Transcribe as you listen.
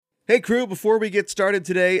Hey crew, before we get started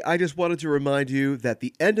today, I just wanted to remind you that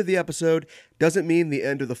the end of the episode doesn't mean the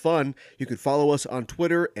end of the fun. You can follow us on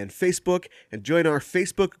Twitter and Facebook and join our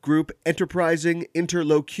Facebook group Enterprising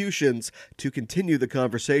Interlocutions to continue the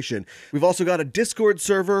conversation. We've also got a Discord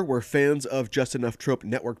server where fans of Just Enough Trope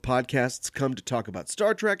Network podcasts come to talk about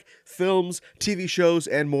Star Trek, films, TV shows,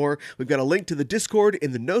 and more. We've got a link to the Discord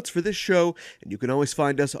in the notes for this show, and you can always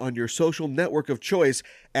find us on your social network of choice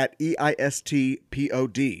at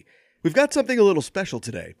EISTPOD. We've got something a little special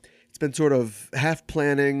today. It's been sort of half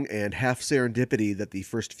planning and half serendipity that the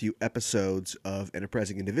first few episodes of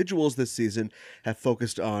Enterprising Individuals this season have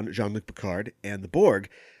focused on Jean-Luc Picard and the Borg,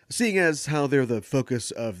 seeing as how they're the focus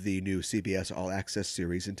of the new CBS All Access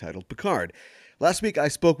series entitled Picard. Last week, I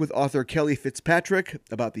spoke with author Kelly Fitzpatrick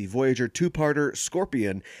about the Voyager two-parter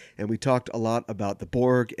Scorpion, and we talked a lot about the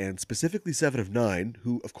Borg and specifically Seven of Nine,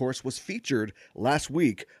 who, of course, was featured last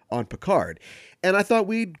week on Picard. And I thought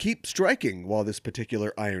we'd keep striking while this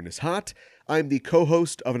particular iron is hot. I'm the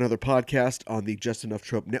co-host of another podcast on the Just Enough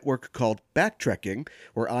Trope Network called BackTrekking,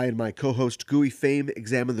 where I and my co-host Gooey Fame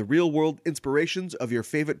examine the real-world inspirations of your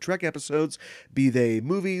favorite Trek episodes, be they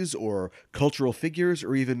movies or cultural figures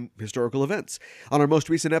or even historical events. On our most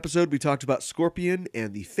recent episode, we talked about Scorpion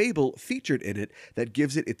and the fable featured in it that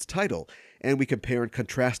gives it its title, and we compare and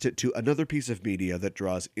contrast it to another piece of media that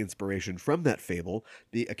draws inspiration from that fable,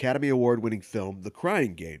 the Academy Award-winning film The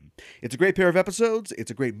Crying Game. It's a great pair of episodes,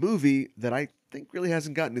 it's a great movie that I think really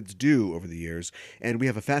hasn't gotten its due over the years, and we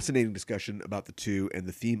have a fascinating discussion about the two and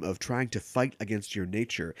the theme of trying to fight against your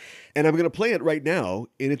nature. And I'm going to play it right now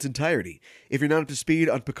in its entirety. If you're not up to speed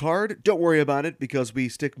on Picard, don't worry about it because we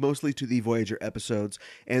stick mostly to the Voyager episodes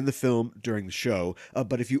and the film during the show.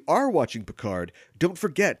 But if you are watching Picard, don't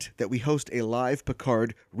forget that we host a live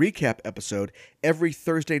Picard recap episode every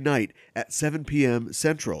Thursday night at 7 p.m.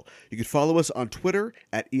 Central. You can follow us on Twitter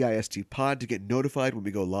at EISTPod to get notified when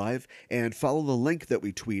we go live, and follow the link that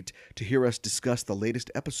we tweet to hear us discuss the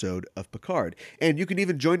latest episode of Picard. And you can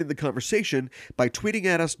even join in the conversation by tweeting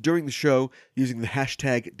at us during the show using the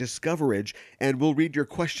hashtag Discoverage, and we'll read your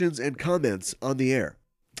questions and comments on the air.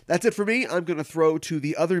 That's it for me. I'm going to throw to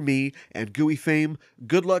the other me and Gooey Fame.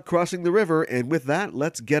 Good luck crossing the river, and with that,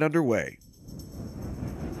 let's get underway.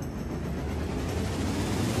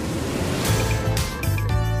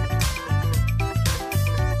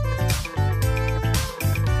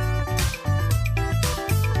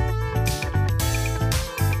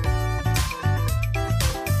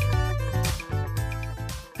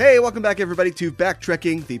 Hey, welcome back everybody to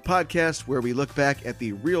BackTrekking, the podcast where we look back at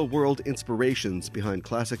the real-world inspirations behind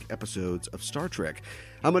classic episodes of Star Trek.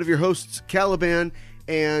 I'm one of your hosts, Caliban,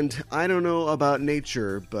 and I don't know about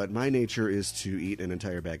nature, but my nature is to eat an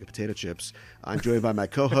entire bag of potato chips. I'm joined by my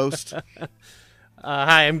co-host.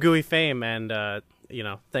 Hi, I'm Gooey Fame, and,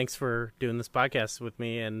 thanks for doing this podcast with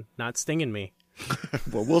me and not stinging me.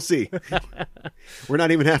 Well, we'll see. We're not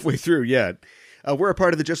even halfway through yet. We're a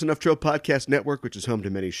part of the Just Enough Trope Podcast Network, which is home to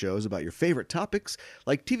many shows about your favorite topics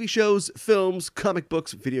like TV shows, films, comic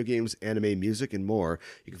books, video games, anime, music, and more.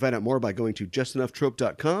 You can find out more by going to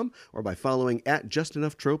justenoughtrope.com or by following at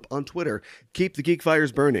JustEnoughTrope on Twitter. Keep the geek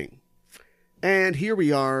fires burning. And here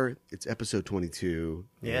we are. It's episode 22.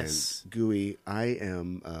 Yes. And Gooey,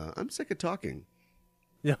 I'm sick of talking.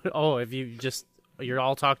 Oh, you're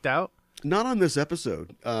all talked out? Not on this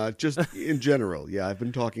episode, just in general. Yeah, I've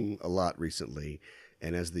been talking a lot recently,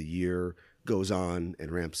 and as the year goes on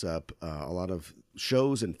and ramps up, a lot of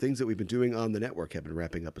shows and things that we've been doing on the network have been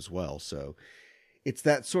wrapping up as well. So it's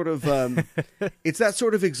that sort of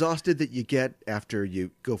exhausted that you get after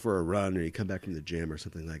you go for a run or you come back from the gym or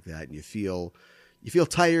something like that, and you feel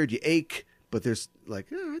tired, you ache. But there's like,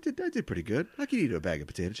 I did pretty good. I could eat a bag of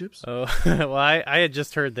potato chips. Oh, well, I had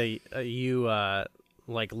just heard that you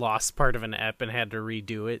lost part of an ep and had to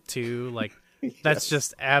redo it too. Like, yes. That's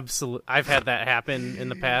just absolute. I've had that happen in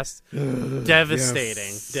the past.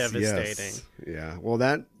 Devastating. Yes. Yeah. Well,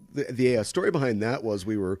 the story behind that was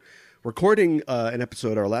we were recording an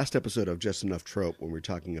episode, our last episode of Just Enough Trope, when we were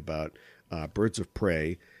talking about Birds of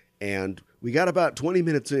Prey, and we got about 20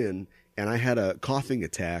 minutes in, and I had a coughing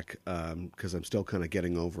attack because I'm still kind of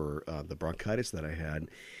getting over the bronchitis that I had.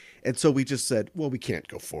 And so we just said, well, we can't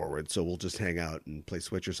go forward, so we'll just hang out and play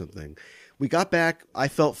Switch or something. We got back. I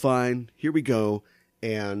felt fine. Here we go.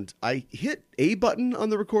 And I hit a button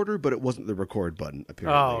on the recorder, but it wasn't the record button,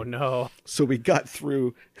 apparently. Oh, no. So we got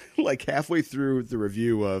through, like halfway through the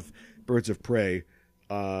review of Birds of Prey,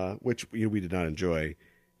 which we did not enjoy,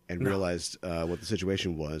 and realized what the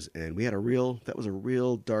situation was. And we had that was a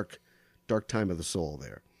real dark time of the soul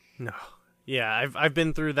there. No. Yeah, I've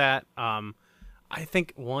been through that. I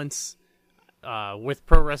think once with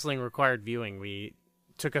Pro Wrestling Required Viewing, we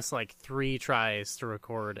took us like 3 tries to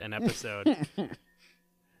record an episode.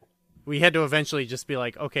 We had to eventually just be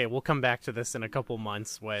like, okay, we'll come back to this in a couple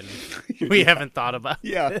months when we haven't thought about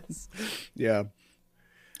this. Yeah.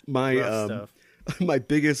 My my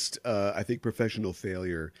biggest, I think, professional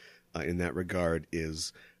failure in that regard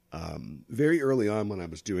is very early on when I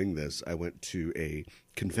was doing this, I went to a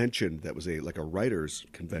convention that was like a writers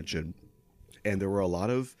convention, and there were a lot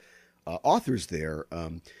of authors there,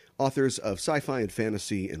 authors of sci-fi and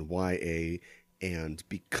fantasy and YA, and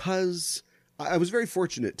because I was very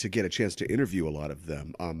fortunate to get a chance to interview a lot of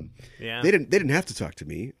them. They didn't have to talk to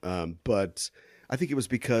me, but I think it was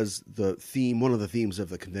because one of the themes of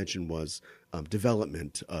the convention was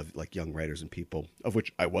development of like young writers and people, of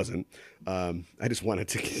which I wasn't. I just wanted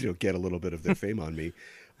to get a little bit of their fame on me,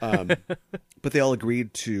 but they all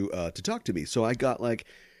agreed to talk to me. So I got like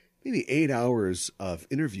maybe 8 hours of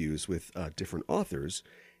interviews with different authors,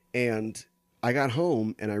 and I got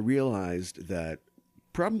home and I realized that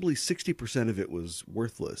probably 60% of it was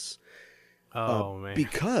worthless. Oh, man.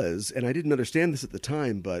 Because, and I didn't understand this at the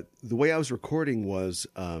time, but the way I was recording was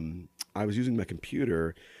I was using my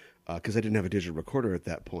computer because I didn't have a digital recorder at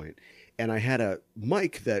that point. And I had a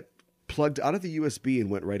mic that plugged out of the USB and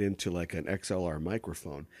went right into like an XLR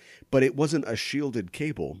microphone. But it wasn't a shielded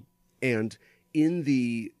cable. And in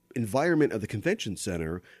the environment of the convention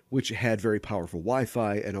center, which had very powerful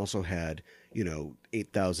Wi-Fi and also had,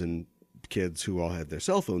 8,000 kids who all had their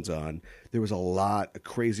cell phones on, there was a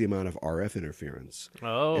crazy amount of RF interference.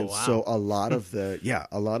 Oh, and wow. so a lot of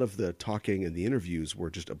the talking and the interviews were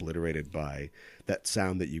just obliterated by that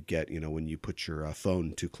sound that you get, when you put your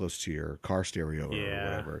phone too close to your car stereo or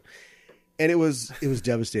whatever. And it was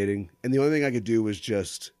devastating. And the only thing I could do was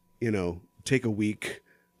just, take a week,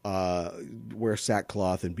 wear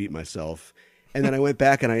sackcloth and beat myself. And then I went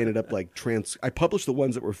back and I ended up I published the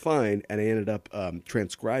ones that were fine, and I ended up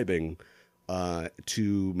transcribing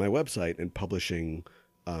to my website and publishing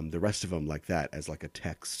the rest of them like that as like a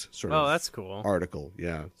text sort of that's cool. article.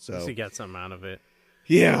 Yeah. So you get something out of it.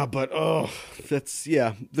 Yeah, but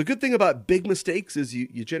the good thing about big mistakes is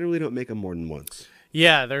you generally don't make them more than once.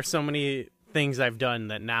 Yeah, there's so many things I've done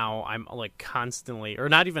that now I'm like constantly, or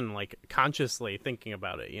not even like consciously thinking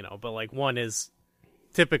about it, but like one is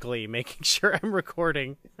typically making sure I'm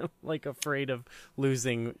recording. I'm like afraid of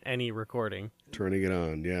losing any recording. Turning it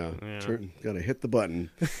on, yeah. Gotta hit the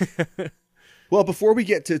button. Well, before we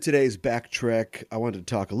get to today's BackTrek, I wanted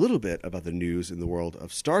to talk a little bit about the news in the world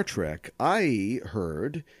of Star Trek. I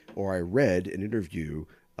read an interview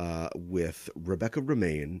with Rebecca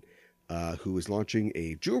Romaine, who is launching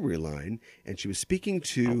a jewelry line, and she was speaking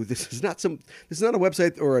to this is not a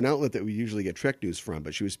website or an outlet that we usually get Trek news from,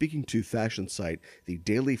 but she was speaking to fashion site The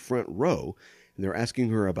Daily Front Row, and they're asking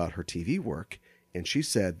her about her TV work, and she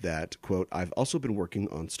said that, quote, "I've also been working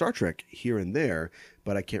on Star Trek here and there,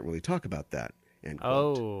 but I can't really talk about that," end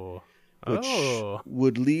quote. Which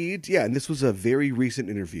would lead, and this was a very recent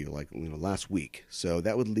interview, like last week, so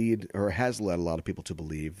that would lead, or has led a lot of people to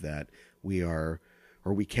believe that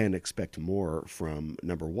we can expect more from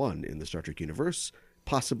number one in the Star Trek universe,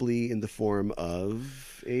 possibly in the form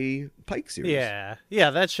of a Pike series. Yeah,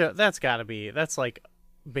 that's gotta be, that's like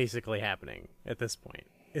basically happening at this point,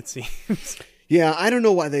 it seems. Yeah, I don't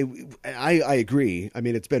know why I agree. I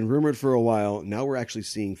mean, it's been rumored for a while. Now we're actually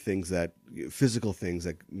seeing physical things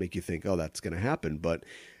that make you think, oh, that's going to happen. But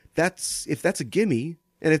if that's a gimme,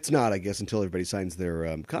 and it's not, I guess, until everybody signs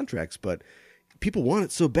their contracts, but people want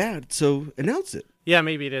it so bad, so announce it. Yeah,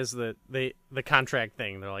 maybe it is the contract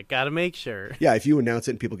thing. They're like, gotta make sure. Yeah, if you announce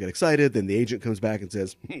it and people get excited, then the agent comes back and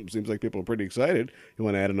says, seems like people are pretty excited. You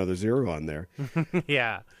want to add another zero on there.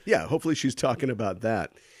 Yeah. Yeah, hopefully she's talking about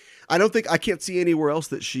that. I can't see anywhere else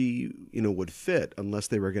that she, would fit unless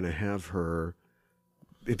they were going to have her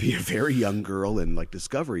be a very young girl in like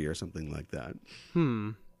Discovery or something like that.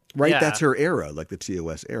 Right? Yeah. That's her era, like the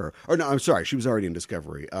TOS era. Or no, I'm sorry, she was already in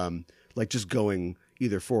Discovery. Like just going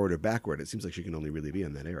either forward or backward. It seems like she can only really be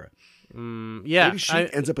in that era. Yeah. Maybe she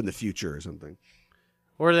ends up in the future or something.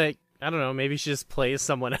 Or I don't know, maybe she just plays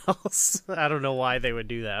someone else. I don't know why they would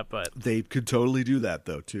do that, but they could totally do that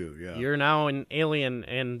though too. Yeah. You're now an alien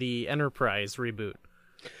in the Enterprise reboot.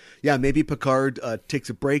 Yeah, maybe Picard takes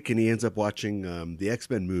a break and he ends up watching the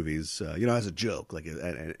X-Men movies, as a joke, like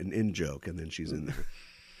an in joke, and then she's in there.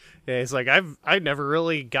 Yeah, it's like I never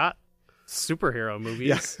really got superhero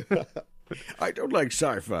movies. Yeah. I don't like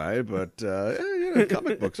sci-fi, but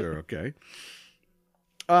comic books are okay.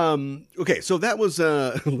 Okay, so that was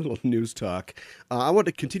a little news talk. I want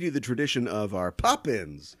to continue the tradition of our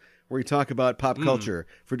pop-ins. where we talk about pop culture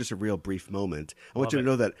for just a real brief moment. I want you to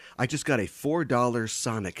know that I just got a $4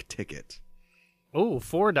 Sonic ticket. Oh,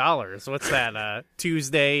 $4. What's that?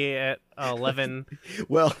 Tuesday at 11?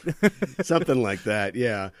 Well, something like that.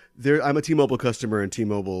 Yeah. I'm a T-Mobile customer, and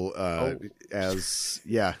T-Mobile Sorry.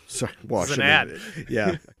 Well, it's an ad.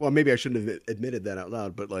 Yeah. Well, maybe I shouldn't have admitted that out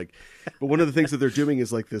loud, but one of the things that they're doing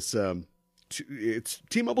is like this. It's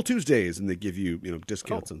T-Mobile Tuesdays, and they give you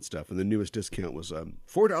discounts and stuff. And the newest discount was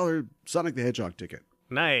 $4 Sonic the Hedgehog ticket.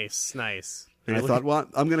 Nice. And I thought, well,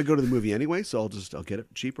 I'm going to go to the movie anyway, so I'll get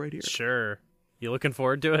it cheap right here. Sure. You looking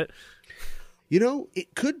forward to it?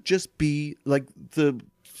 It could just be like the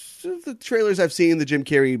trailers I've seen. The Jim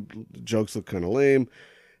Carrey jokes look kind of lame,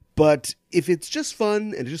 but if it's just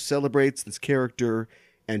fun and it just celebrates this character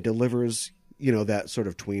and delivers, that sort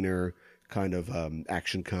of tweener kind of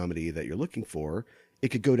action comedy that you're looking for, it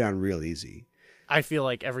could go down real easy. I feel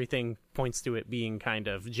like everything points to it being kind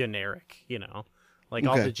of generic, like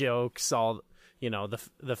all the jokes, all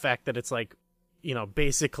the fact that it's like,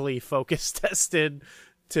 basically focus tested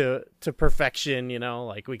to perfection,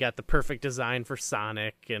 like we got the perfect design for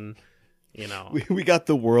Sonic, and we got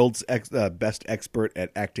the world's best expert at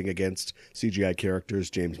acting against CGI characters,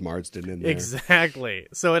 James Marsden, in there. Exactly.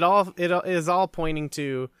 So it is all pointing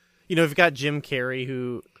to, we've got Jim Carrey,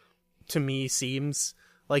 who to me seems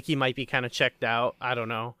like he might be kind of checked out. I don't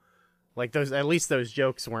know, like at least those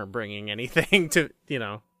jokes weren't bringing anything to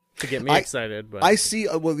get me excited. But I see,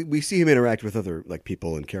 we see him interact with other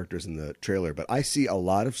people and characters in the trailer, but I see a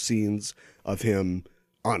lot of scenes of him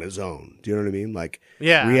on his own. Do you know what I mean?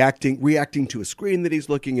 Reacting to a screen that he's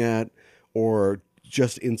looking at, or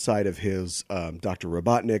just inside of his Dr.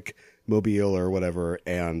 Robotnik mobile or whatever.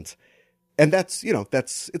 And that's,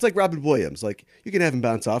 it's like Robin Williams. Like, you can have him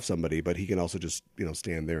bounce off somebody, but he can also just,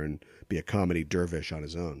 stand there and be a comedy dervish on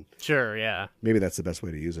his own. Sure. Yeah. Maybe that's the best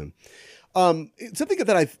way to use him. Something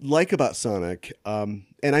that I like about Sonic, and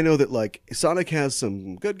I know that Sonic has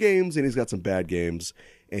some good games and he's got some bad games,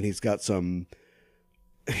 and he's got some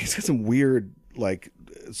weird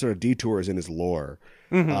sort of detours in his lore.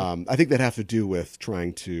 Mm-hmm. I think that have to do with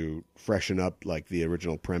trying to freshen up the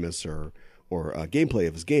original premise or gameplay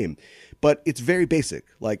of his game, but it's very basic.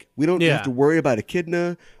 We don't have to worry about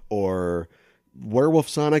Echidna or Werewolf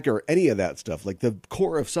Sonic or any of that stuff. The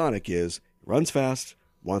core of Sonic is runs fast,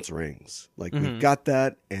 wants rings. We've got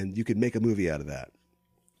that, and you can make a movie out of that.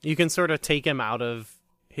 You can sort of take him out of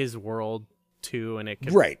his world too, and it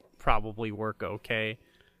could probably work okay.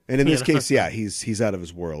 And in this case, he's out of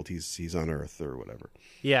his world. He's on Earth or whatever.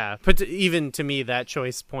 Yeah, but even to me, that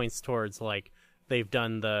choice points towards they've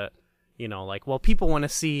done the, well, people want to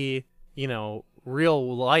see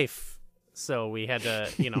real life, so we had to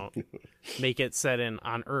make it set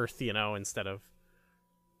on Earth, instead of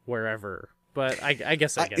wherever. But I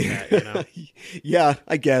guess I get that, Yeah,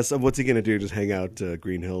 I guess. What's he going to do? Just hang out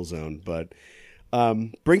Green Hill Zone. But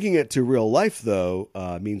bringing it to real life, though,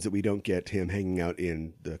 means that we don't get him hanging out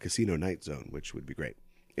in the Casino Night Zone, which would be great.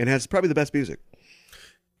 And has probably the best music.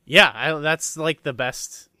 Yeah, that's the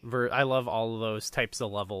best. I love all of those types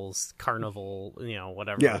of levels, carnival,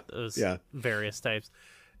 whatever, those various types.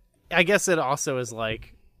 I guess it also is I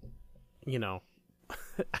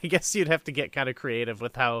guess you'd have to get kind of creative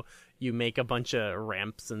with how you make a bunch of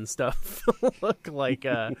ramps and stuff look like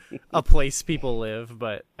a place people live,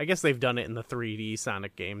 but I guess they've done it in the 3D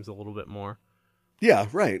Sonic games a little bit more. Yeah,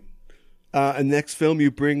 right. And next film, you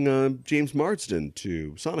bring James Marsden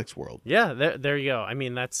to Sonic's world. Yeah, there you go. I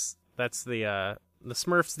mean, that's the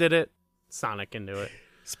Smurfs did it. Sonic can do it.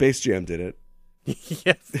 Space Jam did it.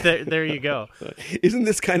 Yes, there you go. Isn't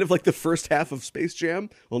this kind of like the first half of Space Jam,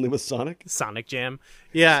 only with Sonic? Sonic Jam.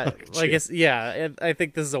 Yeah, I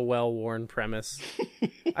think this is a well-worn premise.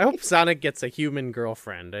 I hope Sonic gets a human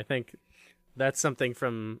girlfriend. I think that's something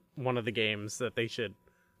from one of the games that they should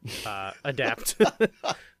adapt.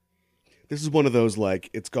 This is one of those,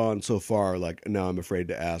 it's gone so far, now I'm afraid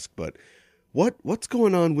to ask, but what's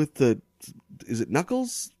going on with is it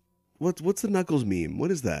Knuckles? What's the Knuckles meme? What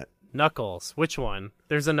is that? Knuckles. Which one?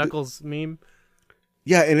 There's a Knuckles meme?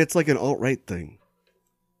 Yeah, and it's like an alt-right thing.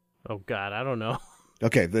 Oh, God, I don't know.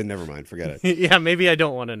 Okay, then never mind. Forget it. Yeah, maybe I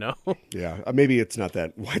don't want to know. Yeah, maybe it's not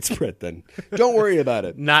that widespread then. Don't worry about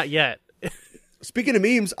it. Not yet. Speaking of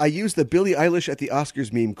memes, I used the Billie Eilish at the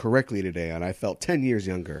Oscars meme correctly today, and I felt 10 years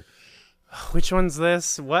younger. Which one's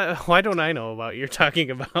this? Why don't I know about what you're talking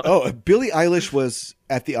about? Oh, Billie Eilish was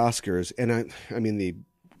at the Oscars, and I mean, the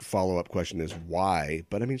follow-up question is why,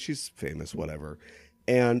 but I mean, she's famous, whatever.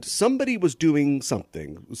 And somebody was doing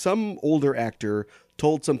something. Some older actor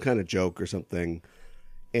told some kind of joke or something,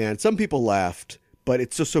 and some people laughed, But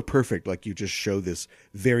it's so perfect. Like, you just show this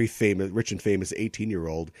very famous, rich and famous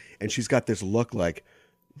 18-year-old, and she's got this look like,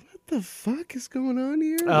 what the fuck is going on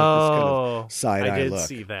here? Like, this kind of side-eye I did look.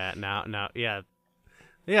 see that. Now, yeah.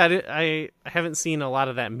 Yeah, I haven't seen a lot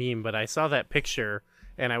of that meme, but I saw that picture,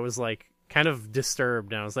 and I was, like, kind of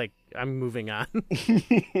disturbed, and I was like, I'm moving on.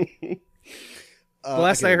 The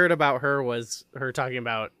last I heard about her was her talking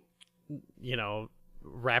about, you know,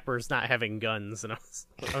 rappers not having guns, and I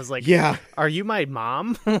was like, yeah, are you my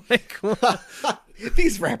mom? Like,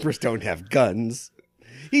 these rappers don't have guns.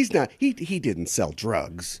 He's not. He didn't sell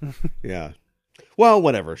drugs. Yeah. Well,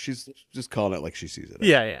 whatever. She's just calling it like she sees it.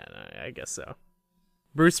 Yeah, no, I guess so.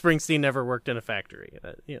 Bruce Springsteen never worked in a factory.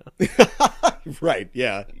 You know. Right,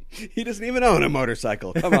 yeah. He doesn't even own a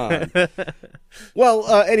motorcycle. Come on. Well,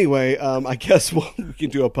 anyway, I guess we can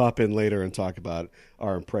do a pop-in later and talk about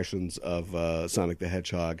our impressions of Sonic the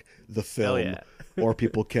Hedgehog, the film. Oh, yeah. Or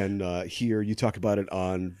people can hear you talk about it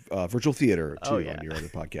on Virtual Theater, too, on your other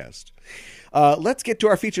podcast. Let's get to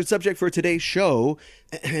our featured subject for today's show.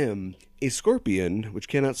 A scorpion, which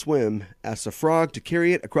cannot swim, asks a frog to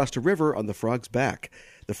carry it across a river on the frog's back.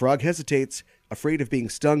 The frog hesitates, afraid of being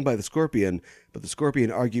stung by the scorpion, but the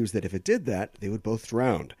scorpion argues that if it did that, they would both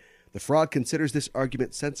drown. The frog considers this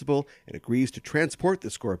argument sensible and agrees to transport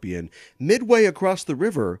the scorpion. Midway across the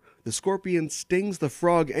river, the scorpion stings the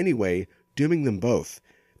frog anyway, dooming them both.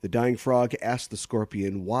 The dying frog asks the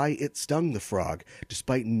scorpion why it stung the frog,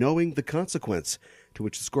 despite knowing the consequence, to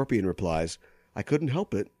which the scorpion replies, I couldn't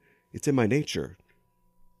help it. It's in my nature.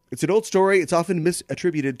 It's an old story. It's often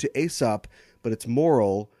misattributed to Aesop, but its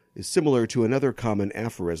moral is similar to another common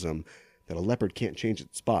aphorism, that a leopard can't change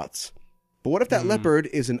its spots. But what if that leopard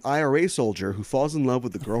is an IRA soldier who falls in love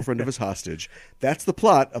with the girlfriend of his hostage? That's the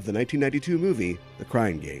plot of the 1992 movie, The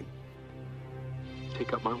Crying Game.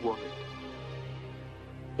 Take up my wallet.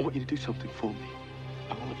 I want you to do something for me.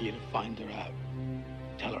 I want you to find her out.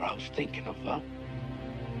 Tell her I was thinking of her.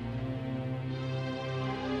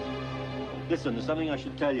 Listen, there's something I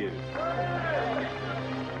should tell you.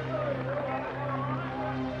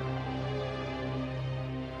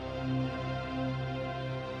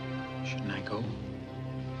 Shouldn't I go?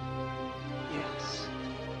 Yes.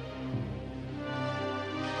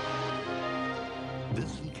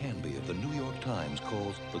 Vincent Canby of the New York Times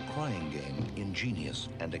calls The Crying Game ingenious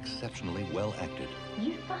and exceptionally well acted.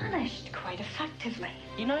 You vanished quite effectively.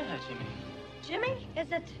 You know her, Jimmy. Jimmy,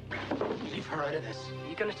 is it? Leave her out of this. Are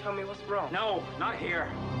you gonna tell me what's wrong? No, not here.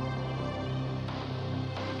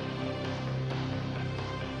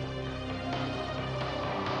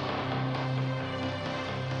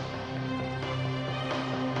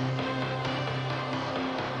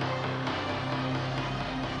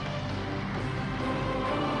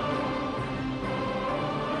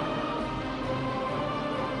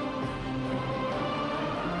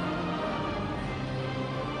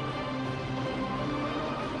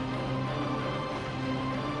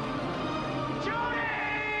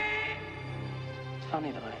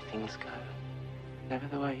 Funny the way things go. Never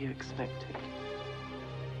the way you expected.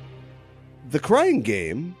 The Crying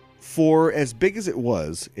Game, for as big as it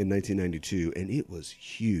was in 1992, and it was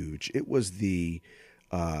huge, it was the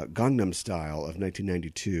Gangnam Style of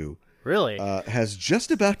 1992. Really? Has just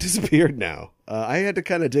about disappeared now. I had to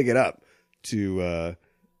kind of dig it up to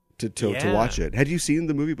watch it. Had you seen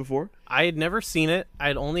the movie before? I had never seen it.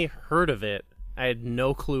 I'd only heard of it. I had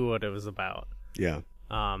no clue what it was about. Yeah.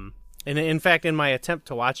 And in fact, in my attempt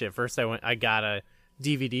to watch it, first I got a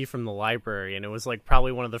DVD from the library, and it was like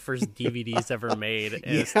probably one of the first DVDs ever made. And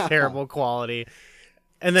It's terrible quality.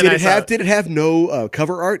 And then did it have no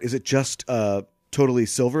cover art? Is it just totally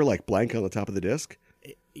silver, like blank on the top of the disc?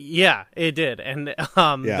 Yeah, it did. And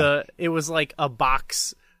it was like a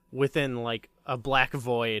box within like a black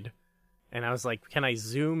void, and I was like, can I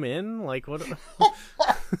zoom in? Like what?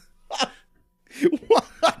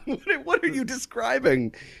 What are you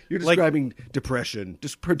describing? You're describing depression.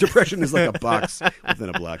 Depression is like a box within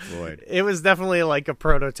a black void. It was definitely like a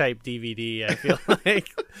prototype DVD. I feel like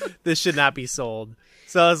this should not be sold.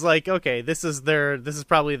 So I was like, okay, this is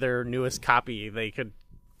probably their newest copy they could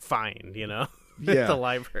find, you know, at the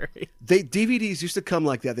library. DVDs used to come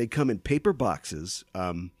like that. They'd come in paper boxes.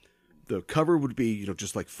 The cover would be, you know,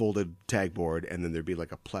 just like folded tag board, and then there'd be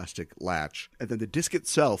like a plastic latch, and then the disc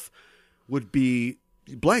itself would be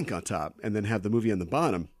blank on top, and then have the movie on the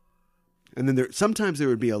bottom. And then sometimes there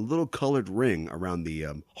would be a little colored ring around the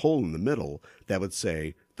hole in the middle that would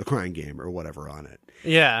say The Crying Game or whatever on it.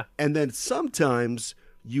 Yeah. And then sometimes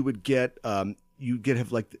you would get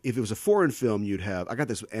have like, if it was a foreign film, you'd have, I got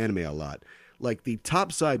this with anime a lot, like the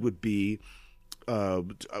top side would be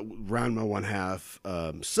Ranma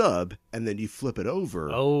 1/2 sub, and then you flip it over,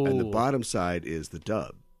 and the bottom side is the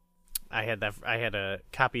dub. I had a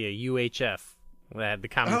copy of UHF that had the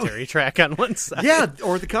commentary track on one side. Yeah,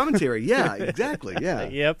 or the commentary. Yeah, exactly. Yeah.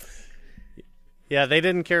 Yep. Yeah, they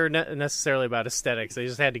didn't care necessarily about aesthetics. They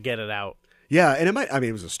just had to get it out. Yeah, and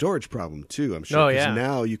it was a storage problem too, I'm sure. Oh, 'cause yeah.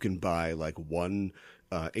 now you can buy like one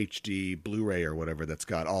HD Blu-ray or whatever that's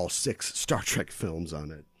got all 6 Star Trek films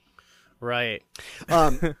on it. Right.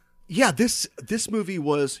 Yeah, this movie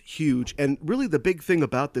was huge, and really the big thing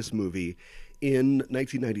about this movie in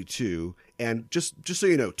 1992, and just so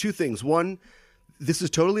you know, 2 things. One, this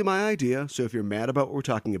is totally my idea, so if you're mad about what we're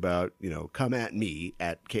talking about, come at me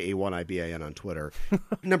at KA1IBIN on Twitter.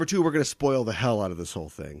 Number 2, we're going to spoil the hell out of this whole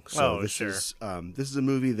thing. So this is a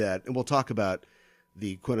movie that, and we'll talk about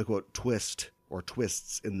the quote-unquote twist or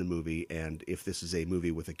twists in the movie, and if this is a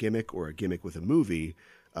movie with a gimmick or a gimmick with a movie,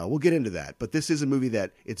 we'll get into that. But this is a movie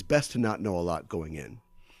that it's best to not know a lot going in.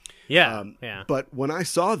 Yeah, yeah. But when I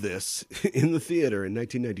saw this in the theater in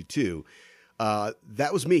 1992,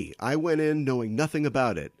 that was me. I went in knowing nothing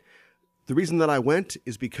about it. The reason that I went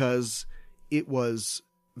is because it was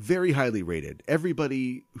very highly rated.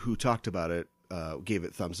 Everybody who talked about it gave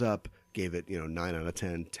it thumbs up, gave it 9 out of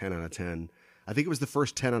 10, 10 out of 10. I think it was the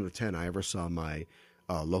first 10 out of 10 I ever saw my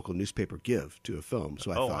local newspaper give to a film.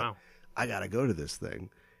 So I thought, wow. I got to go to this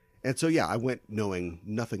thing. And so, yeah, I went knowing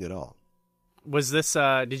nothing at all. Was this,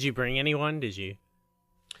 did you bring anyone? Did you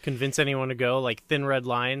convince anyone to go, like Thin Red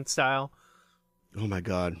Line style? Oh, my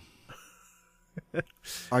God.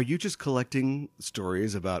 Are you just collecting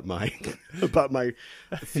stories about my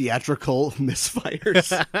theatrical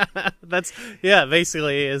misfires? That's, yeah,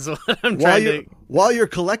 basically is what I'm trying to... While you're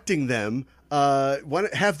collecting them,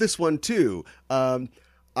 have this one too. I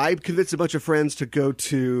convinced a bunch of friends to go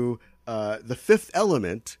to The Fifth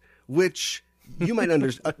Element, which you might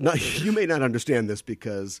you may not understand this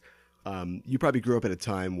because you probably grew up at a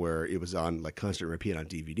time where it was on like constant repeat on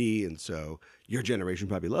DVD, and so your generation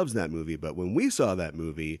probably loves that movie. But when we saw that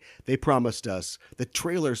movie, they promised us, the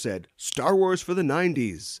trailer said Star Wars for the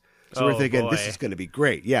 90s. So we're thinking, this is going to be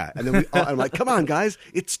great. Yeah. And then I'm like, come on, guys,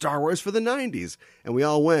 it's Star Wars for the 90s. And we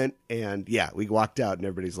all went, and yeah, we walked out, and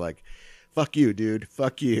everybody's like, fuck you, dude.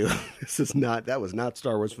 Fuck you. That was not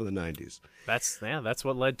Star Wars for the 90s. That's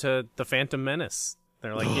what led to The Phantom Menace.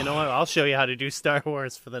 They're like, you know what? I'll show you how to do Star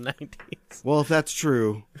Wars for the 90s. Well, if that's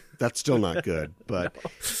true, that's still not good. But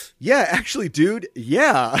yeah, actually, dude,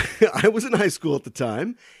 yeah. I was in high school at the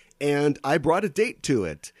time, and I brought a date to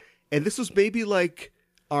it. And this was maybe like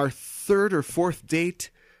our 3rd or 4th date.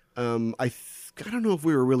 I don't know if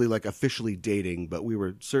we were really like officially dating, but we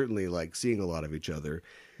were certainly like seeing a lot of each other.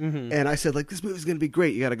 Mm-hmm. And I said, like, this movie's going to be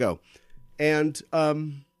great. You got to go. And,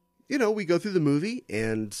 we go through the movie,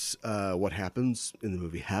 and what happens in the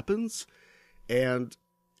movie happens. And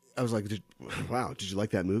I was like, wow, did you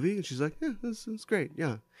like that movie? And she's like, yeah, this is great.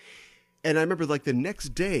 Yeah. And I remember like the next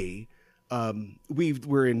day, we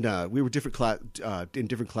were in different in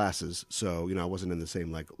different classes. So, I wasn't in the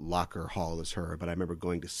same like locker hall as her, but I remember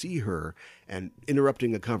going to see her and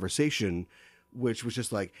interrupting a conversation, which was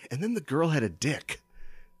just like, and then the girl had a dick.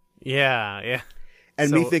 Yeah. Yeah.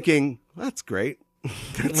 And me thinking, that's great.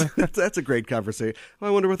 that's a great conversation.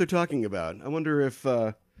 I wonder what they're talking about. I wonder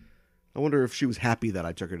if she was happy that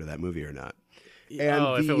I took her to that movie or not.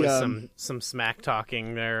 And if it was some smack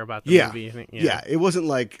talking there about the movie. I think, yeah, it wasn't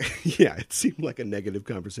like, it seemed like a negative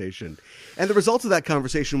conversation. And the result of that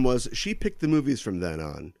conversation was she picked the movies from then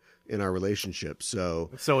on in our relationship. So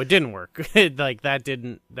it didn't work.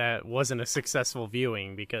 That wasn't a successful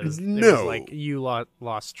viewing because it was like you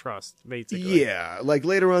lost trust, basically. Yeah, like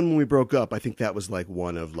later on when we broke up, I think that was like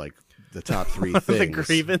one of like the top 3 things. The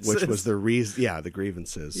grievances. Which was the reason. Yeah, the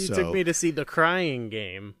grievances. You took me to see The Crying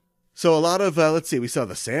Game. So a lot of, we saw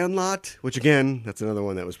The Sandlot, which again, that's another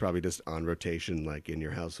one that was probably just on rotation, like in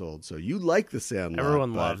your household. So you like The Sandlot.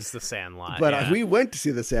 Everyone loves The Sandlot. But we went to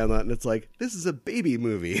see The Sandlot, and it's like, this is a baby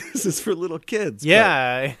movie. This is for little kids.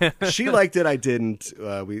 Yeah. She liked it. I didn't.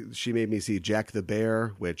 She made me see Jack the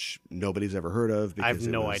Bear, which nobody's ever heard of. I have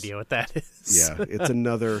no idea what that is. Yeah, it's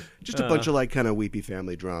another, just a bunch of like kind of weepy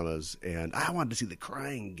family dramas. And I wanted to see The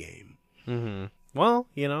Crying Game. Mm-hmm. Well,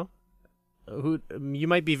 you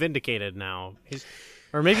might be vindicated now,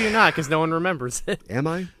 or maybe you're not because no one remembers it. Am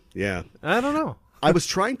I? Yeah, I don't know. I was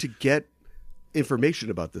trying to get information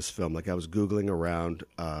about this film, like I was Googling around,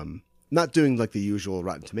 not doing like the usual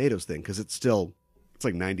Rotten Tomatoes thing because it's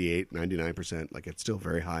like 98, 99%, like it's still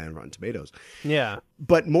very high on Rotten Tomatoes. Yeah,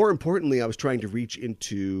 but more importantly, I was trying to reach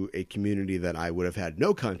into a community that I would have had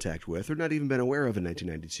no contact with or not even been aware of in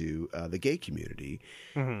 1992, the gay community,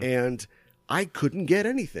 and I couldn't get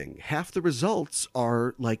anything. Half the results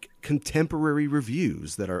are like contemporary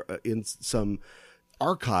reviews that are in some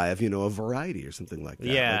archive, a Variety or something like that.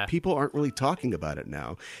 Yeah. Like, people aren't really talking about it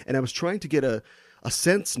now. And I was trying to get a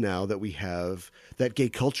sense now that we have that gay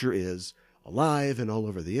culture is alive and all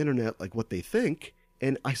over the internet, like what they think.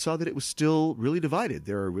 And I saw that it was still really divided.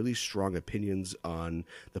 There are really strong opinions on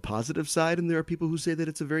the positive side, and there are people who say that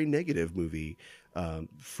it's a very negative movie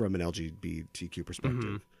from an LGBTQ perspective.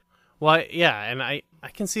 Mm-hmm. Well, yeah, and I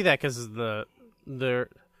can see that because there's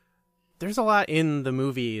a lot in the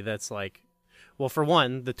movie that's like, well, for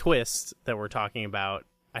one, the twist that we're talking about,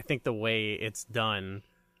 I think the way it's done,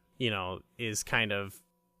 is kind of,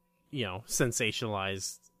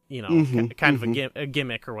 sensationalized, kind of a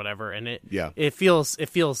gimmick or whatever, and it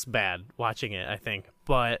feels bad watching it, I think.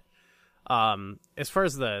 But as far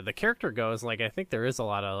as the character goes, like, I think there is a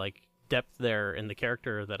lot of like depth there in the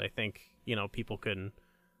character that I think people can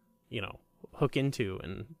hook into,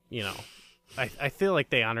 and I feel like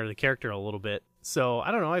they honor the character a little bit. So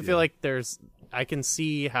I don't know. I feel like I can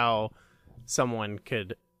see how someone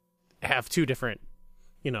could have two different,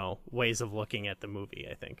 ways of looking at the movie,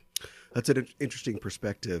 I think. That's an interesting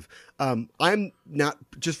perspective. I'm not,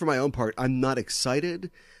 just for my own part, I'm not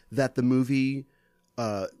excited that the movie,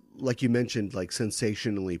 like you mentioned, like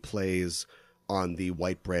sensationally plays on the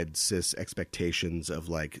white bread cis expectations of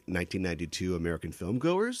like 1992 American film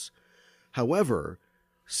goers. However,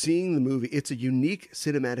 seeing the movie, it's a unique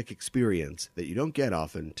cinematic experience that you don't get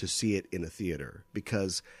often to see it in a theater,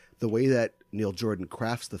 because the way that Neil Jordan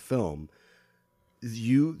crafts the film,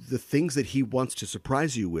 the things that he wants to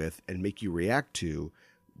surprise you with and make you react to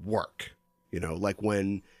work. Like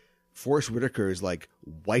when Forrest Whitaker is like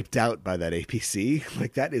wiped out by that APC,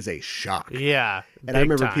 like that is a shock. Yeah. And I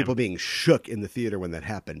remember people being shook in the theater when that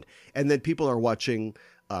happened. And then people are watching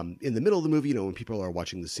in the middle of the movie, when people are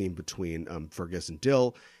watching the scene between Fergus and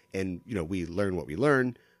Dill, and we learn what we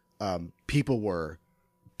learn. People were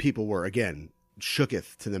again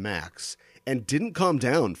shooketh to the max, and didn't calm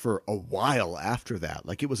down for a while after that.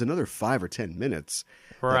 Like, it was another 5 or 10 minutes.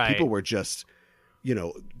 Right. People were just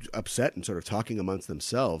upset and sort of talking amongst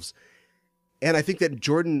themselves. And I think that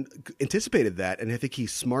Jordan anticipated that, and I think he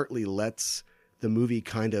smartly lets the movie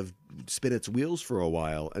kind of spin its wheels for a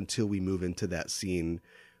while until we move into that scene,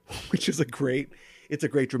 which is a great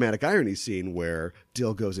dramatic irony scene where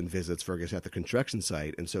Dill goes and visits Fergus at the construction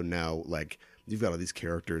site. And so now, like, you've got all these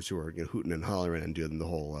characters who are hooting and hollering and doing the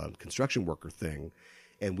whole construction worker thing.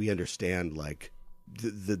 And we understand, like,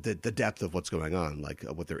 the depth of what's going on, like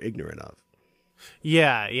what they're ignorant of.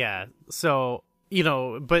 Yeah. So,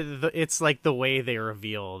 but it's like the way they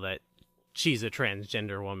reveal that she's a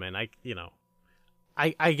transgender woman.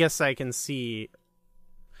 I guess I can see,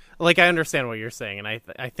 like, I understand what you're saying, and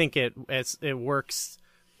I think it works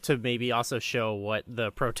to maybe also show what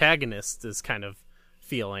the protagonist is kind of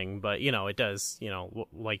feeling, but it does,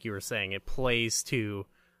 like you were saying, it plays to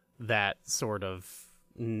that sort of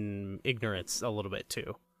ignorance a little bit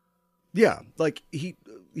too. Yeah, like he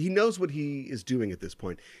knows what he is doing at this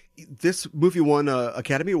point. This movie won an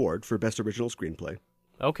Academy Award for Best Original Screenplay.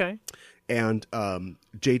 Okay. And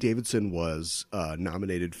Jay Davidson was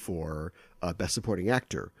nominated for Best Supporting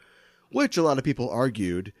Actor, which a lot of people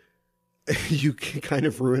argued you kind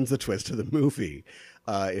of ruins the twist of the movie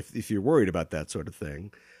if you're worried about that sort of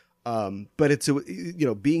thing. But it's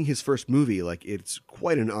being his first movie, like, it's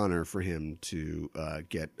quite an honor for him to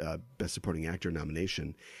get Best Supporting Actor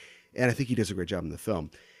nomination. And I think he does a great job in the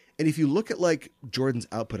film. And if you look at like Jordan's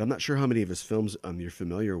output, I'm not sure how many of his films you're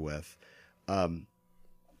familiar with.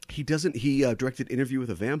 He directed Interview with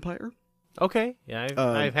a Vampire. Okay. Yeah.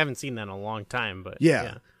 I haven't seen that in a long time, but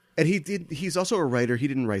yeah. And he's also a writer. He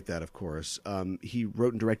didn't write that, of course. He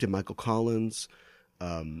wrote and directed Michael Collins.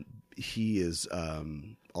 He is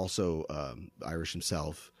also Irish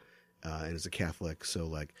himself, and is a Catholic. So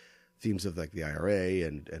like themes of like the IRA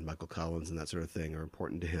and Michael Collins and that sort of thing are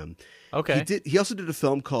important to him. Okay. He also did a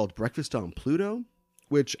film called Breakfast on Pluto,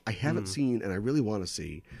 which I haven't seen and I really want to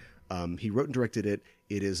see. He wrote and directed it.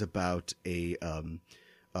 It is about Cillian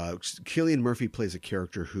Murphy plays a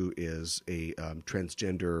character who is a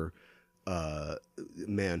transgender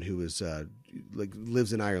man who is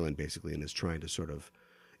lives in Ireland basically, and is trying to sort of.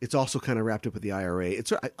 It's also kind of wrapped up with the IRA.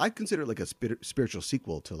 I consider it like a spiritual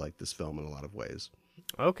sequel to like this film in a lot of ways.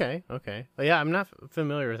 Okay. Well, yeah, I'm not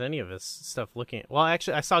familiar with any of his stuff. Well,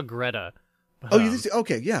 actually, I saw Greta. Oh, you did?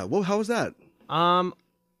 Okay, yeah. Well, how was that? I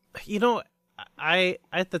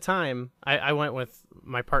at the time I went with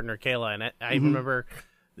my partner Kayla, and I remember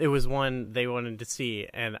it was one they wanted to see,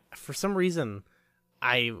 and for some reason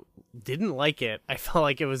I didn't like it. I felt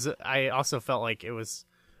like it was. I also felt like it was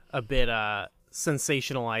a bit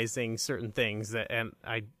sensationalizing certain things that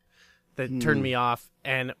turned me off.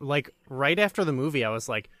 And like right after the movie, I was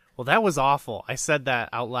like, well, that was awful. I said that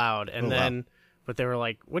out loud, and but they were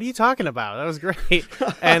like, what are you talking about? That was great.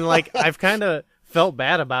 And like I've kind of felt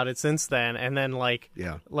bad about it since then. And then like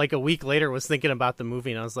a week later was thinking about the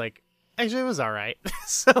movie, and I was like, actually, it was all right.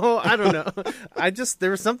 So I don't know.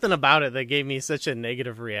 There was something about it that gave me such a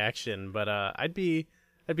negative reaction. But I'd be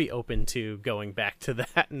open to going back to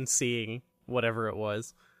that and seeing whatever it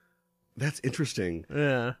was. That's interesting.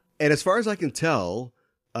 Yeah. And as far as I can tell,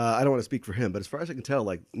 I don't want to speak for him, but as far as I can tell,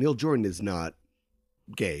 like Neil Jordan is not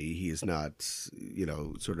gay. He is not,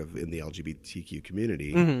 sort of in the LGBTQ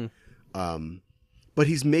community. Mm-hmm. But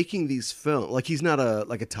he's making these films, like he's not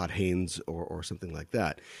a Todd Haynes or something like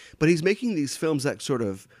that. But he's making these films that sort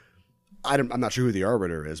of, I'm not sure who the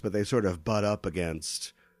arbiter is, but they sort of butt up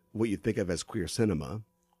against what you think of as queer cinema.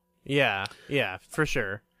 Yeah, for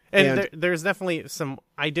sure. And there's definitely some.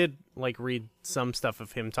 I did like read some stuff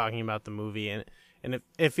of him talking about the movie, and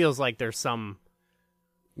it feels like there's some,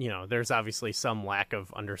 there's obviously some lack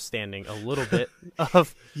of understanding a little bit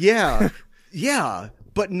of. Yeah,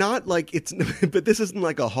 but not like it's. But this isn't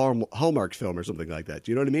like a Hallmark film or something like that.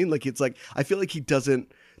 Do you know what I mean? Like it's like I feel like he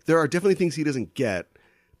doesn't. There are definitely things he doesn't get,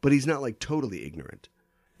 but he's not like totally ignorant.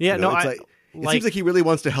 Yeah, it's it seems like he really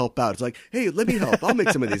wants to help out. It's like, hey, let me help. I'll make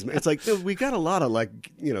some of these. It's like, no, we got a lot of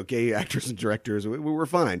gay actors and directors. We're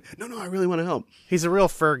fine. No, I really want to help. He's a real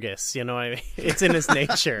Fergus, you know what I mean? It's in his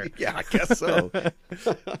nature. Yeah, I guess so.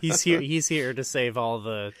 He's here to save all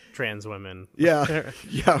the trans women. Yeah,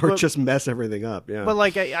 or just mess everything up. Yeah. But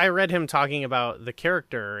like I read him talking about the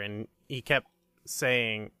character, and he kept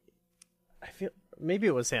saying, I feel maybe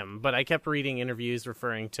it was him, but I kept reading interviews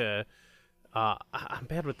referring to. I'm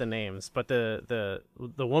bad with the names, but the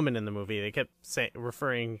woman in the movie, they kept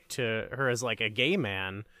referring to her as like a gay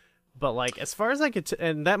man, but like as far as I could,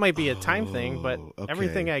 and that might be a time thing, but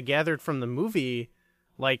everything I gathered from the movie,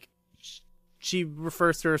 like she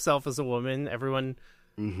refers to herself as a woman. Everyone,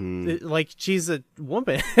 like she's a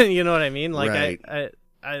woman, you know what I mean? Like right.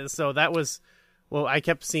 I so that was, well, I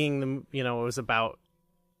kept seeing them, it was about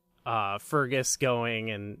Fergus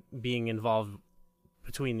going and being involved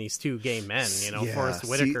between these two gay men, Forrest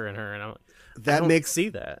Whitaker and her, and I don't see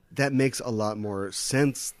that. That makes a lot more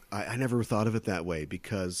sense. I never thought of it that way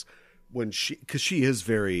because because she is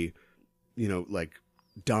very, like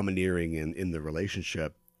domineering in the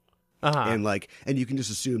relationship, and and you can just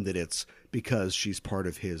assume that it's because she's part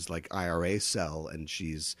of his like IRA cell, and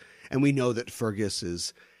we know that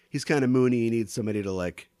Fergus he's kind of moony. He needs somebody to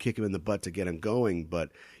like kick him in the butt to get him going,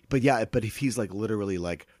 but if he's like literally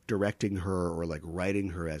like directing her or like writing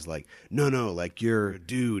her as like, no, like you're a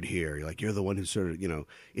dude here. Like you're the one who's sort of,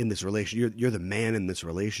 in this relation, you're the man in this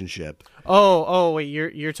relationship. Oh, wait,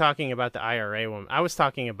 you're talking about the IRA woman. I was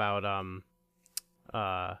talking about,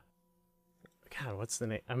 God, what's the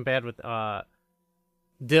name? I'm bad with,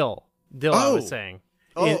 Dill, I was saying.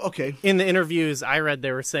 Okay. In the interviews I read,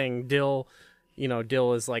 they were saying Dill,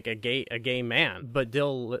 Dill is like a gay man, but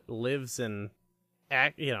Dill lives in,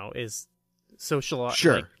 is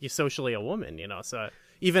socially a woman, so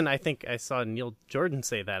even I think I saw Neil Jordan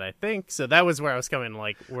say that, I think, so that was where I was coming,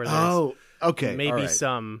 like where there's maybe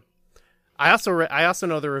some. I also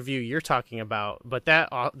know the review you're talking about, but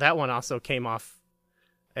that one also came off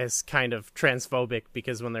as kind of transphobic,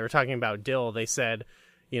 because when they were talking about Dill, they said,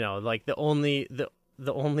 like the only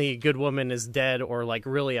good woman is dead, or like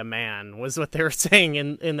really a man, was what they were saying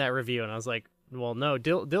in that review, and I was like, well, no,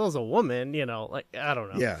 Dill's a woman, like I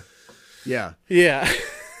don't know. Yeah.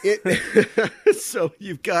 So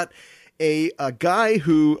you've got a guy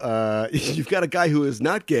who is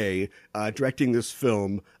not gay directing this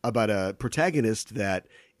film about a protagonist that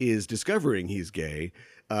is discovering he's gay,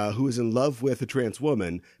 who is in love with a trans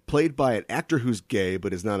woman, played by an actor who's gay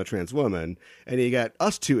but is not a trans woman, and you got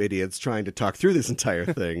us two idiots trying to talk through this entire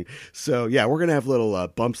thing. So yeah, we're gonna have little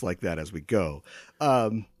bumps like that as we go.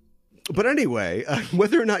 But anyway,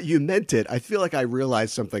 whether or not you meant it, I feel like I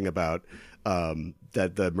realized something about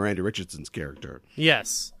the Miranda Richardson's character.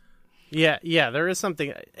 Yes. Yeah, there is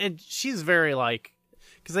something. And she's very like,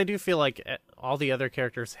 because I do feel like all the other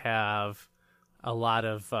characters have a lot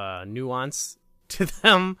of nuance to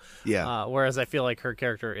them. Yeah. Whereas I feel like her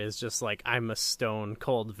character is just like, I'm a stone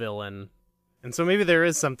cold villain. And so maybe there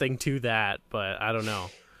is something to that, but I don't know.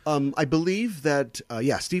 I believe that,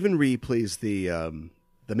 Stephen Ree plays the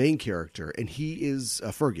main character, and he is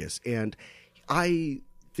Fergus, and I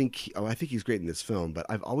think he's great in this film, but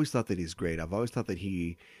I've always thought that he's great. I've always thought that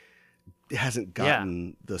he hasn't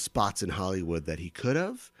gotten the spots in Hollywood that he could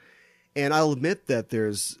have, And I'll admit that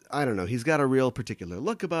I don't know, he's got a real particular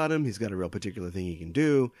look about him. He's got a real particular thing he can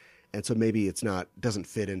do. And so maybe doesn't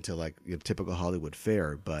fit into like typical Hollywood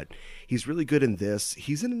fare, but he's really good in this.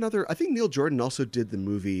 He's in another, I think Neil Jordan also did the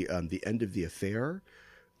movie, The End of the Affair,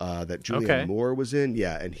 that Julianne Moore was in.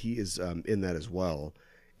 Yeah. And he is in that as well.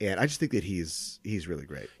 And I just think that he's really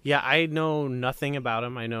great. Yeah, I know nothing about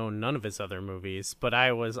him. I know none of his other movies, but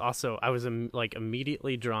I was like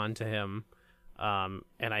immediately drawn to him.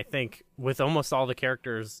 And I think with almost all the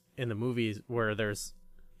characters in the movies where there's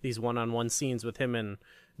these one-on-one scenes with him and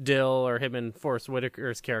Dill or him and Forrest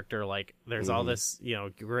Whitaker's character, like there's all this,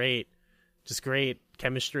 great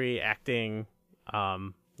chemistry, acting.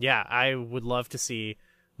 Yeah, I would love to see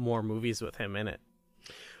more movies with him in it.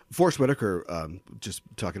 Forrest Whitaker, just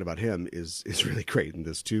talking about him, is really great in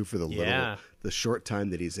this too for the short time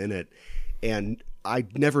that he's in it. And I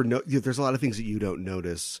never know. There's a lot of things that you don't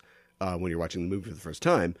notice when you're watching the movie for the first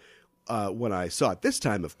time. When I saw it this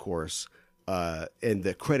time, of course, and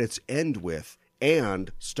the credits end with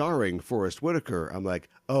 "and starring Forrest Whitaker," I'm like,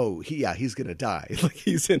 oh, he's gonna die. Like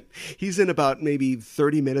he's in about maybe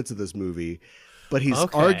 30 minutes of this movie. But he's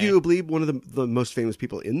arguably one of the most famous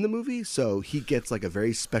people in the movie, so he gets like a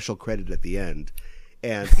very special credit at the end.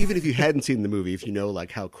 And even if you hadn't seen the movie, if you know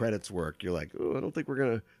like how credits work, you're like, oh, I don't think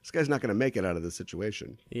this guy's not gonna make it out of this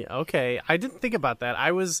situation. Yeah, okay. I didn't think about that.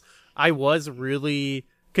 I was really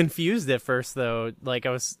confused at first, though. Like I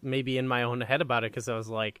was maybe in my own head about it because I was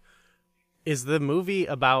like, is the movie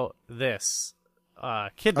about this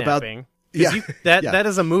kidnapping? That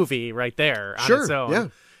is a movie right there on its own. Yeah.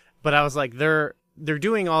 But I was like, they're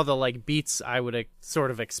doing all the like beats I would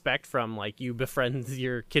sort of expect from like you befriend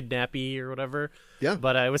your kidnappee or whatever. Yeah.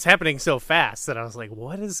 But it was happening so fast that I was like,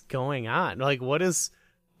 what is going on? Like, what is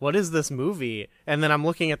this movie? And then I'm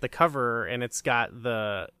looking at the cover and it's got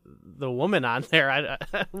the woman on there.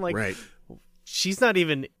 I'm like, right. She's not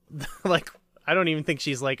even like, I don't even think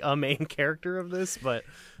she's like a main character of this, but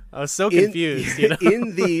I was so confused.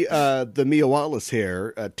 In the Mia Wallace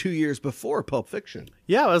hair 2 years before Pulp Fiction.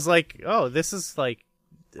 Yeah, I was like, oh, this is like.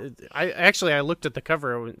 I looked at the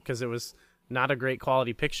cover because it was not a great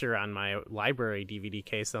quality picture on my library DVD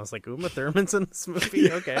case, and I was like, Uma Thurman's in this movie.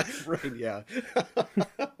 Yeah, okay, right, yeah.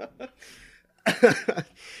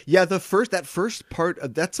 Yeah, that first part,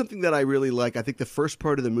 that's something that I really like. I think the first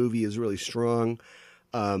part of the movie is really strong.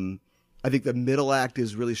 I think the middle act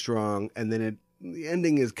is really strong, and then the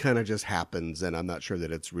ending is kind of just happens, and I'm not sure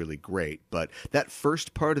that it's really great. But that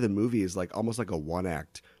first part of the movie is like almost like a one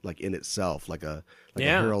act, like in itself, like a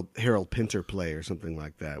Harold Pinter play or something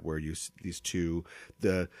like that, where these two,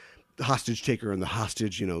 the hostage taker and the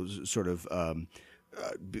hostage, sort of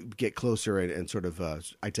get closer and sort of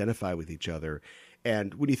identify with each other.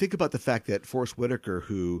 And when you think about the fact that Forrest Whitaker,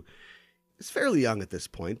 who is fairly young at this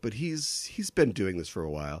point, but he's been doing this for a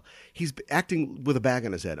while. He's acting with a bag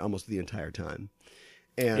on his head almost the entire time.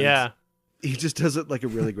 And he just does it like a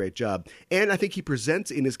really great job. And I think he presents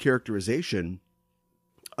in his characterization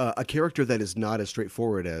a character that is not as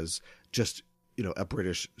straightforward as just, a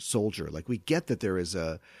British soldier. Like we get that there's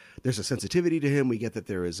a sensitivity to him. We get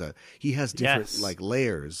that he has different like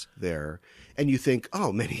layers there. And you think,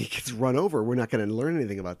 oh man, he gets run over. We're not going to learn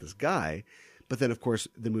anything about this guy. But then, of course,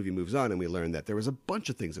 the movie moves on, and we learn that there was a bunch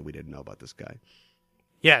of things that we didn't know about this guy.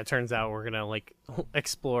 Yeah, it turns out we're gonna like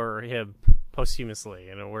explore him posthumously,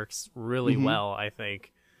 and it works really well, I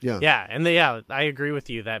think. Yeah, and I agree with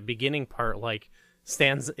you. That beginning part, like, is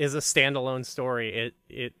a standalone story.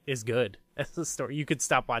 It is good as a story. You could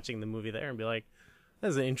stop watching the movie there and be like,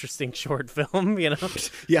 "That's an interesting short film," Yeah.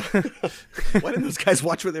 Why didn't those guys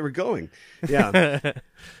watch where they were going? Yeah.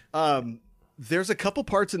 There's a couple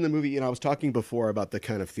parts in the movie, I was talking before about the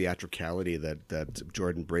kind of theatricality that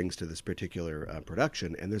Jordan brings to this particular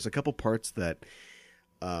production, and there's a couple parts that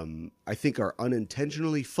I think are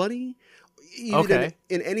unintentionally funny. Even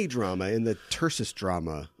in any drama, in the tersest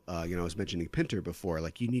drama, I was mentioning Pinter before,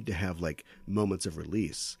 like you need to have like moments of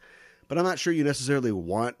release. But I'm not sure you necessarily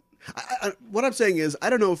want... what I'm saying is,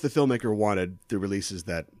 I don't know if the filmmaker wanted the releases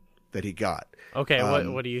that he got. Okay,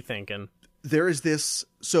 what are you thinking? There is this,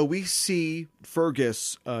 so we see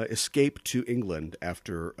Fergus escape to England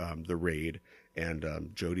after the raid and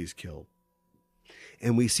Jodie's kill.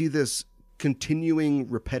 And we see this continuing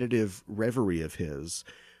repetitive reverie of his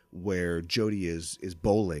where Jodie is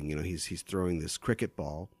bowling, he's throwing this cricket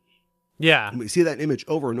ball. Yeah. And we see that image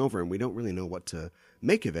over and over, and we don't really know what to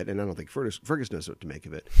make of it, and I don't think Fergus knows what to make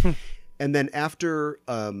of it. And then after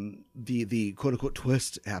the quote-unquote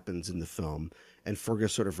twist happens in the film, and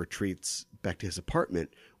Fergus sort of retreats back to his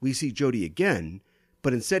apartment, we see Jodie again,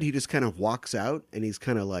 but instead he just kind of walks out, and he's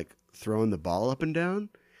kind of like throwing the ball up and down.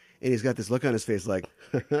 and he's got this look on his face like,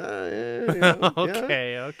 yeah.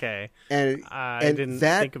 Okay. And I didn't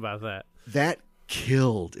think about that. That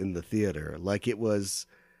killed in the theater. Like it was,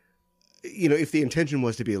 if the intention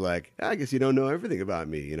was to be like, I guess you don't know everything about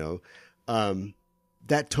me,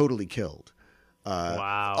 that totally killed.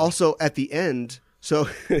 Wow. Also at the end, so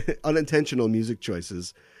unintentional music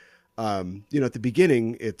choices. At the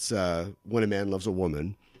beginning, it's When a Man Loves a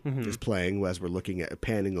Woman is playing as we're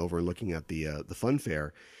panning over and looking at the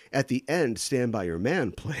funfair. At the end, Stand By Your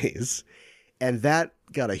Man plays, and that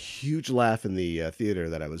got a huge laugh in the theater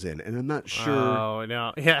that I was in. And I'm not sure. Oh,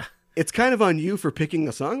 no. Yeah. It's kind of on you for picking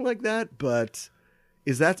a song like that, but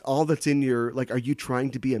is that all that's in your, like, are you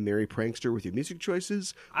trying to be a merry prankster with your music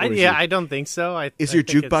choices? I don't think so. Is your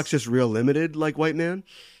jukebox just real limited like White Man?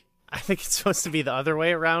 I think it's supposed to be the other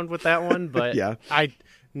way around with that one, but yeah.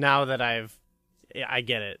 Now that I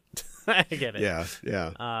get it. I get it. Yeah.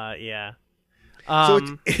 Yeah.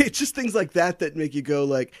 So it's just things like that make you go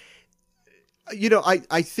like,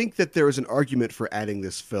 I think that there is an argument for adding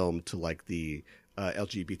this film to like the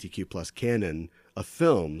LGBTQ plus canon of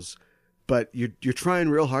films, but you're trying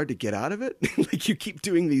real hard to get out of it. Like you keep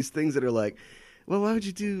doing these things that are like, well, why would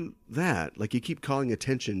you do that? Like you keep calling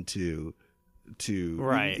attention to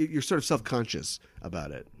right. You're sort of self-conscious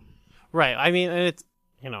about it. Right. I mean, it's,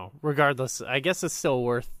 regardless, I guess it's still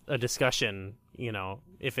worth a discussion,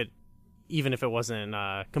 even if it wasn't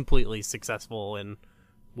completely successful in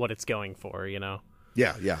what it's going for, Yeah.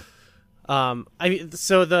 I mean,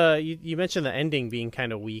 so you mentioned the ending being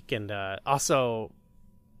kind of weak, and also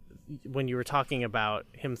when you were talking about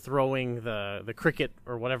him throwing the cricket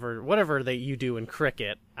or whatever that you do in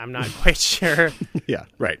cricket, I'm not quite sure. Yeah,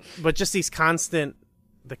 right. But just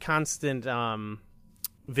the constant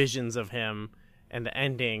visions of him and the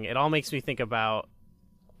ending, it all makes me think about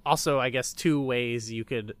also, I guess, two ways you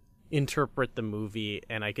could interpret the movie,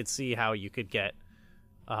 and I could see how you could get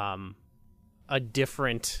a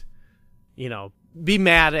different, be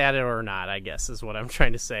mad at it or not, I guess is what I'm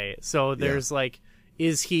trying to say. So there's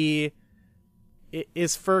is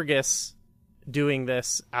Fergus doing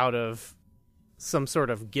this out of some sort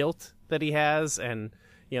of guilt that he has? And,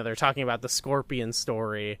 they're talking about the scorpion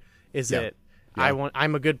story. Is it,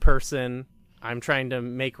 I'm a good person, I'm trying to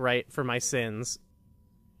make right for my sins,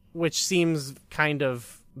 which seems kind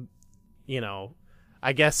of,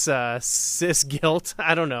 I guess cis guilt.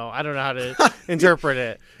 I don't know how to interpret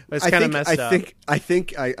it. It's kind of messed up. I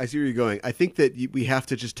think I see where you're going. I think that we have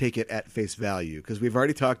to just take it at face value because we've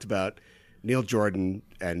already talked about Neil Jordan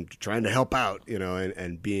and trying to help out,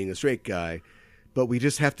 and being a straight guy, but we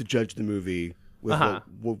just have to judge the movie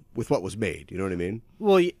with what was made. You know what I mean?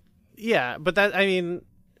 Well, yeah, but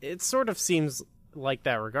it sort of seems like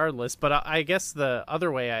that regardless. But I guess the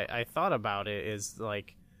other way I thought about it is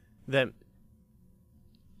like that.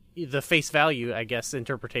 The face value, I guess,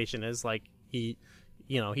 interpretation is like he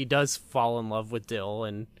does fall in love with Dill,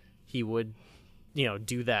 and he would,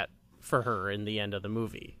 do that for her in the end of the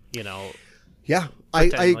movie. Yeah,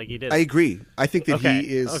 like he did. I agree. I think that he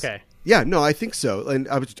is. Okay. Yeah, no, I think so. And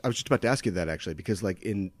I was just about to ask you that actually, because like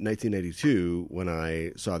in 1992 when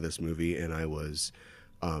I saw this movie and I was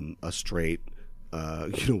a straight,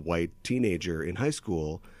 white teenager in high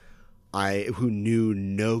school. Who knew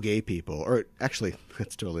no gay people, or actually,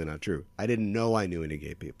 that's totally not true. I didn't know I knew any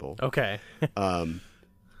gay people. Okay.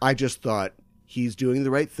 I just thought he's doing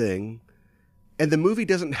the right thing. And the movie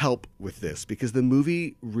doesn't help with this because the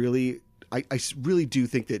movie really, I really do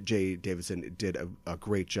think that Jay Davidson did a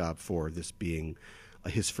great job for this being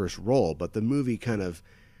his first role. But the movie kind of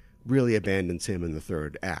really abandons him in the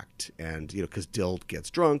third act. And, because Dill gets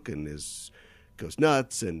drunk and goes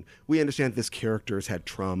nuts, and we understand this character has had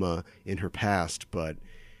trauma in her past, but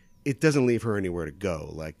it doesn't leave her anywhere to go.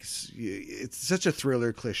 Like it's such a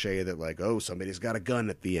thriller cliche that like, oh, somebody's got a gun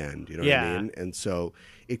at the end, what I mean? And so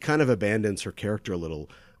it kind of abandons her character a little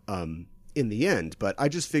in the end. But I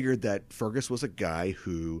just figured that Fergus was a guy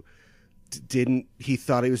who he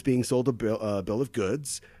thought he was being sold a bill of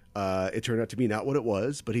goods. It turned out to be not what it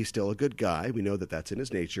was, but he's still a good guy. We know that that's in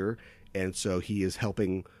his nature, and so he is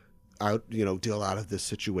helping out, Dill out of this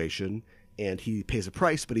situation, and he pays a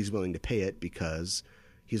price, but he's willing to pay it because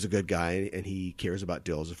he's a good guy and he cares about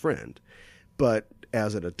Dill as a friend. But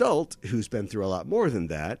as an adult who's been through a lot more than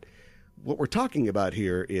that, what we're talking about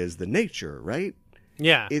here is the nature, right?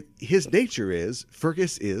 Yeah. His nature is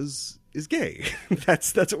Fergus is gay.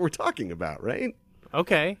 That's what we're talking about, right?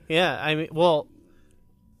 Okay. Yeah. I mean, well,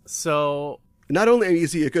 so not only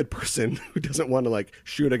is he a good person who doesn't want to like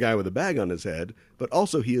shoot a guy with a bag on his head, but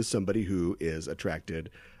also he is somebody who is attracted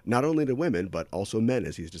not only to women, but also men,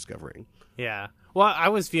 as he's discovering. Yeah. Well, I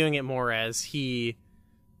was viewing it more as he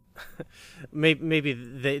maybe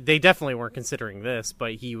they definitely weren't considering this,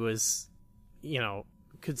 but he was,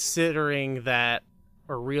 considering that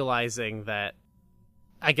or realizing that,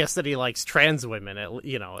 I guess that he likes trans women at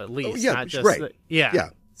least, not just right. yeah.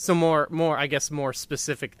 So more I guess more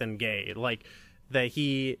specific than gay, like that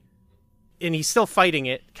he's still fighting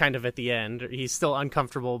it kind of at the end. He's still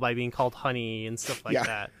uncomfortable by being called honey and stuff like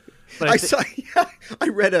that. But I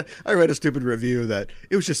read a stupid review that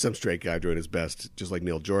it was just some straight guy doing his best, just like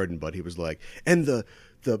Neil Jordan, but he was like, and the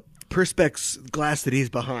perspex glass that he's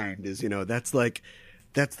behind is,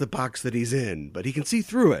 that's the box that he's in, but he can see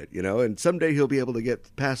through it, and someday he'll be able to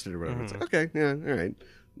get past it or whatever. It's like, okay, yeah, all right.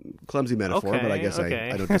 Clumsy metaphor, but I guess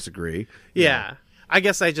I don't disagree. Yeah. I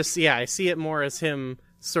guess I see it more as him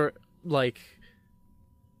sort like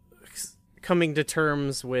coming to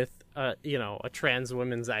terms with a trans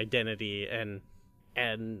woman's identity and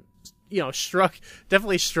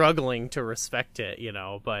definitely struggling to respect it,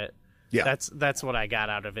 but that's what I got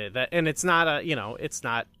out of it. And it's not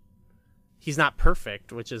he's not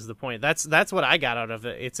perfect, which is the point. That's what I got out of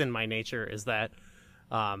it. It's in my nature is that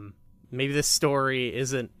maybe this story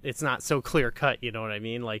it's not so clear cut, you know what I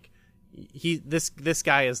mean? Like this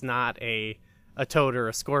guy is not a toad or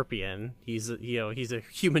a scorpion. He's a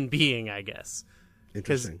human being, I guess.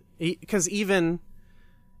 Interesting. Because even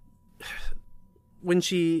when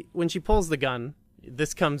she pulls the gun,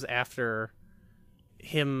 this comes after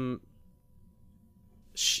him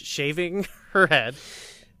shaving her head.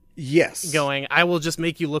 Yes. Going, I will just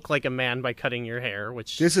make you look like a man by cutting your hair.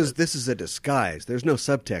 Which this is a disguise. There's no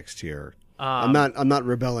subtext here. I'm not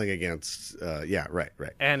rebelling against. Right.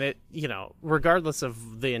 And it, regardless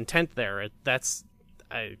of the intent there,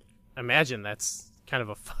 I imagine that's kind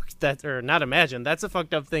of that's a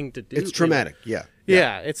fucked up thing to do. It's traumatic.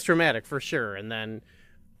 Yeah, it's traumatic for sure. And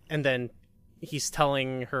then he's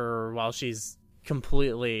telling her while she's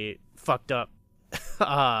completely fucked up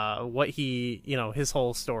what he, his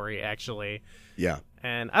whole story actually. Yeah.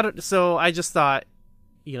 And I just thought,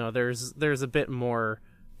 there's a bit more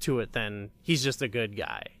to it than he's just a good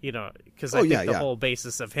guy, because I think the whole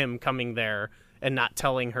basis of him coming there and not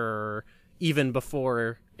telling her even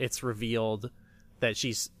before it's revealed that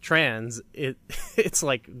she's trans, it's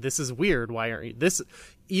like, this is weird. Why aren't you this?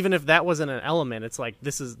 Even if that wasn't an element, it's like,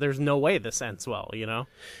 there's no way this ends well,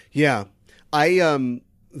 Yeah.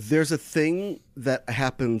 There's a thing that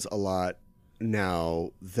happens a lot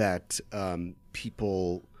now that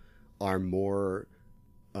people are more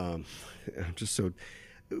I'm just so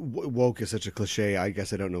woke is such a cliche. I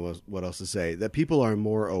guess I don't know what else to say. That people are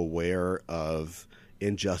more aware of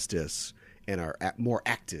injustice and are more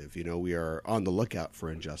active. We are on the lookout for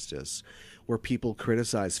injustice, where people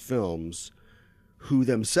criticize films who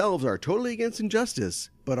themselves are totally against injustice,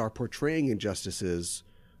 but are portraying injustices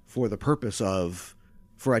for the purpose of,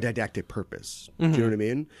 for a didactic purpose. Mm-hmm. Do you know what I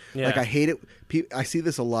mean? Yeah. Like, I hate it. I see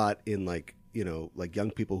this a lot in like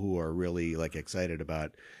young people who are really like excited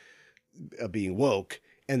about being woke,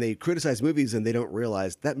 and they criticize movies and they don't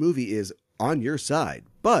realize that movie is on your side.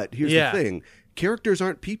 But here's the thing. Characters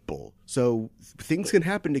aren't people. So things can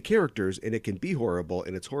happen to characters and it can be horrible,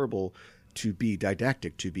 and it's horrible to be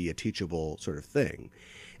didactic, to be a teachable sort of thing.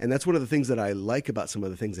 And that's one of the things that I like about some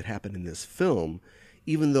of the things that happen in this film,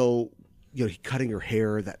 even though, cutting her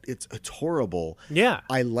hair, that it's horrible. Yeah.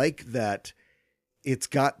 I like that it's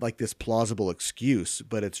got like this plausible excuse,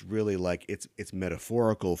 but it's really like it's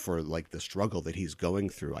metaphorical for like the struggle that he's going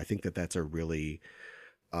through. I think that's a really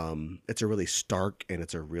it's a really stark and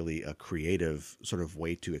it's a really creative sort of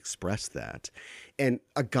way to express that. And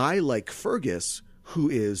a guy like Fergus, who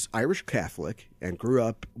is Irish Catholic and grew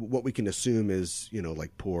up what we can assume is,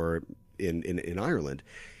 like poor in Ireland,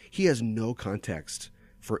 he has no context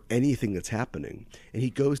for anything that's happening. And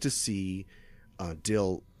he goes to see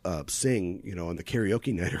Dill sing, on the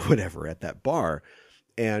karaoke night or whatever at that bar.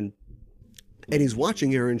 And he's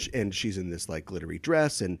watching her and she's in this like glittery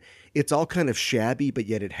dress and it's all kind of shabby, but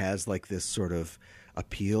yet it has like this sort of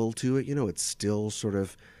appeal to it. It's still sort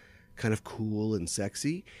of kind of cool and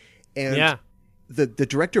sexy. And the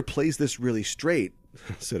director plays this really straight,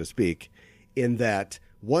 so to speak, in that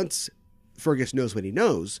once Fergus knows what he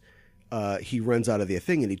knows, he runs out of the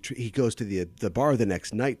thing and he goes to the bar the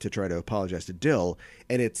next night to try to apologize to Dill,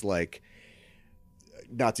 and it's like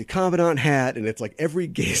Nazi commandant hat, and it's like every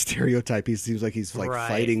gay stereotype he seems like he's like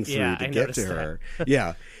fighting through to get to her.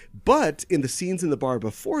 Yeah. But in the scenes in the bar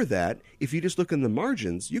before that, if you just look in the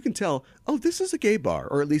margins, you can tell, oh, this is a gay bar,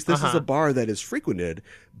 or at least this is a bar that is frequented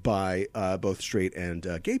by both straight and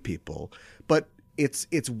gay people. But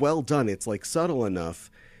it's well done. It's like subtle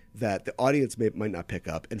enough that the audience might not pick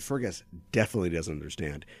up, and Fergus definitely doesn't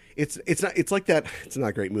understand. It's like that. It's not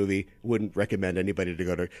a great movie. Wouldn't recommend anybody to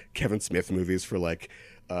go to Kevin Smith movies for like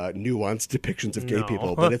nuanced depictions of gay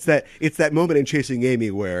people. But it's that moment in Chasing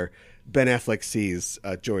Amy where Ben Affleck sees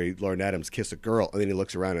Joey Lauren Adams kiss a girl, and then he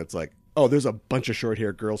looks around and it's like, oh, there's a bunch of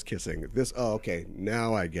short-haired girls kissing. Oh, okay,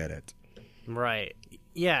 now I get it. Right.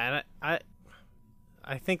 Yeah, and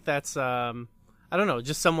I think that's I don't know,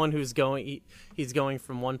 just someone who's he's going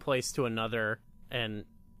from one place to another, and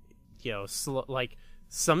like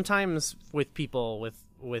sometimes with people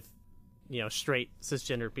with straight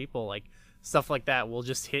cisgender people, like stuff like that will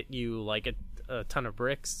just hit you like a ton of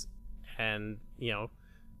bricks, and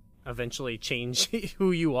eventually change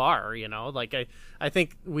who you are. Like I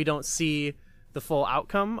think we don't see the full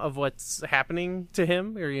outcome of what's happening to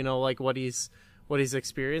him, or like what he's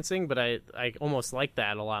experiencing, but I almost like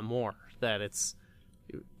that a lot more, that it's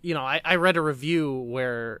I read a review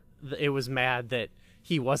where it was mad that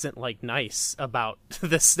he wasn't like nice about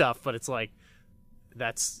this stuff, but it's like,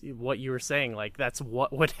 that's what you were saying, like that's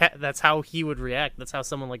that's how he would react, that's how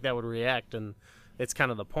someone like that would react, and it's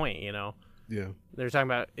kind of the point. Yeah, they're talking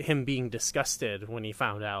about him being disgusted when he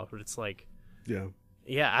found out, but it's like, yeah,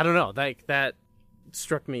 I don't know, like that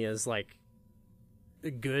struck me as like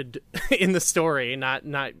good in the story, not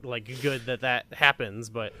like good that happens,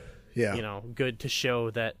 but good to show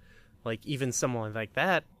that like even someone like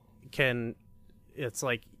that can, it's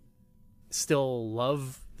like they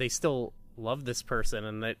still love this person,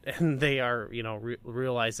 and they are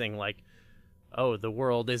realizing like, oh, the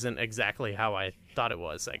world isn't exactly how I thought it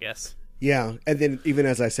was, I guess. Yeah, and then even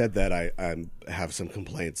as I said that, I have some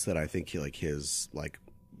complaints that I think his like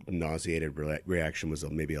nauseated reaction was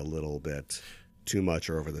maybe a little bit too much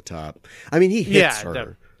or over the top. I mean, he hits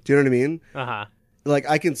her. Do you know what I mean? Uh-huh. Like,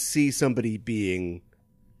 I can see somebody being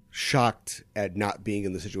shocked at not being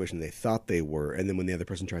in the situation they thought they were, and then when the other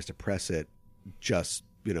person tries to press it, just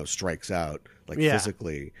strikes out like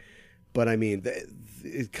physically. But I mean,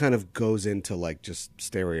 it kind of goes into like just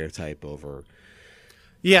stereotype over.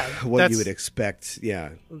 Yeah, what you would expect. Yeah,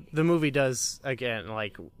 the movie does, again,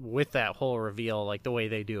 like with that whole reveal, like the way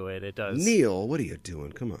they do it, it does. Neil, what are you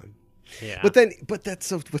doing? Come on. Yeah. But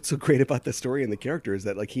that's what's so great about the story and the character is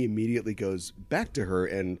that like he immediately goes back to her,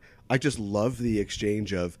 and I just love the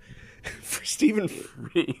exchange of for Stephen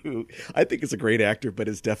Free, who I think is a great actor, but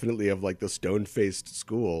is definitely of like the stone-faced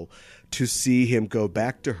school, to see him go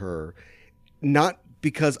back to her, not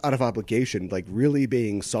because out of obligation, like really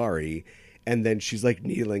being sorry. And then she's like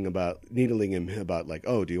needling him about like,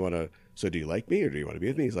 oh, do you like me, or do you want to be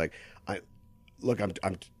with me? He's like, I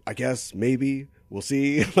guess maybe we'll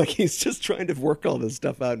see. Like he's just trying to work all this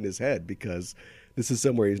stuff out in his head because this is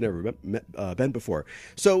somewhere he's never been before.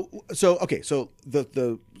 So okay. So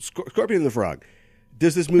the Scorpion and the Frog,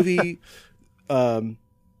 does this movie,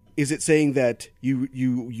 is it saying that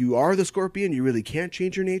you are the Scorpion, you really can't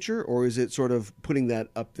change your nature, or is it sort of putting that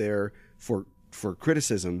up there for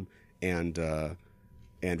criticism and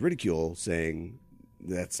ridicule, saying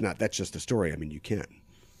that's just a story? I mean, you can.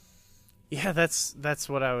 Yeah, that's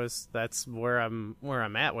where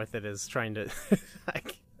I'm at with it, is trying to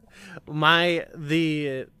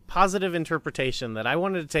the positive interpretation that I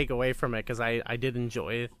wanted to take away from it, because I did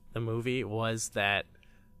enjoy the movie, was that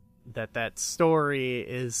story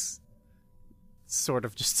is sort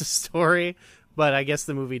of just a story, but I guess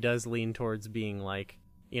the movie does lean towards being like,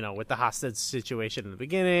 with the hostage situation in the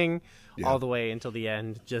beginning, all the way until the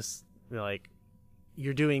end, just like,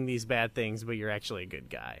 you're doing these bad things, but you're actually a good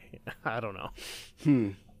guy. I don't know.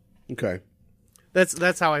 Okay.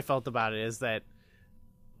 That's how I felt about it, is that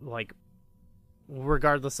like,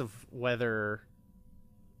 regardless of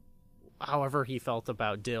however he felt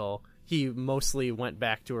about Dill, he mostly went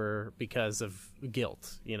back to her because of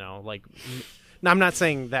guilt, like, now I'm not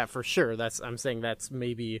saying that for sure. I'm saying that's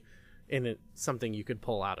maybe in it something you could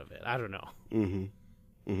pull out of it. I don't know.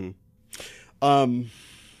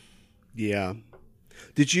 Yeah.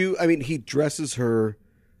 Did you, I mean, he dresses her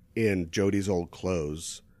in Jodie's old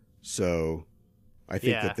clothes, so I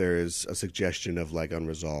think that there is a suggestion of like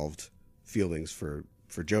unresolved feelings for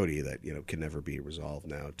Jodie that, can never be resolved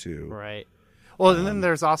now too. Right. Well, and then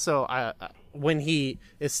there's also when he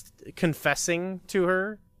is confessing to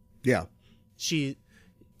her. Yeah.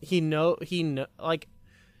 Like,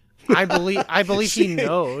 I believe he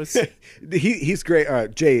knows. He's great.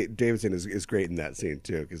 Jay Davidson is great in that scene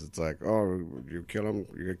too, because it's like, oh, you kill him,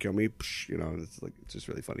 you're gonna kill me. It's like, it's just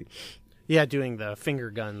really funny. Yeah, doing the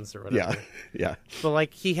finger guns or whatever. Yeah. But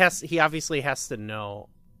like, he obviously has to know.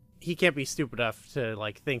 He can't be stupid enough to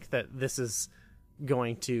like think that this is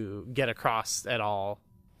going to get across at all,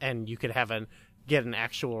 and you could have an get an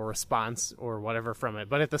actual response or whatever from it.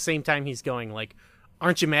 But at the same time, he's going like,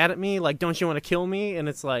 "Aren't you mad at me? Like, don't you want to kill me?" And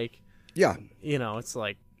it's like, yeah, it's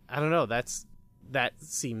like, I don't know. That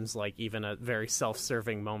seems like even a very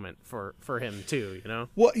self-serving moment for him too.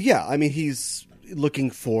 Well, yeah. I mean, he's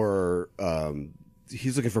looking for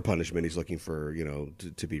punishment. He's looking for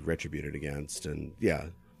to be retributed against, and yeah.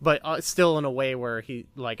 But still in a way where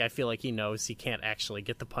I feel like he knows he can't actually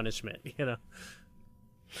get the punishment,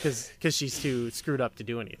 because she's too screwed up to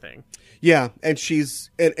do anything. Yeah, and she's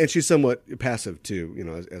somewhat passive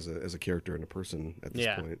too, as a character and a person at this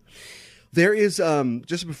point. There is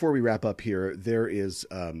just before we wrap up here, there is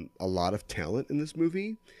a lot of talent in this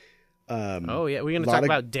movie. We're going to talk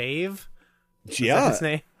about Dave. Yeah, his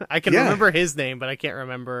name. I can remember his name, but I can't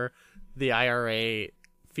remember the IRA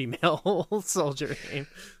female soldier name.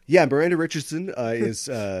 Yeah, Miranda Richardson is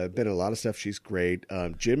been in a lot of stuff. She's great.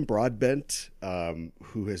 Jim Broadbent,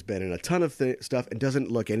 who has been in a ton of stuff and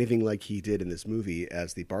doesn't look anything like he did in this movie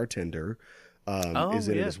as the bartender, is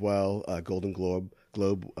in it as well. Golden Globe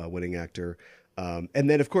winning actor. And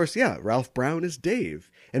then, of course, Ralph Brown is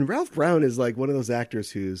Dave. And Ralph Brown is like one of those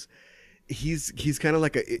actors he's kind of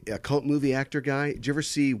like a cult movie actor guy. Did you ever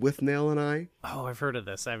see With Nail and I? Oh, I've heard of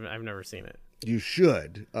this. I've never seen it. You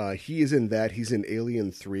should. He is in that. He's in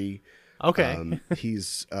Alien 3. Okay.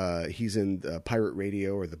 He's in Pirate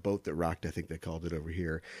Radio, or The Boat That Rocked, I think they called it over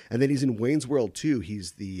here. And then he's in Wayne's World 2.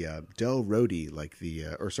 He's the Del Rhodey,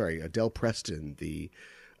 Del Preston, the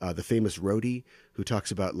famous roadie who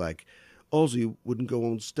talks about like Ozzy wouldn't go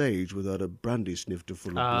on stage without a brandy snifter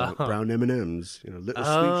full of brown M&Ms. Little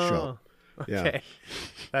sweet shop. Okay. Yeah.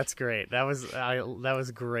 That's great. That was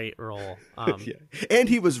a great role. Yeah. And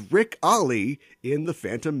he was Rick Ollie in The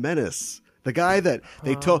Phantom Menace. The guy that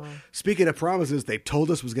they told, speaking of promises, they told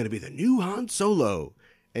us was going to be the new Han Solo.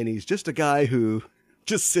 And he's just a guy who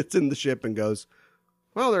just sits in the ship and goes,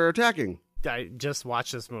 well, they're attacking. I just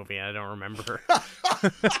watched this movie and I don't remember.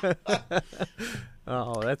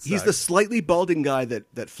 He's the slightly balding guy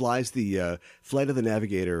that flies the Flight of the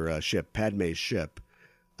Navigator ship, Padme's ship.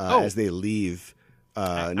 As they leave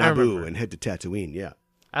Naboo and head to Tatooine, yeah.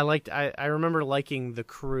 I remember liking the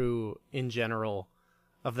crew in general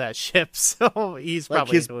of that ship, so he's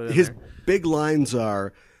probably his big lines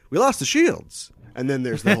are, "We lost the shields," and then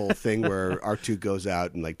there's the whole thing where R2 goes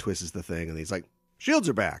out and like twists the thing, and he's like, "Shields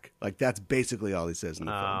are back." Like that's basically all he says in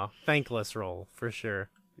the film. Thankless role for sure.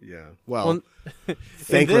 Yeah. Well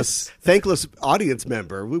thankless audience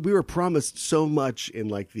member. We were promised so much in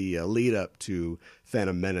like the lead up to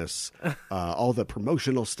Phantom Menace, all the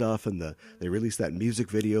promotional stuff, and they released that music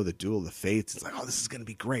video, the Duel of the Fates. It's like, oh, this is going to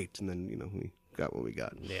be great, and then we got what we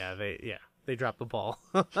got. Yeah, they dropped the ball.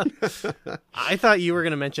 I thought you were going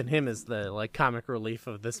to mention him as the like comic relief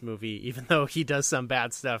of this movie, even though he does some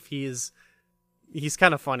bad stuff. He's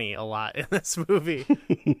kind of funny a lot in this movie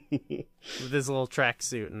with his little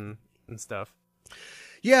tracksuit and stuff.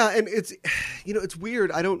 Yeah, and it's it's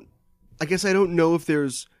weird. I guess I don't know if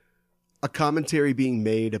there's a commentary being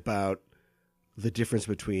made about the difference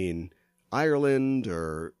between Ireland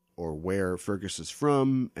or where Fergus is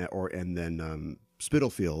from, and then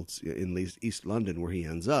Spitalfields in East London where he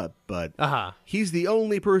ends up. But he's the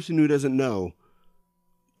only person who doesn't know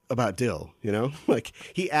about Dill, like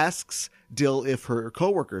he asks Dill if her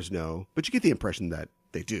coworkers know, but you get the impression that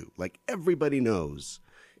they do. Like everybody knows.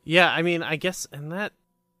 Yeah, I mean, I guess, and that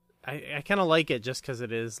I kind of like it just because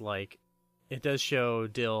it is like it does show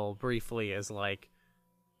Dill briefly as like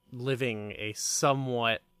living a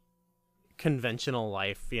somewhat conventional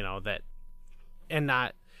life, that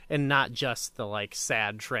and not just the like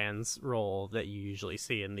sad trans role that you usually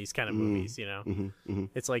see in these kind of movies,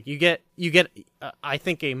 It's like you get I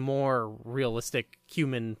think a more realistic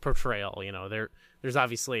human portrayal, there's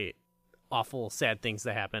obviously awful sad things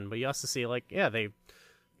that happen, but you also see like they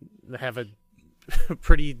have a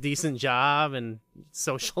pretty decent job and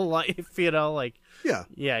social life,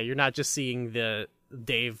 you're not just seeing the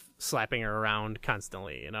Dave slapping her around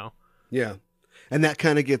constantly, Yeah. And that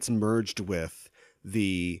kind of gets merged with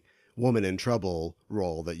the woman in trouble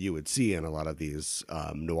role that you would see in a lot of these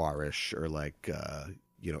noirish or like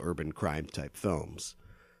urban crime type films.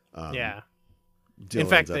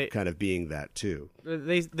 Dill ends up kind of being that too.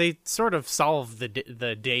 They sort of solve the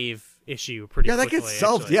Dave issue pretty quickly. That gets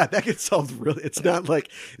solved. Actually. Yeah, that gets solved really. It's not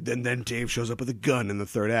like then Dave shows up with a gun in the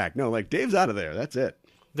third act. No, like Dave's out of there. That's it.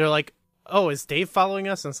 They're like, oh, is Dave following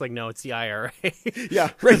us? And it's like, no, it's the IRA.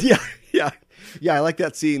 Yeah, right. Yeah. I like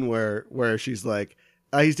that scene where she's like,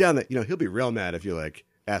 he's down there. He'll be real mad if you like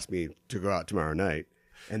ask me to go out tomorrow night.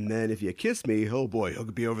 And then if you kiss me, oh boy, he'll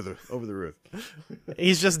be over the roof.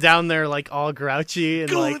 He's just down there like all grouchy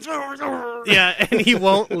and yeah, and he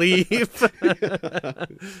won't leave. It's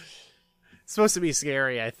supposed to be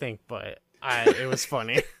scary, I think, but it was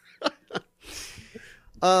funny.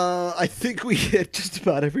 I think we hit just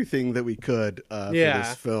about everything that we could for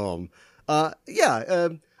this film. I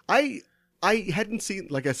hadn't seen,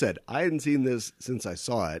 like I said, I hadn't seen this since I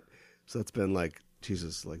saw it, so it's been like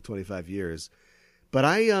 25 years. But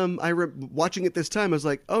watching it this time, I was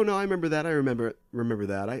like, oh no, I remember that. I remember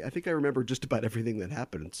that. I think I remember just about everything that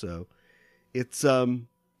happened. So it's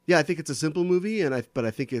I think it's a simple movie, but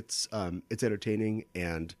I think it's entertaining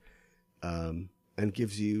and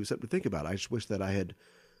gives you something to think about. I just wish that I had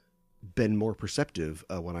been more perceptive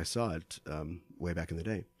when I saw it way back in the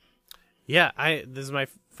day. Yeah, this is my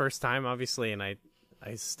first time, obviously, and I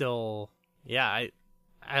still, I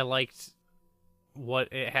liked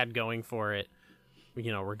what it had going for it,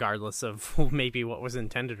 regardless of maybe what was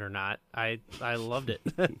intended or not. I loved it.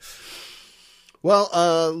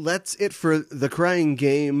 Well, that's it for The Crying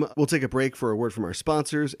Game. We'll take a break for a word from our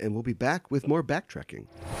sponsors, and we'll be back with more BackTrekking.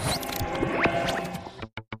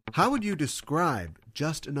 How would you describe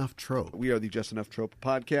Just Enough Trope? We are the Just Enough Trope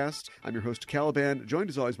podcast. I'm your host, Caliban, joined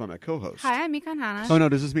as always by my co-host. Hi, I'm Mikan Hana. Oh no,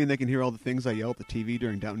 does this mean they can hear all the things I yell at the TV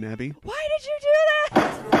during Downton Abbey? Why did you do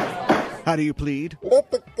that? How do you plead?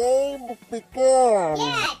 Let the game begin.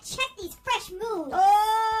 Yeah, check these fresh moves.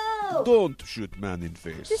 Oh! Don't shoot man in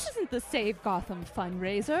face. This isn't the Save Gotham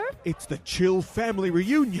fundraiser. It's the Chill Family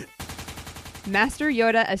Reunion. Master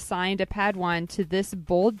Yoda assigned a Padawan to this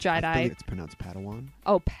bold Jedi. I think it's pronounced Padawan.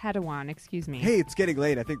 Oh, Padawan, excuse me. Hey, it's getting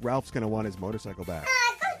late. I think Ralph's going to want his motorcycle back.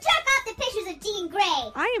 Go jerk off the pictures of Dean Gray.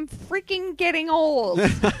 I am freaking getting old.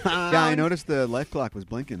 Yeah, I noticed the life clock was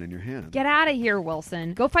blinking in your hand. Get out of here,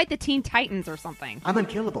 Wilson. Go fight the Teen Titans or something. I'm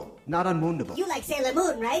unkillable, not unwoundable. You like Sailor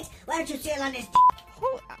Moon, right? Why don't you sail on his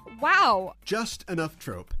Wow. Just Enough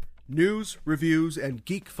Trope. News, reviews, and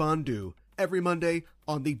geek fondue. Every Monday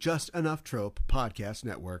on the Just Enough Trope podcast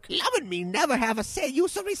network. Loving me never have a say. You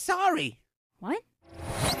so sorry. What?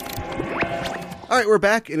 All right, we're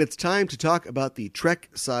back, and it's time to talk about the Trek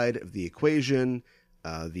side of the equation.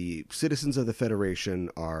 The citizens of the Federation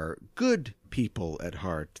are good people at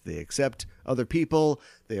heart. They accept other people.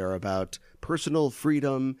 They are about personal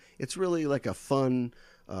freedom. It's really like a fun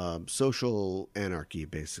social anarchy,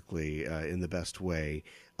 basically, in the best way.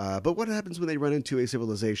 But what happens when they run into a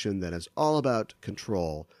civilization that is all about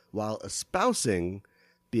control while espousing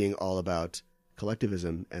being all about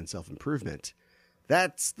collectivism and self-improvement?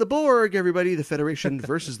 That's the Borg, everybody. The Federation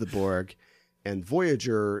versus the Borg. And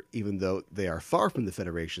Voyager, even though they are far from the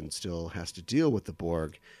Federation, still has to deal with the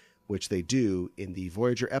Borg, which they do in the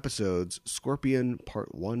Voyager episodes Scorpion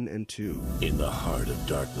Part 1 and 2. In the heart of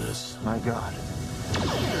darkness. My God.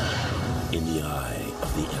 In the eye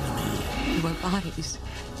of the enemy. More bodies.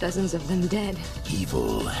 Dozens of them dead.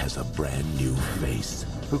 Evil has a brand new face.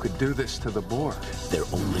 Who could do this to the Borg? Their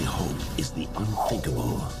only hope is the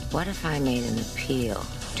unthinkable. What if I made an appeal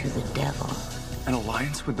to the devil? An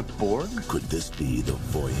alliance with the Borg? Could this be the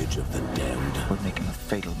voyage of the damned? We're making a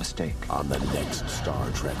fatal mistake. On the next Star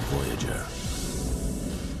Trek Voyager.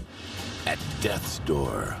 At death's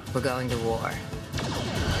door. We're going to war.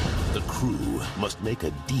 The crew must make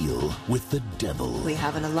a deal with the devil. We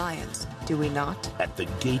have an alliance, do we not? At the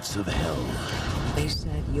gates of hell. They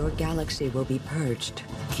said your galaxy will be purged.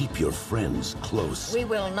 Keep your friends close. We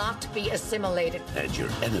will not be assimilated. And your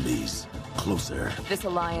enemies closer. This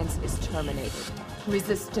alliance is terminated.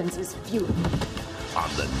 Resistance is futile. On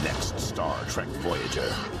the next Star Trek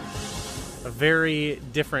Voyager. A very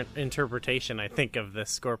different interpretation, I think, of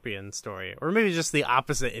this Scorpion story. Or maybe just the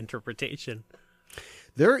opposite interpretation.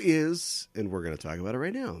 There is, and we're going to talk about it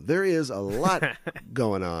right now, there is a lot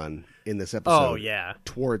going on in this episode. Oh, yeah.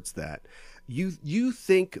 Towards that. You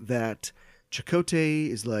think that Chakotay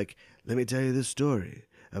is like, let me tell you this story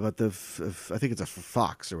about I think it's a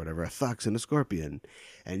fox or whatever, a fox and a scorpion.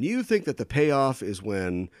 And you think that the payoff is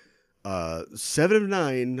when 7 of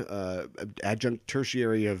 9, adjunct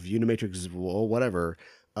tertiary of Unimatrix, whatever,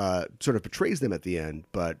 sort of betrays them at the end.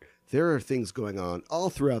 But there are things going on all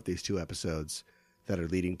throughout these 2 episodes that are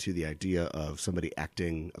leading to the idea of somebody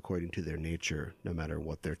acting according to their nature, no matter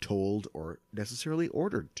what they're told or necessarily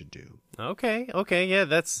ordered to do. Okay, yeah,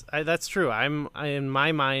 that's true. In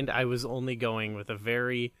my mind, I was only going with a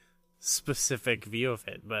very specific view of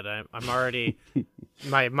it, but I'm already,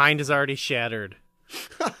 my mind is already shattered.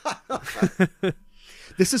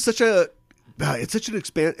 This is such it's such an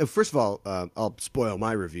first of all, I'll spoil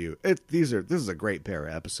my review. This is a great pair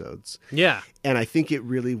of episodes. Yeah, and I think it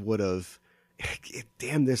really would have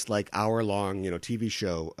damn, this like hour-long, TV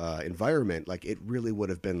show environment, like it really would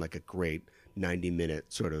have been like a great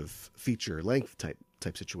 90-minute sort of feature length type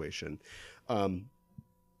situation.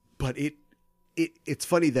 But it's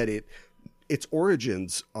funny that its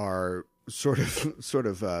origins are sort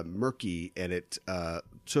of murky, and it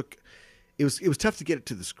was tough to get it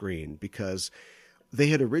to the screen because they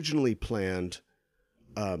had originally planned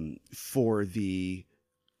for the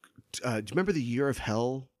do you remember the Year of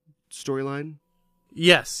Hell storyline?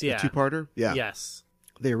 Yes, yeah. The two-parter? Yeah. Yes.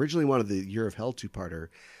 They originally wanted the Year of Hell two-parter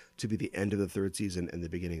to be the end of the third season and the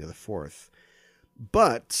beginning of the fourth.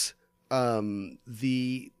 But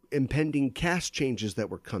the impending cast changes that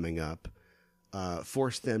were coming up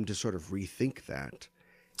forced them to sort of rethink that.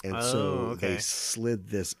 And so they slid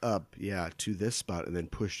this up, to this spot and then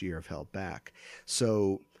pushed Year of Hell back.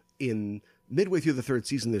 So in midway through the third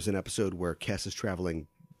season, there's an episode where Kes is traveling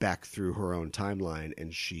back through her own timeline,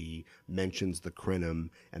 and she mentions the Crinum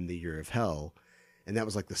and the Year of Hell. And that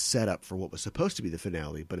was like the setup for what was supposed to be the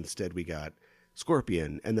finale, but instead we got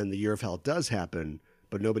Scorpion. And then the Year of Hell does happen,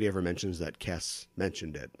 but nobody ever mentions that Kes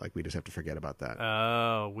mentioned it. Like, we just have to forget about that.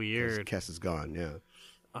 Oh, weird. Kes is gone, yeah.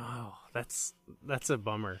 Oh, that's a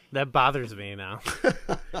bummer. That bothers me now.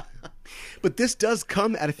 But this does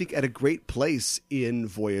come, I think, at a great place in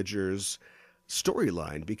Voyager's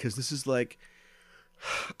storyline, because this is like,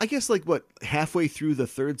 I guess like what, halfway through the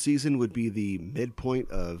third season would be the midpoint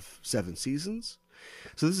of 7 seasons.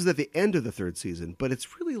 So this is at the end of the third season, but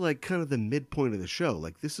it's really like kind of the midpoint of the show.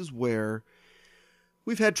 Like, this is where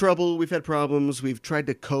we've had trouble, we've had problems, we've tried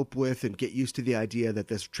to cope with and get used to the idea that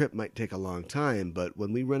this trip might take a long time. But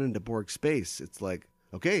when we run into Borg space, it's like,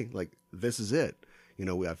 okay, like, this is it.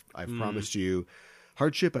 I've promised you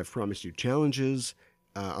hardship, I've promised you challenges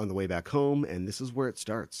on the way back home, and this is where it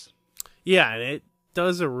starts. Yeah, and it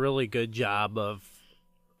does a really good job of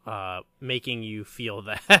making you feel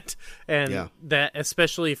that. And that,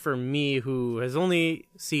 especially for me, who has only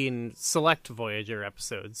seen select Voyager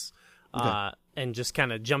episodes, and just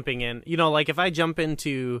kind of jumping in. Like if I jump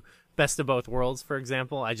into Best of Both Worlds, for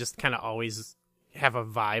example, I just kind of always have a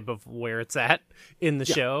vibe of where it's at in the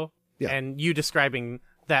show. Yeah. And you describing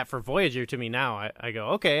that for Voyager to me now, I go,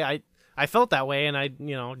 okay, I felt that way, and I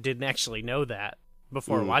didn't actually know that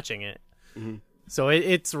before watching it. Mm-hmm. So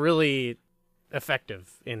it's really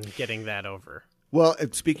effective in getting that over. Well,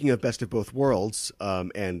 speaking of Best of Both Worlds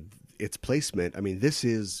and its placement, I mean, this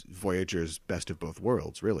is Voyager's Best of Both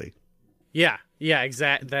Worlds, really. Yeah,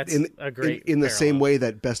 exactly. That's a great in the same way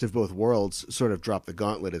that Best of Both Worlds sort of dropped the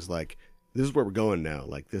gauntlet, is like, this is where we're going now.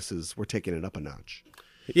 Like, we're taking it up a notch.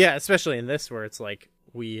 Yeah, especially in this, where it's like,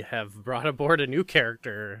 we have brought aboard a new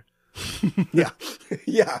character. Yeah,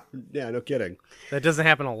 no kidding. That doesn't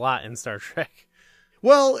happen a lot in Star Trek.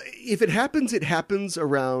 Well, if it happens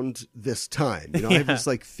around this time. I have this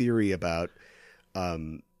like theory about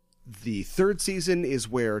the third season is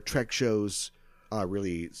where Trek shows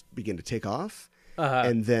really begin to take off,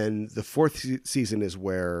 and then the fourth season is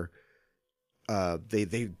where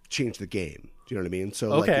they change the game. Do you know what I mean?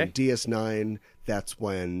 So like in DS9, that's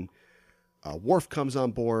when Worf comes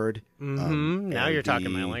on board. Mm-hmm. Now you're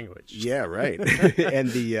talking my language. Yeah, right. And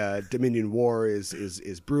the Dominion War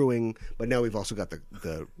is brewing, but now we've also got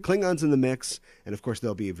the Klingons in the mix, and of course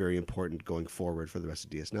they'll be very important going forward for the rest of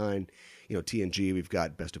DS9. TNG, we've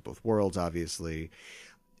got Best of Both Worlds, obviously.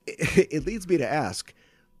 It leads me to ask,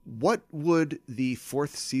 what would the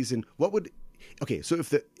fourth season? Okay, so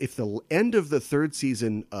if the end of the third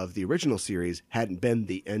season of the original series hadn't been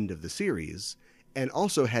the end of the series, and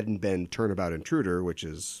also hadn't been Turnabout Intruder, which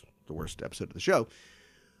is the worst episode of the show,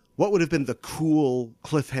 what would have been the cool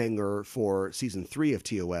cliffhanger for season 3 of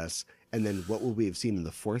TOS, and then what will we have seen in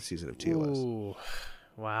the fourth season of TOS? Ooh,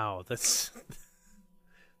 wow, that's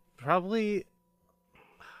probably...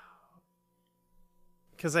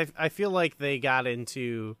 Because I feel like they got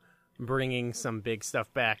into bringing some big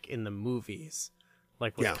stuff back in the movies,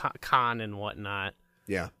 like with Khan and whatnot.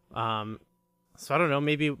 Yeah. So I don't know.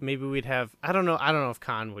 Maybe we'd have. I don't know if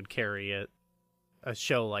Khan would carry a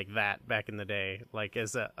show like that back in the day, like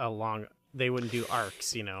as a long. They wouldn't do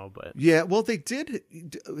arcs, but yeah. Well, they did.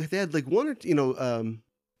 They had like one or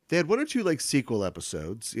they had one or two like sequel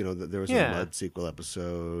episodes. There was a Mud sequel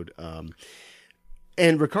episode.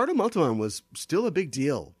 And Ricardo Montalban was still a big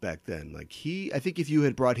deal back then. Like I think if you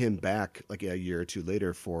had brought him back like a year or two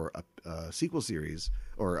later for a sequel series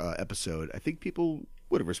or episode, I think people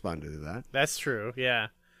would have responded to that. That's true. Yeah,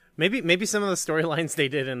 maybe some of the storylines they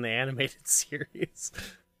did in the animated series.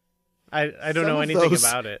 I don't know anything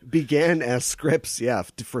about it. Began as scripts,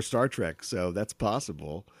 for Star Trek, so that's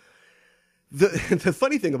possible. The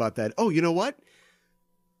funny thing about that, you know what?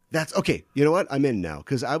 That's okay. You know what? I'm in now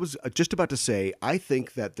because I was just about to say I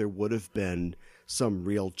think that there would have been some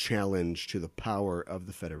real challenge to the power of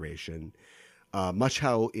the Federation, much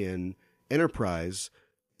how in Enterprise,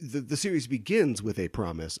 the series begins with a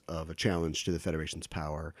promise of a challenge to the Federation's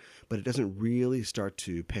power, but it doesn't really start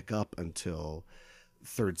to pick up until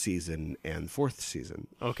third season and fourth season.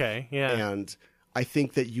 Okay, yeah. And I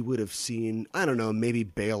think that you would have seen, I don't know, maybe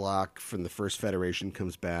Baylock from the first Federation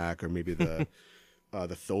comes back, or maybe the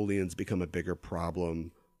Tholians become a bigger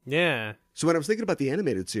problem. Yeah. So when I was thinking about the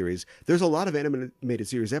animated series, there's a lot of animated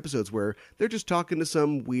series episodes where they're just talking to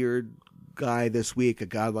some weird guy this week, a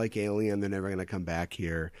godlike alien. They're never going to come back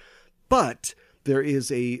here. But there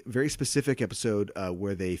is a very specific episode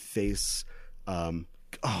where they face, the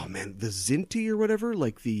Zinti or whatever,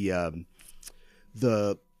 like the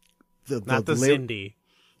not the Zindi.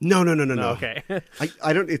 No. Okay.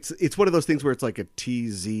 I don't. It's one of those things where it's like a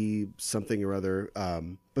TZ something or other.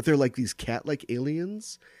 But they're like these cat-like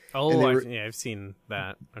aliens. Oh, I've seen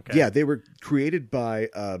that. Okay. Yeah, they were created by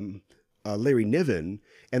Larry Niven,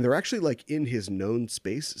 and they're actually like in his Known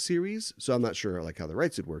Space series. So I'm not sure like how the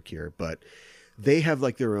rights would work here, but they have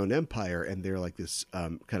like their own empire, and they're like this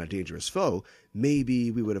kind of dangerous foe. Maybe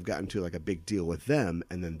we would have gotten to like a big deal with them,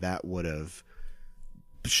 and then that would have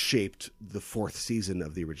shaped the fourth season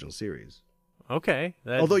of the original series. Okay.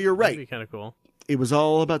 Although you're right. That'd be kind of cool. It was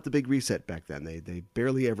all about the big reset back then. They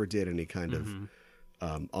barely ever did any kind of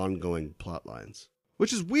ongoing plot lines,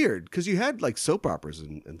 which is weird because you had like soap operas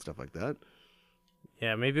and stuff like that.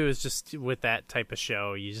 Yeah, maybe it was just with that type of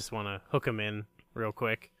show, you just want to hook them in real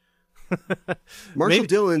quick. Marshall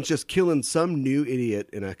Dillon's just killing some new idiot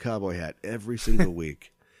in a cowboy hat every single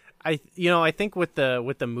week. I think with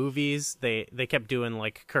the movies, they kept doing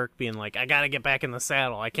like Kirk being like, I gotta get back in the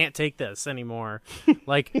saddle. I can't take this anymore.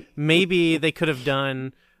 Like maybe they could have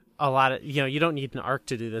done a lot of, you don't need an arc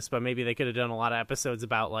to do this, but maybe they could have done a lot of episodes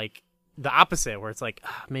about like the opposite, where it's like,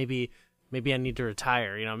 maybe I need to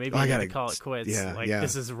retire. Maybe I gotta call it quits.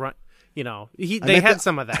 This is run. They had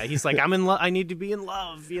some of that. He's like, I'm in love. I need to be in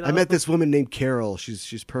love. I met this woman named Carol.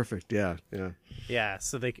 She's perfect. Yeah. Yeah.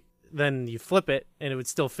 So then you flip it, and it would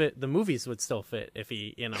still fit. The movies would still fit if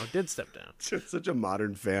he, did step down. Such a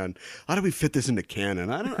modern fan. How do we fit this into canon?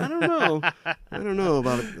 I don't know. I don't know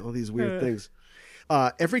about all these weird things.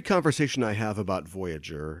 Every conversation I have about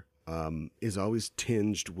Voyager is always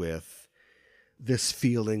tinged with this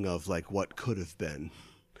feeling of like what could have been.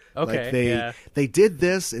 Okay. Like they did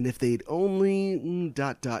this, and if they'd only ...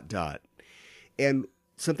 And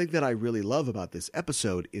something that I really love about this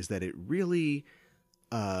episode is that it really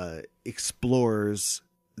explores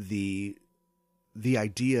the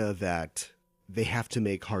idea that they have to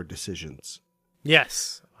make hard decisions.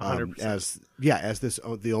 Yes, 100%. As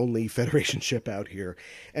the only Federation ship out here,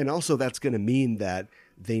 and also that's going to mean that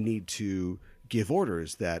they need to give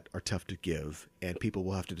orders that are tough to give, and people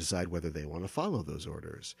will have to decide whether they want to follow those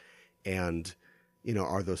orders. And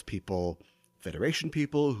are those people Federation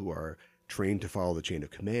people who are trained to follow the chain of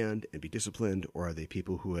command and be disciplined, or are they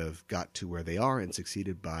people who have got to where they are and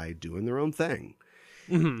succeeded by doing their own thing?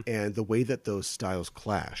 Mm-hmm. And the way that those styles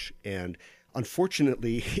clash. And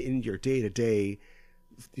unfortunately, in your day-to-day,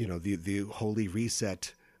 the holy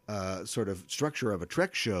reset sort of structure of a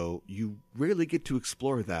Trek show, you rarely get to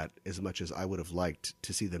explore that as much as I would have liked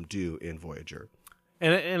to see them do in Voyager.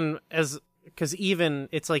 And because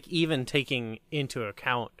it's like even taking into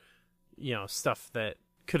account, stuff that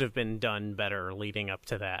could have been done better leading up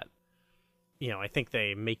to that. I think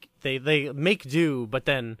they make do, but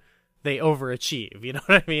then they overachieve. You know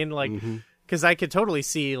what I mean? Like, because I could totally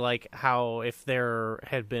see like how if there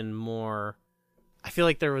had been more, I feel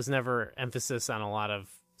like there was never emphasis on a lot of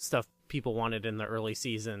stuff people wanted in the early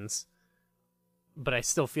seasons, but I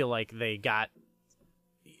still feel like they could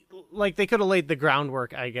have laid the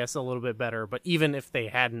groundwork, I guess, a little bit better. But even if they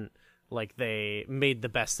hadn't, like, they made the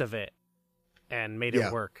best of it and made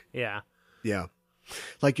it work. Yeah. Yeah.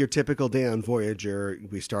 Like your typical day on Voyager,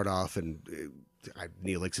 we start off and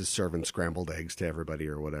Neelix is serving scrambled eggs to everybody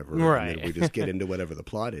or whatever. Right. And then we just get into whatever the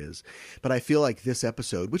plot is. But I feel like this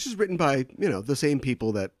episode, which is written by, the same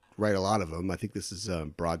people that write a lot of them. I think this is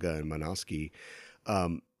Braga and Manosky.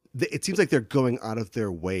 It seems like they're going out of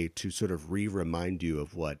their way to sort of remind you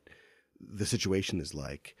of what the situation is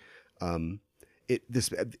like. This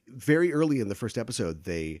very early in the first episode,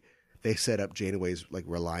 they set up Janeway's like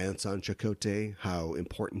reliance on Chakotay, how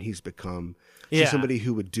important he's become. She's somebody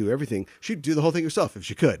who would do everything. She'd do the whole thing herself if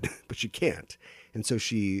she could, but she can't. And so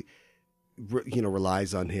she,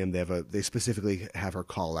 relies on him. They specifically have her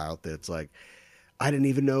call out that it's like, I didn't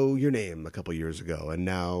even know your name a couple years ago, and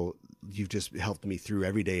now you've just helped me through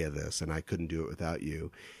every day of this, and I couldn't do it without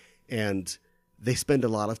you. And they spend a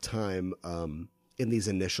lot of time in these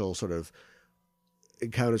initial sort of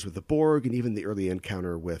encounters with the Borg and even the early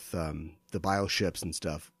encounter with the bioships and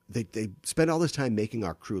stuff. They spend all this time making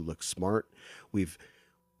our crew look smart. We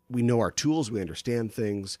know our tools. We understand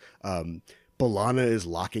things. B'Elanna is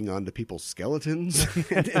locking onto people's skeletons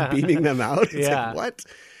and beaming them out. It's like, what?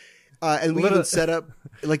 And we even set up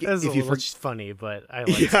like that's if you funny, but I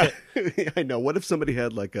like it. I know. What if somebody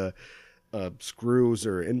had like a screws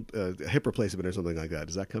or a hip replacement or something like that?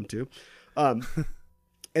 Does that come too?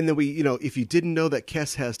 And then we, if you didn't know that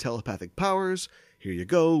Kes has telepathic powers, here you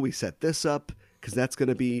go. We set this up because that's going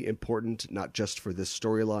to be important, not just for this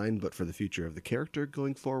storyline, but for the future of the character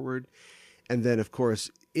going forward. And then, of course,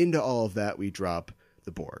 into all of that, we drop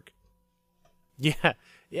the Borg. Yeah,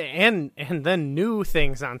 and then new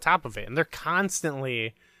things on top of it. And they're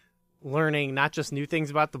constantly learning not just new things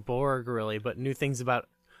about the Borg, really, but new things about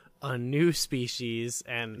a new species.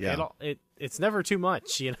 And it's never too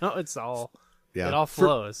much, It's all... Yeah. It all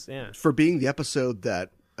flows, For being the episode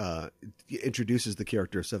that introduces the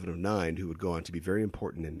character of 7 of 9, who would go on to be very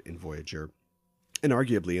important in Voyager, and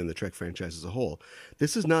arguably in the Trek franchise as a whole,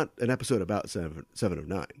 this is not an episode about 7 of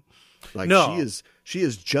 9. Like, no. she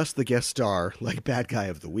is just the guest star, like, bad guy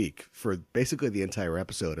of the week for basically the entire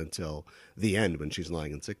episode until the end when she's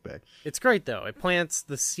lying in sickbay. It's great, though. It plants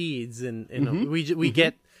the seeds, and we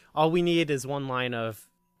get... All we need is one line of...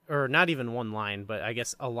 Or not even one line, but I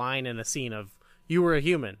guess a line in a scene of, you were a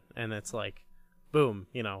human, and it's like, boom,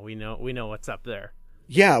 we know what's up there.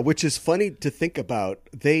 Yeah, which is funny to think about.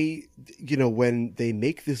 They, when they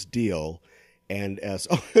make this deal, and I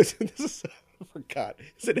forgot.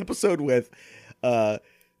 It's an episode with the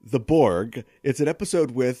Borg. It's an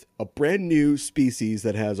episode with a brand new species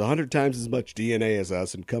that has 100 times as much DNA as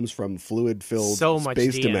us and comes from fluid-filled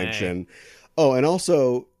space dimension. Oh, and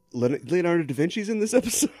also Leonardo da Vinci's in this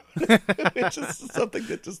episode. It's just something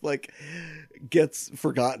that just like gets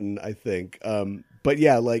forgotten, I think. But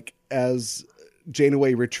yeah, like as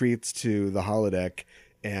Janeway retreats to the holodeck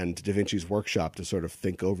and Da Vinci's workshop to sort of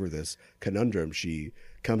think over this conundrum, she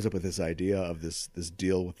comes up with this idea of this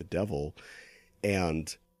deal with the devil,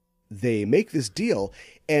 and they make this deal,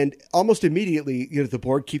 and almost immediately, the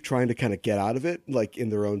Borg keep trying to kind of get out of it, like in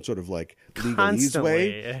their own sort of like legalese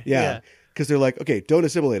way. Yeah. Because they're like, okay, don't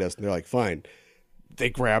assimilate us. And they're like, fine. They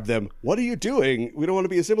grab them. What are you doing? We don't want to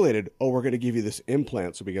be assimilated. Oh, we're going to give you this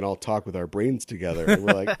implant so we can all talk with our brains together. And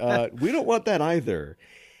we're like, we don't want that either.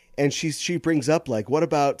 And she brings up, like, what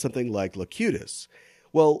about something like Locutus?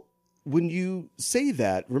 Well, when you say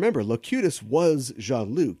that, remember, Locutus was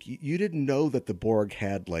Jean-Luc. You didn't know that the Borg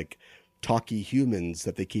had, like, talky humans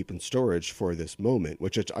that they keep in storage for this moment,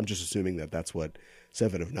 which I'm just assuming that that's what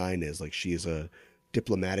 7 of 9 is. Like, she's a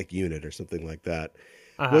diplomatic unit or something like that.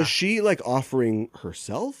 Was she like offering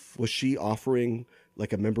herself? Was she offering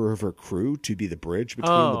like a member of her crew to be the bridge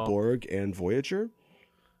between the Borg and Voyager?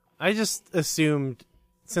 I just assumed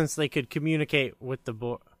since they could communicate with the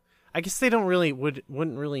Borg, I guess they wouldn't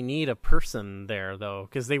really need a person there though,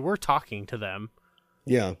 because they were talking to them.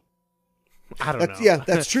 Yeah, I don't know. Yeah,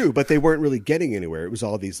 that's true, but they weren't really getting anywhere. It was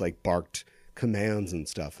all these like barked commands and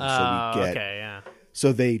stuff. And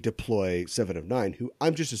so they deploy 7 of 9, who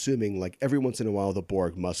I'm just assuming, like, every once in a while the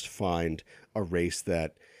Borg must find a race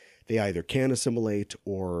that they either can assimilate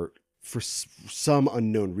or for some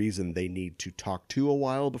unknown reason they need to talk to a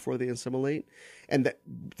while before they assimilate. And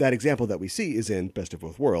that example that we see is in Best of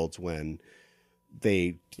Both Worlds when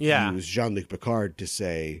they use Jean-Luc Picard to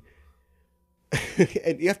say...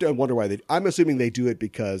 and you have to wonder why I'm assuming they do it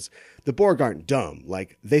because the Borg aren't dumb.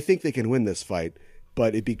 Like, they think they can win this fight,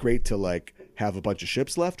 but it'd be great to, like, have a bunch of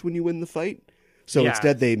ships left when you win the fight. So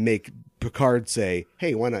instead they make Picard say,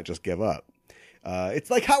 hey, why not just give up?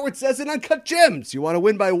 It's like Howard says in Uncut Gems. You want to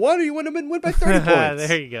win by 1 or you want to win by 30 points?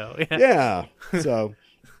 There you go. Yeah. So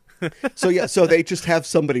they just have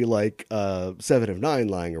somebody like 7 of 9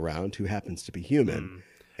 lying around who happens to be human.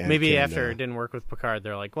 Maybe after it didn't work with Picard,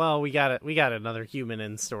 they're like, well, we got another human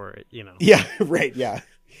in store, Yeah, right, yeah.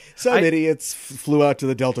 Some idiots flew out to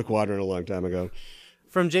the Delta Quadrant a long time ago.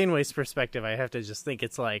 From Janeway's perspective, I have to just think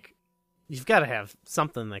it's like, you've got to have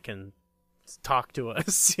something that can talk to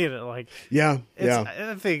us, like... Yeah.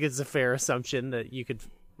 I think it's a fair assumption that you could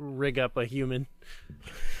rig up a human.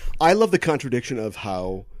 I love the contradiction of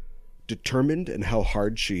how determined and how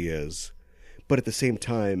hard she is, but at the same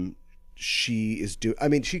time, she is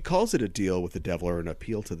she calls it a deal with the devil or an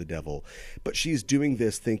appeal to the devil, but she's doing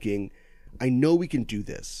this thinking, I know we can do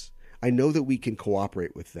this. I know that we can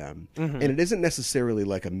cooperate with them. Mm-hmm. And it isn't necessarily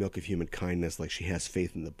like a milk of human kindness, like she has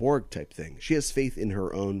faith in the Borg type thing. She has faith in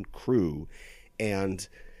her own crew. And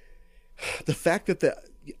the fact that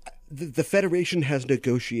the Federation has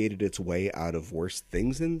negotiated its way out of worse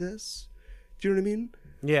things in this. Do you know what I mean?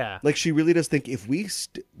 Yeah. Like, she really does think if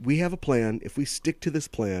we have a plan, if we stick to this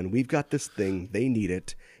plan, we've got this thing, they need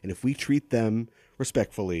it, and if we treat them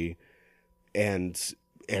respectfully and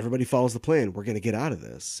everybody follows the plan, we're going to get out of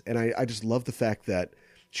this. And I just love the fact that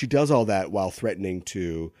she does all that while threatening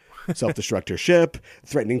to self-destruct her ship,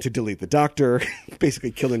 threatening to delete the doctor,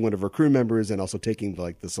 basically killing one of her crew members, and also taking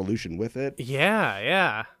the solution with it.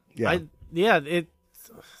 Yeah.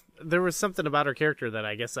 There was something about her character that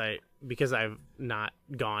I guess because I've not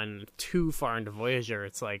gone too far into Voyager,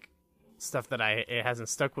 it's like stuff that it hasn't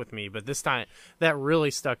stuck with me. But this time, that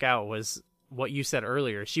really stuck out was what you said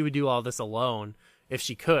earlier. She would do all this alone if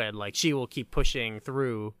she could. Like, she will keep pushing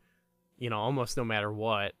through, almost no matter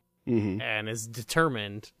what, and is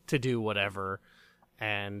determined to do whatever.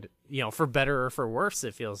 And, for better or for worse,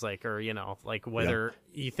 it feels like, or, like whether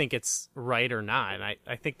you think it's right or not. And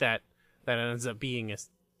I think that ends up being a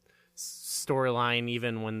storyline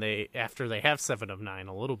even when after they have 7 of 9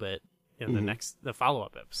 a little bit in the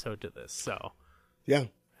follow-up episode to this. So yeah,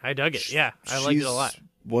 I dug it. Yeah, I liked it a lot.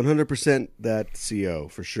 100% that CO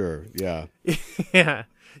for sure. Yeah. Yeah.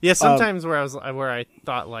 Sometimes where I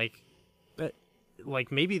thought like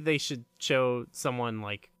maybe they should show someone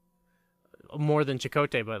like more than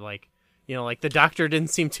Chakotay, but like the doctor didn't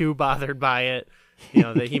seem too bothered by it.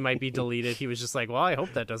 That he might be deleted. He was just like, well, I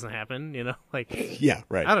hope that doesn't happen. Yeah,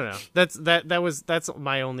 right. I don't know. That's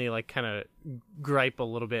my only like kind of gripe a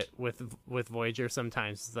little bit with Voyager.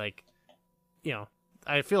 Sometimes it's like,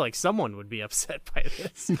 I feel like someone would be upset by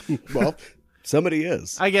this. Well, somebody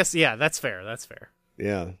is. I guess. Yeah, that's fair.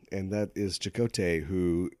 Yeah, and that is Chakotay,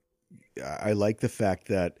 who I like the fact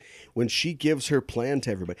that when she gives her plan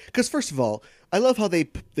to everybody, because first of all, I love how they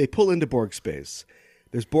pull into Borg space.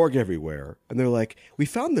 There's Borg everywhere. And they're like, we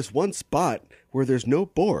found this one spot where there's no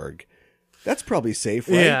Borg. That's probably safe,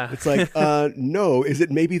 right? Yeah. It's like, no. Is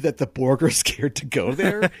it maybe that the Borg are scared to go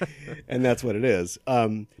there? And that's what it is.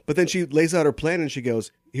 But then she lays out her plan and she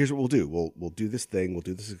goes, here's what we'll do. We'll do this thing. We'll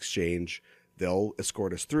do this exchange. They'll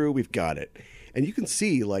escort us through. We've got it. And you can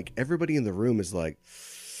see, like, everybody in the room is like,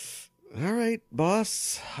 all right,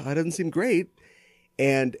 boss, that doesn't seem great.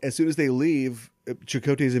 And as soon as they leave,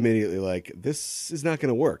 Chakotay is immediately like, this is not going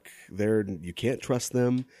to work. You can't trust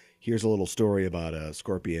them. Here's a little story about a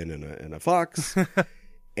scorpion and a fox.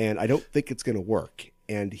 And I don't think it's going to work.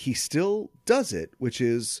 And he still does it, which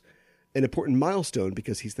is an important milestone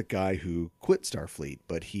because he's the guy who quit Starfleet,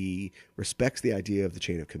 but he respects the idea of the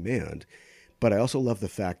chain of command. But I also love the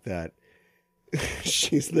fact that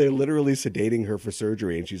they're literally sedating her for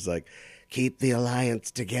surgery. And she's like, keep the Alliance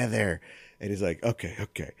together. And he's like,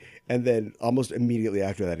 okay. And then almost immediately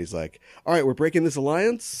after that, he's like, all right, we're breaking this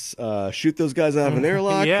alliance. Shoot those guys out of an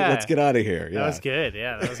airlock. Yeah. Let's get out of here. Yeah. That was good.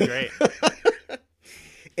 Yeah, that was great.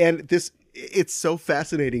 And it's so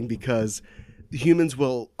fascinating because humans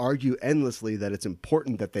will argue endlessly that it's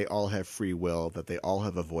important that they all have free will, that they all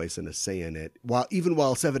have a voice and a say in it,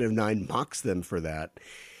 while 7 of 9 mocks them for that.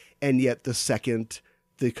 And yet the second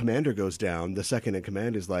the commander goes down, the second in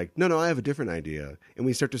command is like, no, I have a different idea. And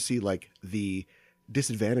we start to see like the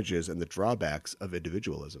disadvantages and the drawbacks of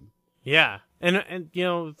individualism. Yeah. And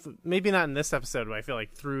maybe not in this episode, but I feel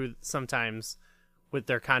like through sometimes with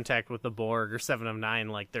their contact with the Borg or 7 of 9,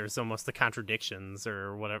 like there's almost the contradictions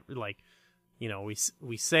or whatever. Like,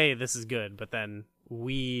 we say this is good, but then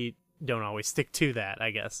we don't always stick to that,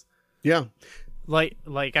 I guess. Yeah. Like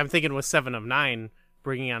I'm thinking with 7 of 9,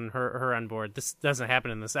 bringing on her on board. This doesn't happen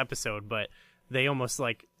in this episode, but they almost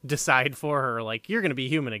like decide for her, like, you're going to be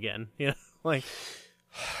human again. Like,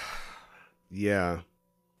 yeah,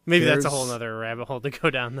 maybe that's a whole nother rabbit hole to go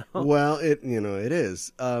down though. Well, it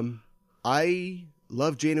is. I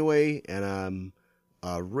love Janeway, and I'm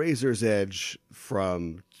razor's edge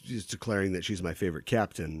from just declaring that she's my favorite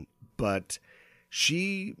captain, but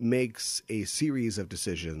she makes a series of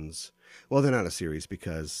decisions. Well, they're not a series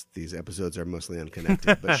because these episodes are mostly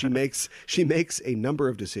unconnected, but she makes a number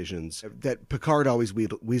of decisions that Picard always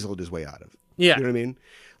weaseled his way out of. Yeah. You know what I mean?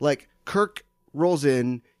 Like, Kirk rolls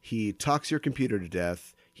in, he talks your computer to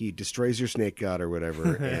death, he destroys your snake god or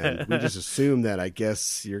whatever, and we just assume that I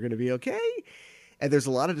guess you're going to be okay. And there's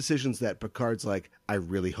a lot of decisions that Picard's like, I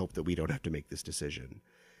really hope that we don't have to make this decision.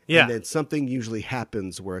 Yeah. And then something usually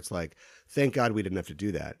happens where it's like, thank God we didn't have to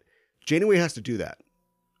do that. Janeway has to do that.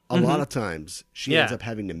 A lot of times she ends up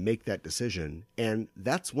having to make that decision. And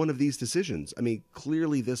that's one of these decisions. I mean,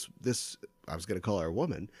 clearly this I was going to call her a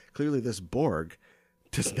woman. Clearly this Borg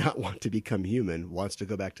does not want to become human, wants to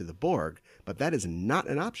go back to the Borg, but that is not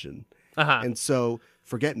an option. And so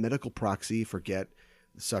forget medical proxy, forget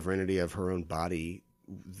the sovereignty of her own body.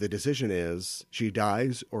 the decision is she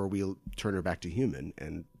dies or we'll turn her back to human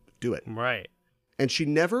and do it. Right. And she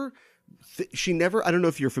never, I don't know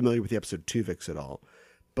if you're familiar with the episode Tuvix at all,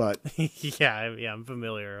 but. yeah, I'm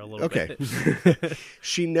familiar a little bit. Okay.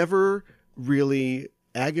 She never really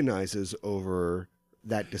agonizes over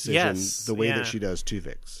that decision the way that she does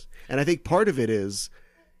Tuvix. And I think part of it is,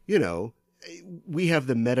 you know, we have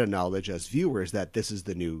the meta knowledge as viewers that this is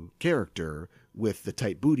the new character with the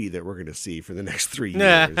tight booty that we're going to see for the next 3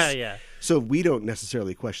 years. Yeah. So we don't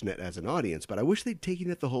necessarily question it as an audience, but I wish they'd taken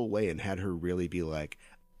it the whole way and had her really be like,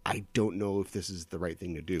 I don't know if this is the right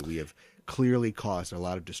thing to do. We have clearly caused a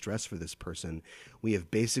lot of distress for this person. We have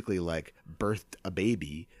basically like birthed a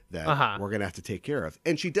baby that we're going to have to take care of.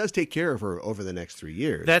 And she does take care of her over the next 3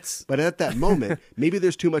 years. But at that moment, maybe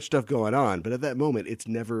there's too much stuff going on, but at that moment, it's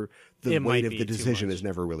never, the weight of the decision is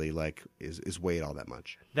never really like, is weighed all that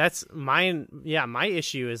much. That's mine. Yeah. My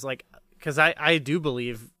issue is like, cause I do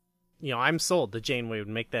believe, you know, I'm sold that Janeway would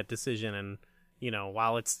make that decision. And, you know,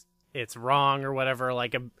 while it's wrong or whatever,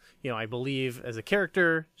 like, you know, I believe as a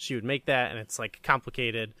character she would make that, and it's like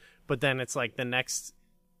complicated, but then it's like the next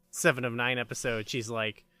 7 of 9 episodes she's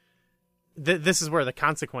like, this is where the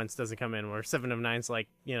consequence doesn't come in, where 7 of 9's like,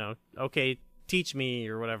 you know, okay, teach me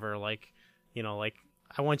or whatever, like, you know, like,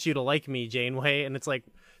 I want you to like me, Janeway, and it's like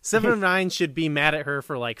 7 of 9 should be mad at her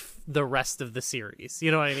for like the rest of the series,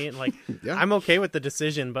 you know what I mean? Like, yeah. I'm okay with the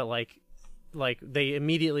decision, but like they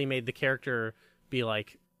immediately made the character be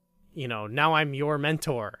like, you know, now I'm your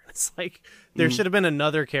mentor. It's like there should have been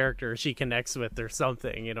another character she connects with or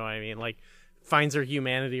something, you know what I mean? Like finds her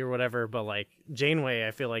humanity or whatever, but like Janeway,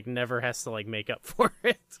 I feel like never has to like make up for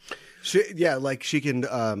it. Like she can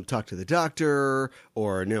talk to the doctor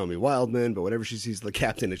or Naomi Wildman, but whenever she sees the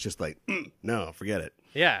captain, it's just like, no, forget it.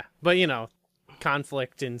 Yeah, but you know,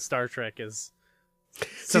 conflict in Star Trek is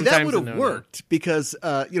that would have worked because,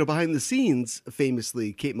 you know, behind the scenes,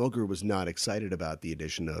 famously, Kate Mulgrew was not excited about the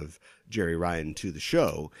addition of Jerry Ryan to the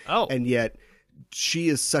show. Oh. And yet she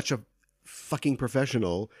is such a fucking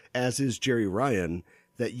professional, as is Jerry Ryan,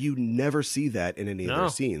 that you never see that in any of their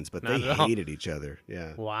scenes, but they hated each other.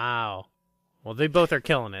 Yeah. Wow. Well, they both are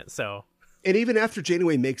killing it, so. And even after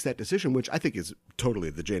Janeway makes that decision, which I think is totally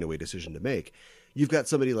the Janeway decision to make, you've got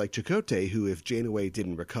somebody like Chakotay who, if Janeway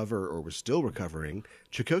didn't recover or was still recovering,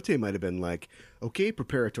 Chakotay might have been like, okay,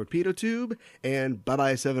 prepare a torpedo tube and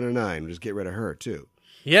bye-bye 7 or 9. Just get rid of her, too.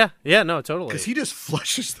 Yeah, no, totally. Because he just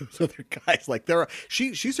flushes those other guys. Like,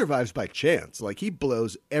 she survives by chance. Like, he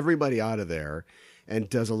blows everybody out of there and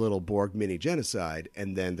does a little Borg mini genocide,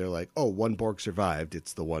 and then they're like, oh, one Borg survived.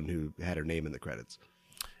 It's the one who had her name in the credits.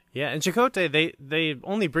 Yeah, and Chakotay, they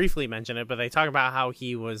only briefly mention it, but they talk about how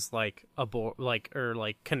he was like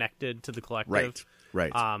connected to the collective.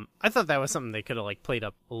 Right. I thought that was something they could have like played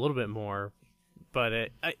up a little bit more,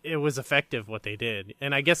 but it was effective what they did,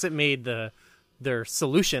 and I guess it made their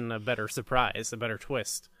solution a better surprise, a better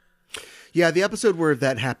twist. Yeah, the episode where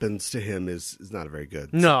that happens to him is not very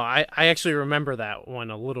good. So. No, I actually remember that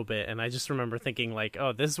one a little bit, and I just remember thinking like,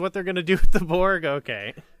 oh, this is what they're gonna do with the Borg?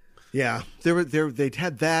 Okay. Yeah, they'd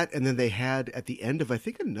had that, and then they had at the end of I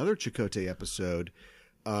think another Chakotay episode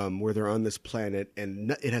where they're on this planet,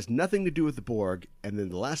 and it has nothing to do with the Borg. And then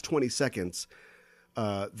the last 20 seconds,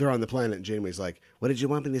 they're on the planet, and Janeway's like, "What did you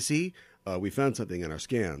want me to see? We found something in our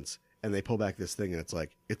scans." And they pull back this thing, and it's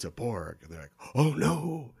like, "It's a Borg," and they're like, "Oh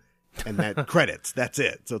no!" And that credits. That's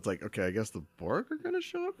it. So it's like, okay, I guess the Borg are gonna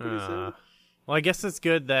show up pretty soon. Well, I guess it's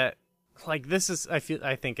good that. Like this is, I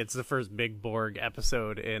think it's the first big Borg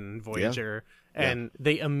episode in Voyager, and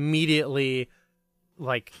they immediately,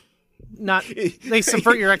 like, they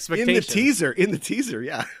subvert your expectations. In the teaser,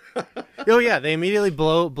 yeah. Oh yeah, they immediately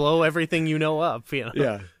blow everything you know up. You know?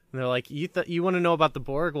 Yeah, and they're like, you want to know about the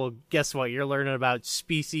Borg? Well, guess what? You're learning about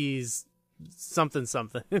species something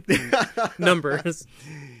numbers.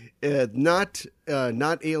 Not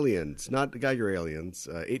aliens, not Geiger aliens.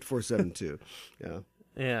 8472. Yeah.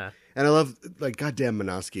 Yeah. And I love, like, goddamn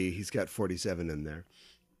Minosky. He's got 47 in there.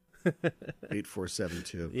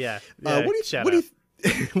 8472. Yeah.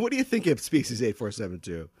 What do you think of Species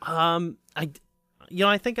 8472?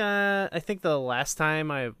 I think the last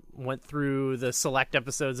time I went through the select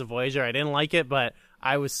episodes of Voyager, I didn't like it, but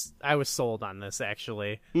I was sold on this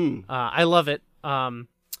actually. I love it.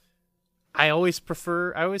 I always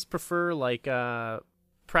prefer like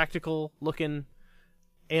practical looking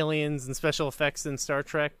aliens and special effects in Star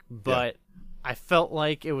Trek, but I felt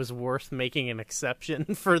like it was worth making an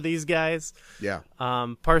exception for these guys. Yeah.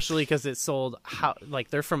 Partially because it sold how like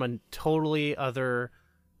they're from a totally other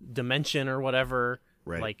dimension or whatever.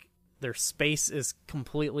 Right. Like their space is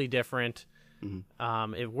completely different.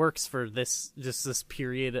 It works for this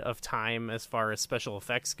period of time as far as special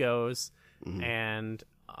effects goes, and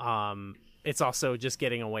it's also just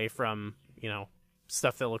getting away from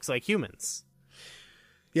stuff that looks like humans.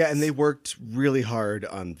 Yeah, and they worked really hard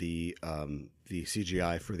on the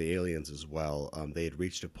CGI for the aliens as well. They had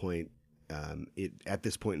reached a point at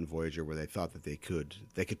this point in Voyager where they thought that they could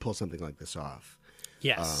pull something like this off.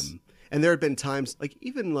 Yes. And there had been times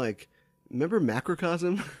remember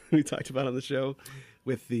Macrocosm we talked about on the show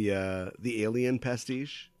with the alien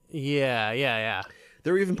pastiche? Yeah.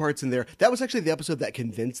 There were even parts in there. That was actually the episode that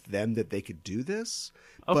convinced them that they could do this.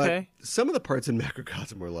 Okay. But some of the parts in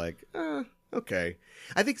Macrocosm were like, okay.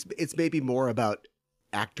 I think it's maybe more about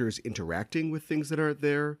actors interacting with things that aren't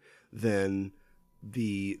there than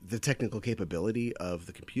the technical capability of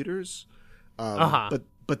the computers.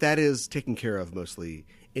 But that is taken care of mostly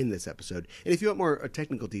in this episode. And if you want more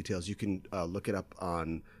technical details, you can look it up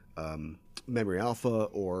on Memory Alpha,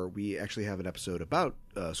 or we actually have an episode about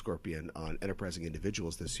Scorpion on Enterprising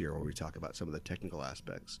Individuals this year where we talk about some of the technical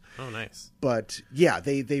aspects. Oh, nice. But yeah,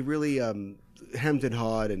 they really hemmed and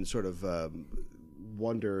hawed and sort of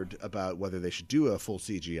wondered about whether they should do a full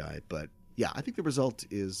CGI. But yeah, I think the result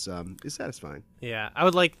is satisfying. Yeah, I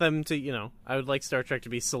would like them to, I would like Star Trek to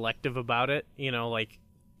be selective about it. You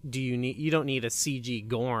don't need a CG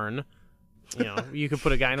Gorn. You could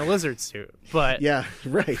put a guy in a lizard suit, but yeah,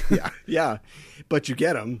 right, yeah. But you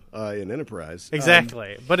get him in Enterprise,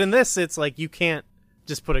 exactly. But in this, it's like you can't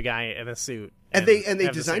just put a guy in a suit, and they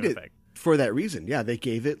designed it for that reason. Yeah, they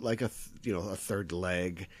gave it like a third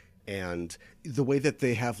leg, and the way that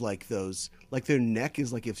they have those, their neck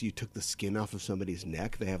is like if you took the skin off of somebody's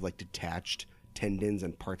neck, they have detached tendons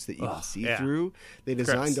and parts that you can see through. They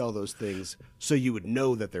designed all those things so you would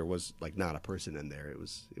know that there was not a person in there. It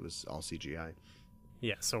was all CGI.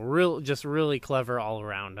 Yeah, so really clever all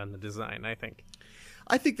around on the design, I think.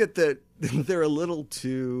 I think that they're a little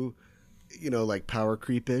too power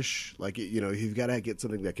creepish. You've got to get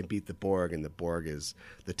something that can beat the Borg, and the Borg is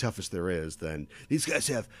the toughest there is. Then these guys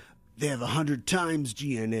have 100 times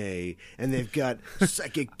GNA, and they've got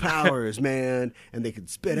psychic powers, man, and they can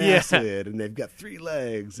spit acid, and they've got 3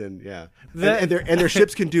 legs, and and their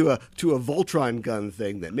ships can do a Voltron gun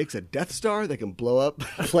thing that makes a Death Star that can blow up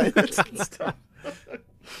planets and stuff.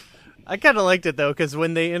 I kind of liked it though, because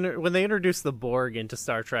when they introduced the Borg into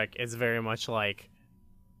Star Trek, it's very much like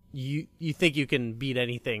you think you can beat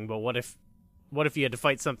anything, but what if you had to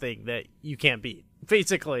fight something that you can't beat?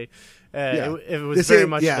 Basically, it was very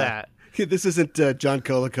much that. This isn't John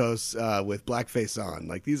Colicos with blackface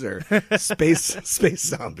on. These are space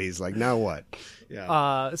zombies. Now what?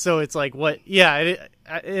 Yeah. So it's like what? Yeah,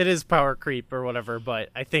 it is power creep or whatever. But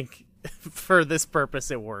I think for this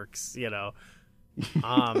purpose, it works. I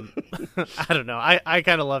don't know. I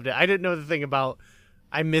kind of loved it. I didn't know the thing about.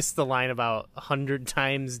 I missed the line about 100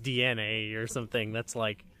 times DNA or something. That's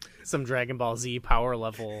like some Dragon Ball Z power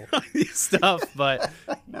level stuff, but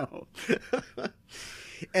no.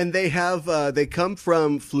 And they come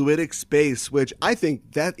from fluidic space, which I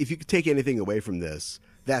think that if you could take anything away from this,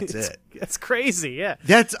 that's it. That's crazy. Yeah.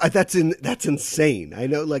 That's insane. I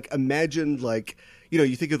know. Imagine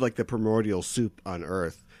you think of the primordial soup on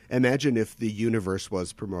Earth. Imagine if the universe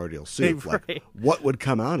was primordial soup. Right. What would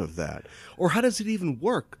come out of that? Or how does it even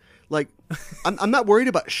work? I'm not worried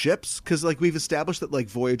about ships because we've established that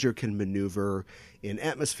Voyager can maneuver in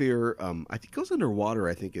atmosphere. I think it goes underwater,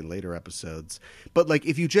 I think, in later episodes. But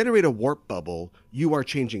if you generate a warp bubble, you are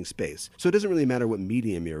changing space. So it doesn't really matter what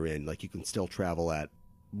medium you're in. You can still travel at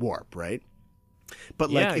warp, right?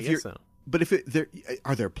 But if you're, so. But if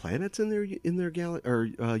are there planets in their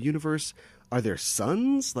universe? Are there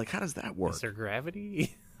suns? How does that work? Is there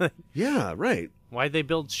gravity? Yeah, right. Why'd they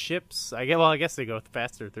build ships? I guess they go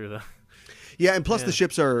faster through the. Yeah, and plus the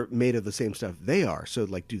ships are made of the same stuff they are. So,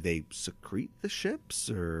 do they secrete the ships,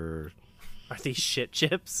 or are these shit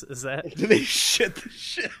ships? Is that? Do they shit the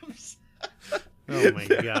ships? Oh my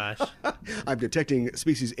gosh! I'm detecting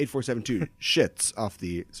species 8472 shits off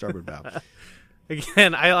the starboard bow.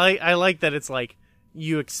 Again, I like that it's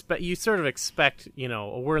you sort of expect,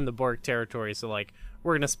 we're in the Borg territory, so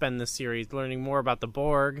we're going to spend this series learning more about the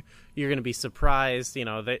Borg. You're going to be surprised,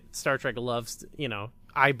 that Star Trek loves,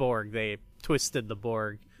 iBorg. They twisted the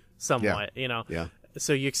Borg somewhat, Yeah.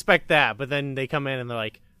 So you expect that, but then they come in and they're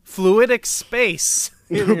like, fluidic space.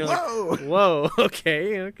 Whoa! Whoa,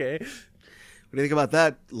 okay. What do you think about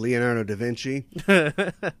that, Leonardo da Vinci?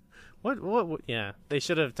 What? Yeah, they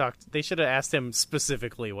should have asked him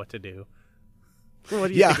specifically what to do. What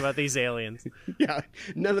do you think about these aliens? Yeah,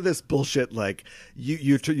 none of this bullshit.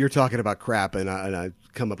 You're talking about crap, and I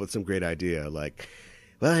come up with some great idea.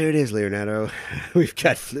 Well, here it is, Leonardo. We've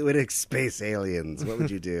got fluidic space aliens. What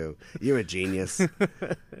would you do? You're a genius.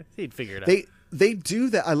 He'd figure it out. They do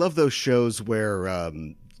that. I love those shows where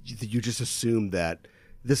you just assume that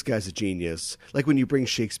this guy's a genius. Like when you bring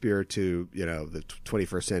Shakespeare to, the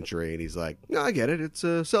 21st century, and he's like, no, I get it. It's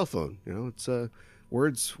a cell phone. It's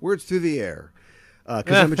words through the air.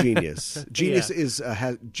 Because I'm a genius. Genius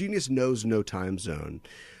genius knows no time zone.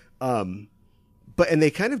 And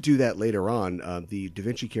they kind of do that later on. The Da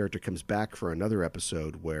Vinci character comes back for another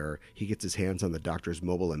episode where he gets his hands on the doctor's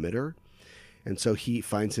mobile emitter. And so he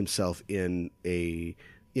finds himself in a,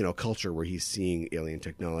 culture where he's seeing alien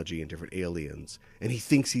technology and different aliens. And he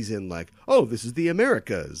thinks he's in like, oh, this is the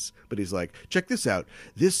Americas. But he's like, check this out.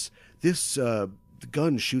 This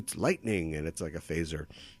gun shoots lightning, and it's like a phaser.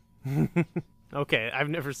 Okay, I've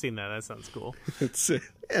never seen that. That sounds cool. It's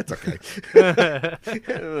okay. I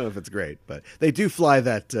don't know if it's great, but they do fly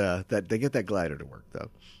that they get that glider to work though.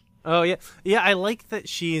 Oh yeah. I like that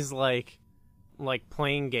she's like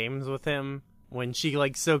playing games with him when she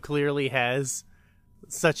like so clearly has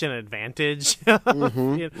such an advantage. But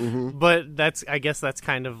I guess that's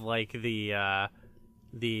kind of like the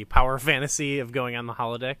power fantasy of going on the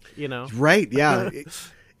holodeck, Right? Yeah.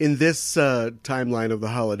 In this timeline of the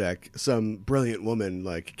holodeck, some brilliant woman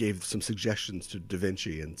gave some suggestions to Da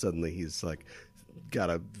Vinci, and suddenly he's got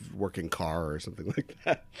a working car or something like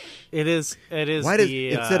that. It is.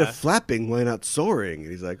 Instead of flapping, why not soaring? And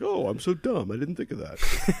he's like, "Oh, I'm so dumb. I didn't think of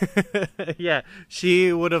that." Yeah,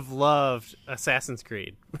 she would have loved Assassin's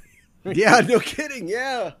Creed. Yeah, no kidding.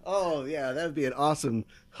 Yeah. Oh, yeah. That would be an awesome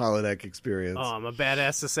holodeck experience. Oh, I'm a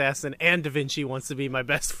badass assassin, and Da Vinci wants to be my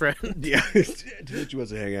best friend. Yeah, Da Vinci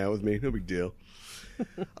wants to hang out with me. No big deal.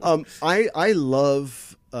 I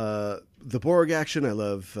love the Borg action. I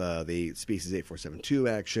love the Species 8472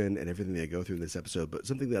 action and everything they go through in this episode. But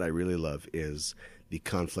something that I really love is the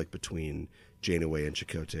conflict between Janeway and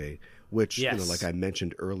Chakotay, which, like I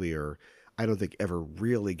mentioned earlier, I don't think ever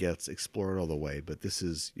really gets explored all the way, but this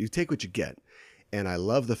is, you take what you get. And I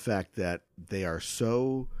love the fact that they are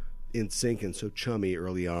so in sync and so chummy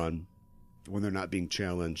early on when they're not being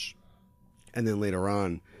challenged. And then later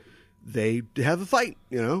on, they have a fight,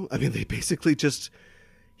 I mean, they basically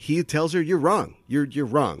he tells her, you're wrong. You're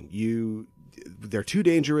wrong. They're too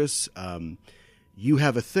dangerous. You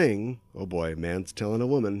have a thing. Oh boy, man's telling a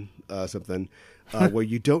woman something where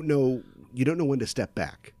you don't know when to step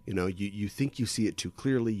back. You think you see it too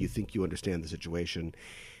clearly. You think you understand the situation.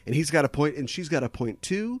 And he's got a point, and she's got a point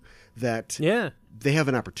too, that they have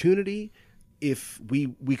an opportunity. If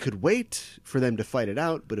we could wait for them to fight it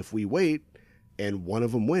out, but if we wait and one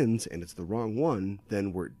of them wins and it's the wrong one,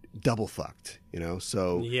 then we're double fucked,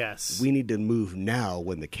 So we need to move now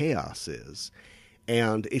when the chaos is.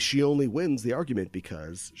 And she only wins the argument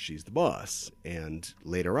because she's the boss. And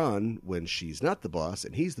later on, when she's not the boss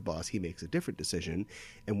and he's the boss, he makes a different decision.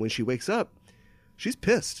 And when she wakes up, she's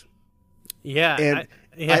pissed. Yeah. And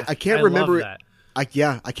I can't remember. Love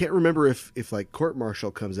that. I can't remember if court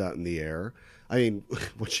martial comes out in the air. I mean,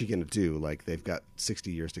 what's she going to do? They've got 60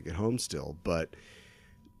 years to get home still. But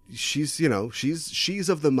she's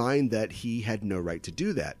of the mind that he had no right to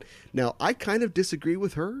do that. Now, I kind of disagree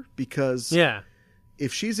with her because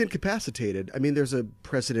if she's incapacitated, I mean, there's a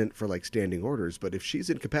precedent for standing orders, but if she's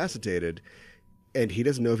incapacitated and he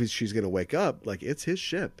doesn't know if she's going to wake up, it's his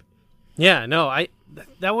ship. Yeah, no,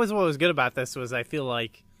 that was what was good about this was I feel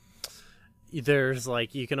like there's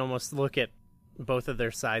you can almost look at both of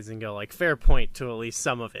their sides and go fair point to at least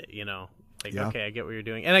some of it, okay, I get what you're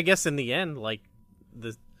doing. And I guess in the end,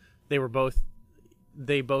 they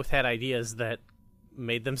both had ideas that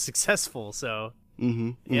made them successful. So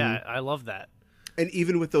I love that. And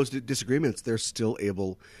even with those disagreements, they're still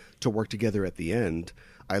able to work together at the end.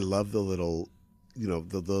 I love the little,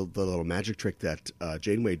 the little magic trick that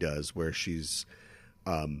Janeway does, where she's,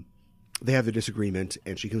 they have the disagreement,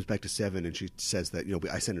 and she comes back to Seven, and she says that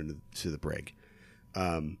I sent her to the brig,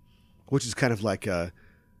 which is kind of like an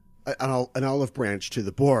olive branch to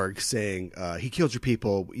the Borg, saying he killed your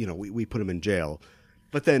people. We put him in jail.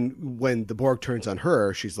 But then when the Borg turns on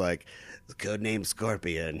her, she's like, codename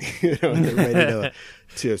Scorpion, and they're ready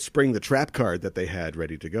to spring the trap card that they had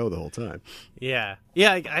ready to go the whole time. Yeah.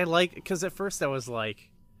 I like, because at first I was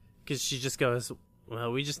because she just goes,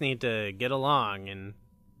 well, we just need to get along, and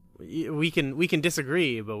we can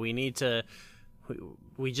disagree, but we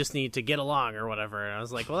just need to get along or whatever. And I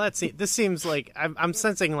was like, well, this seems like I'm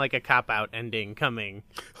sensing a cop out ending coming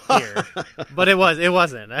here, but it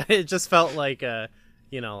wasn't. It just felt like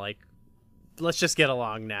let's just get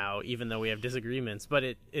along now, even though we have disagreements. But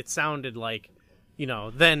it sounded like,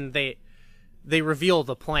 then they reveal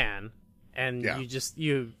the plan, and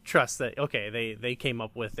you trust that they came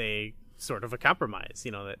up with a sort of a compromise,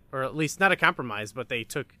 that, or at least not a compromise, but they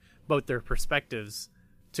took both their perspectives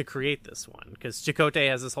to create this one, because Chakotay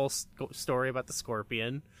has this whole story about the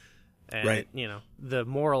scorpion, and right. The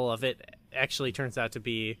moral of it actually turns out to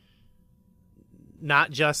be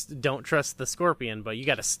not just don't trust the scorpion, but you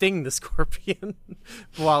got to sting the scorpion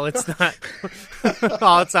while it's not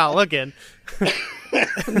looking.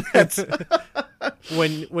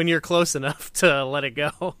 when you're close enough to let it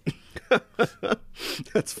go.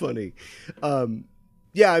 That's funny.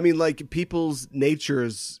 Yeah, I mean, like, people's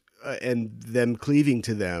natures and them cleaving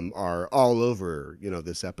to them are all over,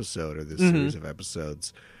 this episode or this series of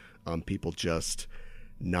episodes. People just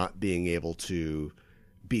not being able to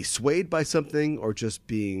be swayed by something, or just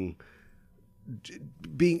being,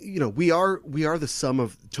 we are the sum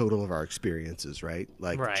of total of our experiences, right?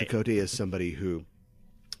 Like, right. Chakotay is somebody who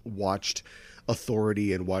watched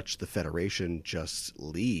authority and watched the Federation just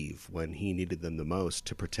leave when he needed them the most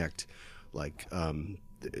to protect, like,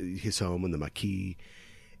 his home and the Maquis.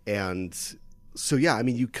 And so, yeah, I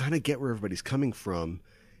mean, you kind of get where everybody's coming from.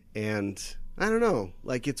 And I don't know,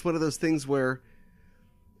 like, it's one of those things where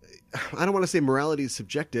I don't want to say morality is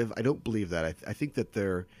subjective. I don't believe that. I think that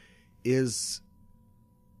there is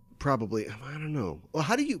probably, I don't know. Well,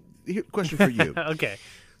 question for you. Okay.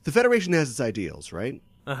 The Federation has its ideals, right?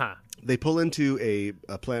 Uh-huh. They pull into a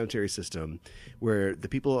planetary system where the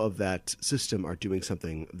people of that system are doing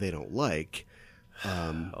something they don't like,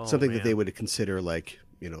 something that they would consider like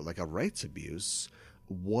a rights abuse.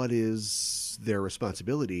 What is their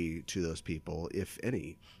responsibility to those people, if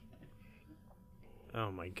any? Oh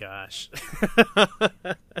my gosh.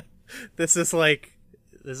 This is like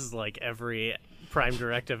every Prime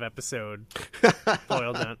Directive episode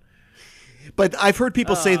boiled down. But I've heard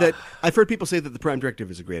people say that the Prime Directive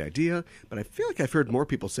is a great idea, but I feel like I've heard more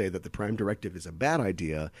people say that the Prime Directive is a bad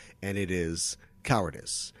idea, and it is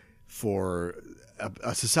cowardice for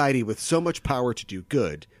a society with so much power to do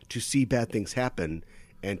good, to see bad things happen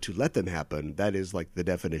and to let them happen. That is like the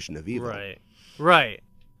definition of evil. Right.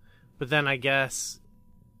 But then I guess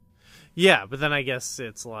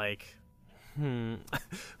it's like,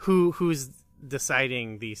 who's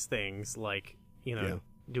deciding these things? Like,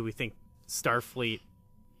 do we think Starfleet,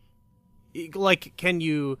 like, can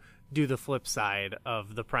you do the flip side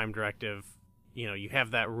of the Prime Directive? You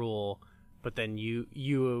have that rule, but then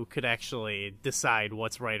you could actually decide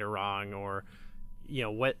what's right or wrong, or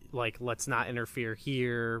what, like, let's not interfere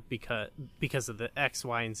here because of the X,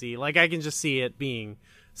 Y, and Z. Like, I can just see it being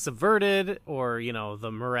subverted, or the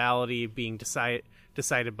morality being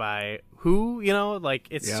decided by who, like,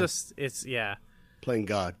 it's just, it's playing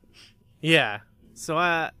God. Yeah. So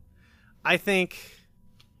I think,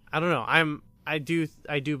 I don't know, I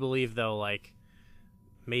do believe, though, like,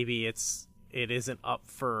 maybe it isn't up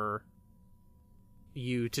for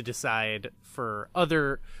you to decide for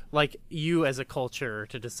other, like, you as a culture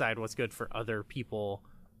to decide what's good for other people,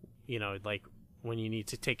 like, when you need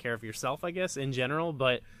to take care of yourself, I guess, in general.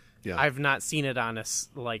 But I've not seen it on a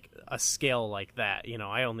scale like that.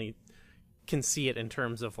 I only can see it in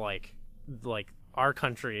terms of like our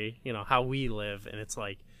country, how we live. And it's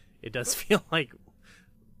like, it does feel like,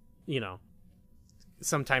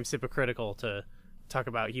 sometimes hypocritical to talk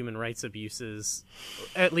about human rights abuses,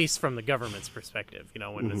 at least from the government's perspective,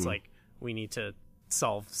 when it's like, we need to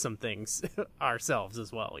solve some things ourselves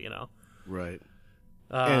as well, Right.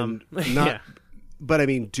 And not, but I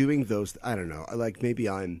mean, doing those, I don't know, like, maybe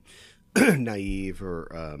I'm naive,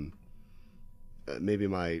 or maybe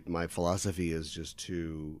my philosophy is just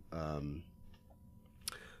too pie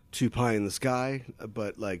in the sky.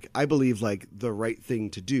 But, like, I believe, like, the right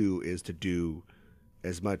thing to do is to do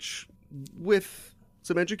as much with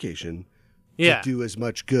some education, to do as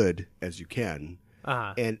much good as you can.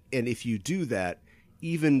 Uh-huh. And if you do that,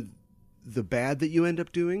 even the bad that you end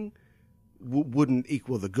up doing wouldn't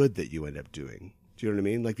equal the good that you end up doing. Do you know what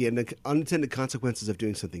I mean? Like, the unintended consequences of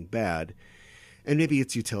doing something bad, and maybe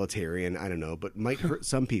it's utilitarian, I don't know, but might hurt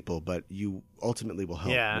some people, but you ultimately will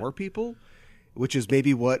help more people, which is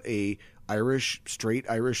maybe what a straight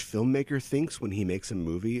Irish filmmaker thinks when he makes a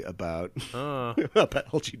movie about about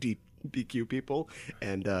LGBTQ people,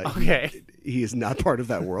 and he is not part of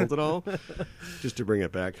that world at all. Just to bring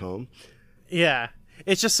it back home. Yeah.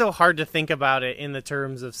 It's just so hard to think about it in the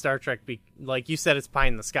terms of Star Trek. Like you said, it's pie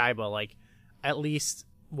in the sky, but, like, at least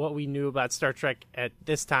what we knew about Star Trek at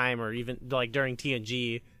this time, or even like during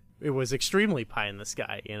TNG, it was extremely pie in the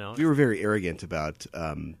sky. We were very arrogant about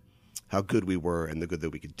how good we were and the good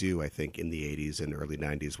that we could do, I think, in the 80s and early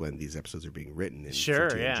 90s when these episodes are being written. For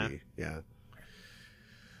TNG. Yeah.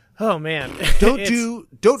 Oh man.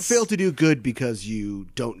 Don't fail to do good because you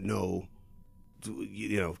don't know,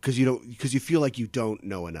 because you feel like you don't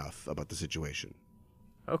know enough about the situation.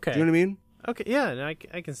 Okay. Do you know what I mean? Okay, yeah, no,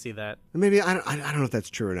 I can see that. Maybe I don't know if that's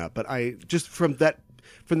true or not, but I just from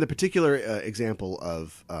the particular example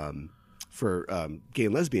of for gay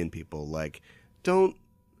and lesbian people, like,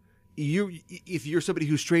 if you're somebody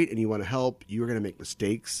who's straight and you want to help, you're going to make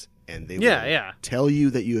mistakes, and they will tell you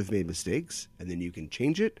that you have made mistakes, and then you can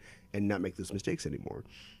change it and not make those mistakes anymore.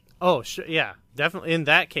 Oh, sure, yeah, definitely. In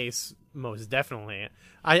that case, most definitely.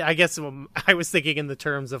 I guess I was thinking in the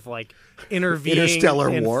terms of like intervening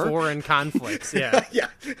Interstellar in war? foreign conflicts. Yeah, Yeah.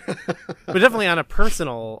 But definitely on a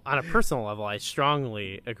personal level, I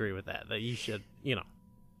strongly agree with that. That you should,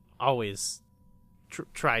 always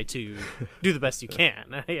try to do the best you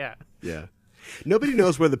can. Yeah. Yeah. Nobody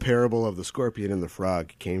knows where the parable of the scorpion and the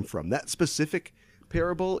frog came from. That specific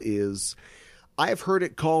parable is, I've heard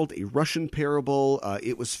it called a Russian parable.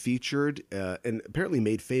 It was featured and apparently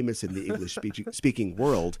made famous in the English-speaking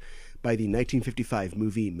world by the 1955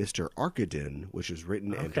 movie Mr. Arkadin, which is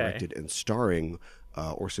written and directed and starring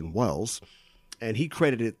Orson Welles. And he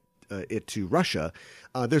credited it to Russia.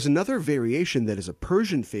 There's another variation that is a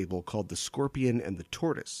Persian fable called The Scorpion and the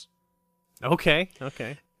Tortoise. Okay.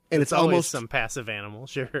 And it's always almost some passive animal,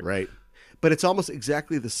 sure. Right. But it's almost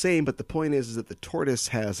exactly the same, but the point is that the tortoise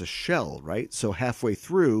has a shell, right? So halfway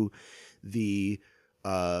through, the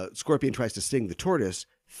scorpion tries to sting the tortoise,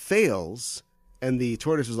 fails, and the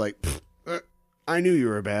tortoise is like, I knew you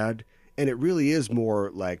were bad. And it really is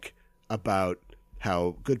more like about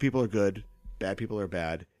how good people are good, bad people are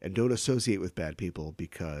bad, and don't associate with bad people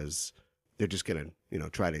because they're just going to,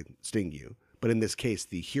 try to sting you. But in this case,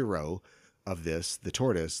 the hero of this, the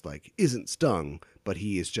tortoise, like, isn't stung, but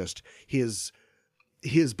he is just, his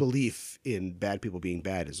belief in bad people being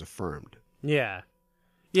bad is affirmed. Yeah.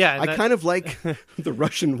 I kind of like the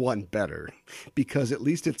Russian one better because at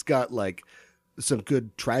least it's got like some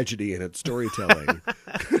good tragedy in its storytelling.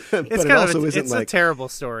 But it's it also isn't it's like a terrible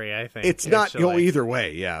story, I think. It's not either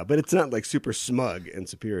way, yeah, but it's not like super smug and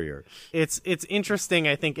superior. It's interesting,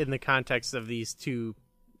 I think, in the context of these two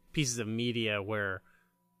pieces of media where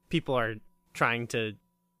people are trying to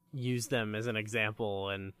use them as an example,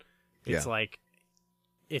 and it's like,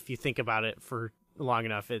 if you think about it for long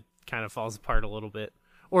enough, it kind of falls apart a little bit,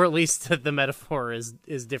 or at least the metaphor is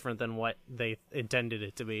different than what they intended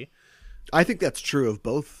it to be. I think that's true of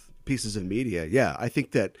both pieces of media. Yeah, I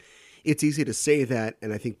think that it's easy to say that,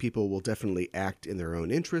 and I think people will definitely act in their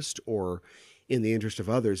own interest or in the interest of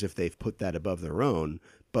others if they've put that above their own.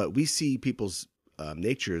 But we see people's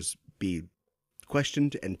natures be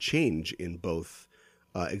questioned and change in both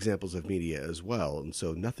examples of media as well, and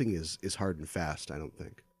so nothing is hard and fast, I don't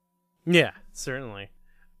think. Yeah, certainly.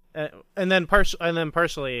 And then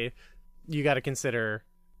partially, you got to consider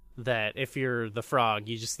that if you're the frog,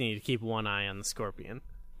 you just need to keep one eye on the scorpion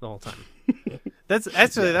the whole time.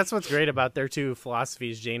 That's what's great about their two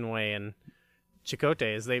philosophies, Janeway and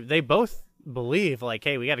Chakotay, is they both believe, like,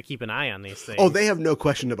 hey, we got to keep an eye on these things. Oh, they have no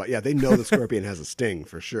question about, they know the scorpion has a sting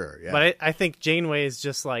for sure. Yeah. But I think Janeway is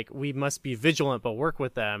just like, we must be vigilant but work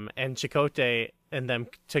with them, and Chakotay and them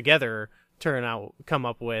together come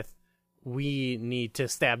up with, we need to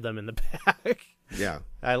stab them in the back. Yeah.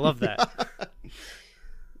 I love that.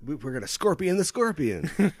 We're going to scorpion the scorpion.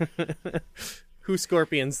 Who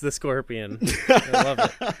scorpions the scorpion? I love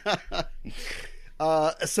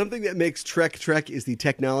it. Something that makes Trek is the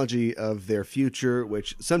technology of their future,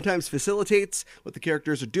 which sometimes facilitates what the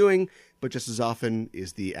characters are doing, but just as often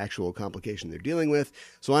is the actual complication they're dealing with.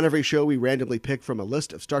 So on every show, we randomly pick from a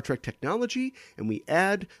list of Star Trek technology, and we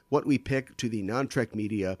add what we pick to the non-Trek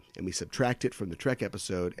media, and we subtract it from the Trek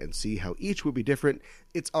episode and see how each will be different.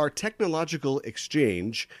 It's our technological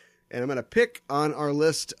exchange, and I'm going to pick on our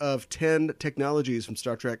list of 10 technologies from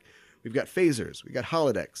Star Trek. We've got phasers, we've got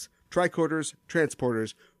holodecks, tricorders,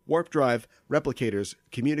 transporters, warp drive, replicators,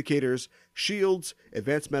 communicators, shields,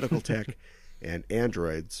 advanced medical tech, and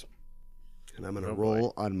androids. And I'm going to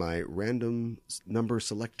roll on my random number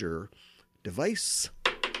selector device.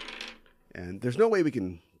 And there's no way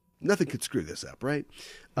nothing could screw this up, right?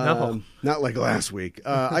 No. Not like last week.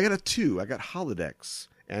 I got a 2. I got holodecks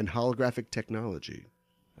and holographic technology.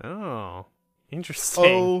 Oh, interesting.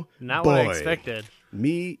 Oh, not boy. What I expected.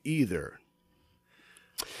 Me either.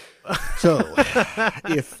 So,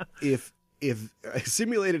 if a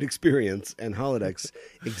simulated experience and holodecks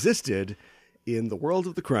existed in the world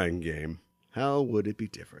of the Crying Game, how would it be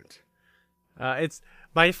different? It's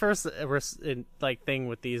my first thing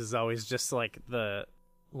with these is always just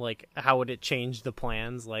how would it change the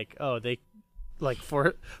plans? Like, oh, like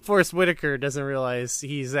Forrest Whitaker doesn't realize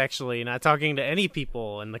he's actually not talking to any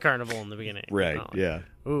people in the carnival in the beginning. Right. Yeah.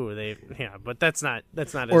 Ooh, but that's not.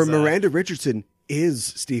 Or Miranda Richardson is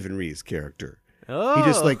Stephen Ree's character. Oh. He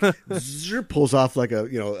just like pulls off like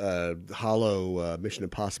a hollow Mission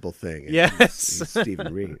Impossible thing. And yes, he's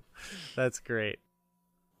Stephen Reed. That's great.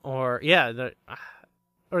 Or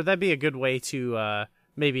or that'd be a good way to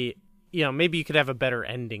maybe you could have a better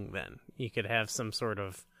ending then. You could have some sort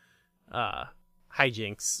of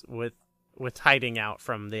hijinks with hiding out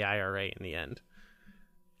from the IRA in the end.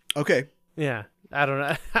 Okay. Yeah, I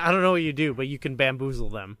don't know what you do, but you can bamboozle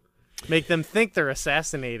them, make them think they're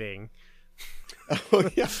assassinating. Oh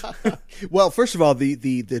yeah. Well, first of all,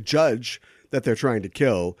 the judge that they're trying to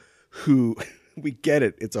kill, who we get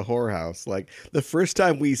it, it's a whorehouse. Like the first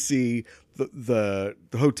time we see the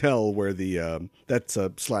hotel where the that's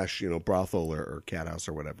a slash brothel or cat house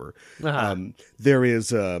or whatever. Uh-huh. There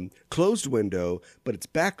is a closed window, but it's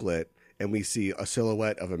backlit. And we see a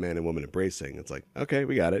silhouette of a man and woman embracing. It's like, okay,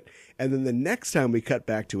 we got it. And then the next time we cut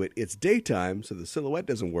back to it, it's daytime, so the silhouette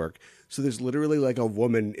doesn't work. So there's literally like a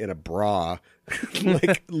woman in a bra,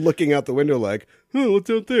 like looking out the window, like, oh,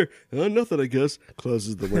 what's out there? Oh, nothing, I guess.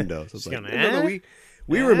 Closes the window. So it's like, no,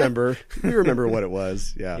 we remember what it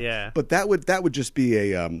was. Yeah. Yeah. But that would just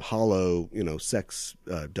be a hollow, sex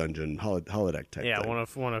dungeon holodeck type. Yeah, thing.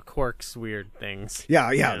 one of Quark's weird things.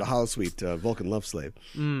 Yeah. The Hollow Suite Vulcan Love Slave.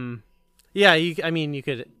 Yeah, you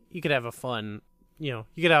could have a fun, you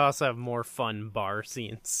could also have more fun bar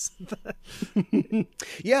scenes.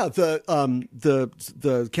 Yeah,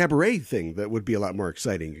 the cabaret thing that would be a lot more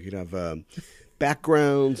exciting. You could have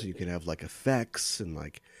backgrounds, you could have like effects, and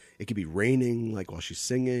like it could be raining like while she's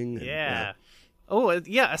singing. And, yeah. Oh,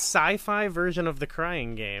 yeah, a sci-fi version of the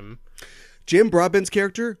Crying Game. Jim Broadbent's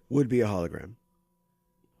character would be a hologram.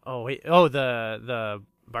 Oh wait, the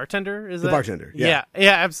bartender is the that? Bartender. Yeah,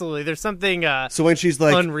 absolutely. There's something so when she's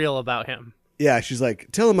like unreal about him. Yeah, she's like,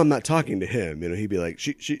 tell him I'm not talking to him. He'd be like,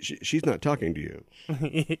 she's not talking to you.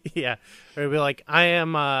 Yeah, or he'd be like, I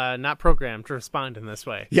am not programmed to respond in this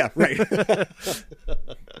way. Yeah, right.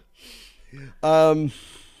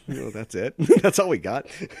 That's it. That's all we got.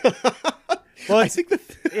 Well, I think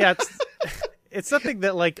it's something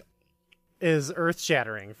that like is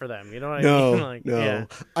earth-shattering for them, you know what I mean? Like, no. Yeah.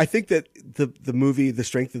 I think that the movie, the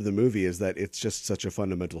strength of the movie is that it's just such a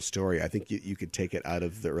fundamental story. I think you could take it out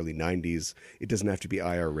of the early 90s. It doesn't have to be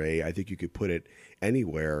IRA. I think you could put it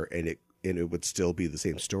anywhere and it would still be the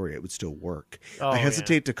same story. It would still work. I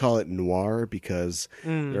hesitate to call it noir because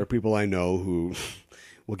there are people I know who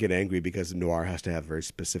will get angry because noir has to have very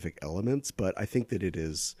specific elements, but I think that it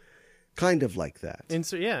is kind of like that. In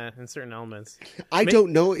certain elements. I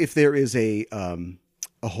don't know if there is a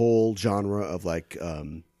whole genre of like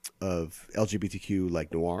of LGBTQ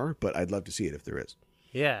like noir, but I'd love to see it if there is.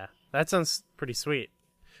 Yeah, that sounds pretty sweet.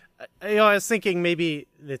 I was thinking maybe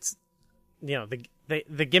it's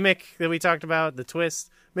the gimmick that we talked about, the twist.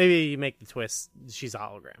 Maybe you make the twist she's a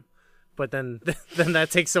hologram, but then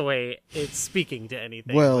that takes away it's speaking to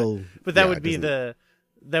anything. Well, but that would be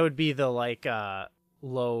the like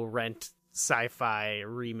low rent sci-fi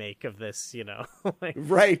remake of this, like,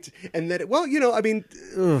 right. And that,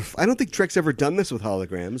 I don't think Trek's ever done this with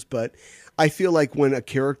holograms, but I feel like when a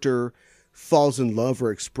character falls in love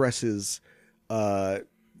or expresses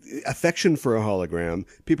affection for a hologram,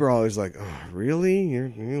 people are always like, oh, really? You're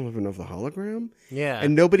living off the hologram? Yeah.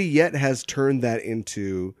 And nobody yet has turned that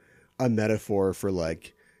into a metaphor for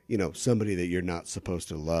like, somebody that you're not supposed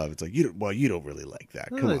to love. It's like, you don't really like that.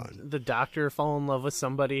 Come on. The Doctor fall in love with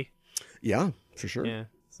somebody. Yeah, for sure. Yeah.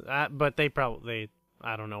 But they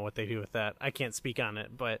I don't know what they do with that. I can't speak on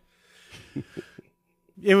it, but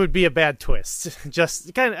it would be a bad twist.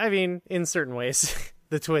 Just kind of, in certain ways,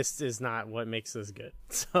 the twist is not what makes this good.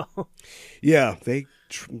 So. Yeah, they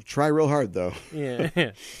try real hard though.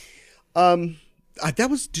 Yeah.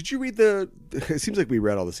 Did you read it seems like we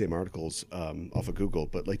read all the same articles off of Google,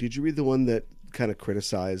 but like, did you read the one that kind of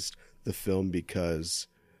criticized the film because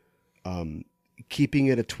keeping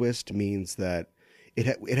it a twist means that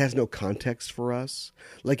it has no context for us?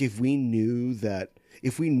 Like if we knew the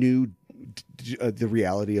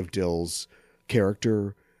reality of Dill's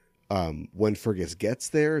character when Fergus gets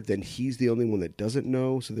there, then he's the only one that doesn't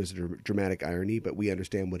know. So there's a dramatic irony, but we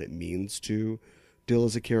understand what it means to Dill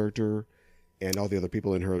as a character and all the other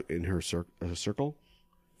people in her circle.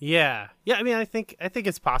 Yeah. I think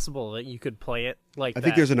it's possible that you could play it like that. I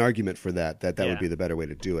think there's an argument for that would be the better way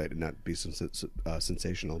to do it and not be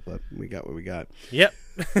sensational, but we got what we got. Yep.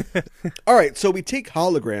 All right, so we take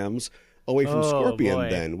holograms away from Scorpion boy.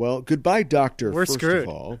 then. Well, goodbye, Doctor. We're first screwed. of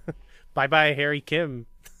all. Bye-bye, Harry Kim.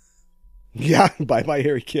 Yeah, bye-bye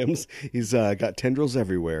Harry Kims. He's got tendrils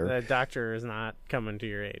everywhere. The doctor is not coming to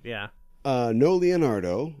your aid, yeah. No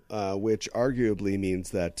Leonardo, which arguably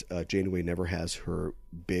means that Janeway never has her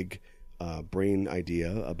big brain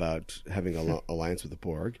idea about having an alliance with the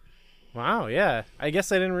Borg. Wow, yeah. I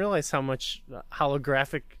guess I didn't realize how much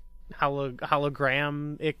hologramic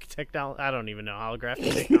technology. I don't even know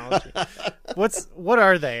holographic technology. What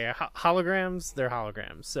are they? Holograms? They're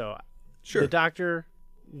holograms. So sure. The doctor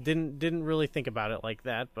didn't really think about it like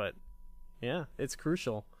that, but yeah, it's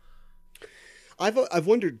crucial. I've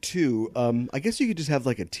wondered too. I guess you could just have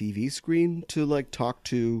like a TV screen to like talk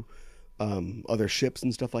to other ships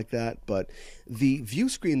and stuff like that. But the view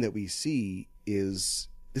screen that we see is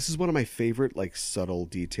one of my favorite like subtle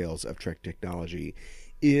details of Trek technology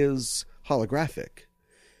is holographic.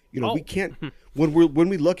 We can't when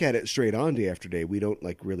we look at it straight on day after day, we don't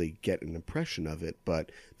like really get an impression of it.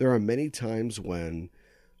 But there are many times when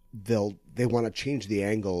they want to change the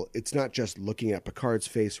angle. It's not just looking at Picard's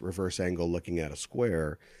face, reverse angle, looking at a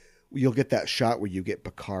square. You'll get that shot where you get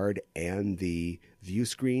Picard and the view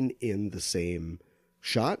screen in the same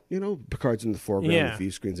shot. Picard's in the foreground, the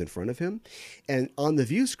view screen's in front of him. And on the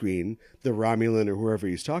view screen, the Romulan or whoever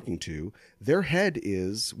he's talking to, their head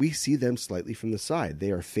we see them slightly from the side.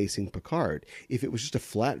 They are facing Picard. If it was just a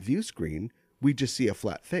flat view screen, we'd just see a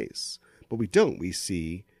flat face. But we don't. We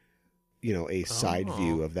see a side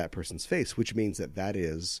view of that person's face, which means that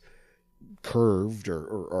is curved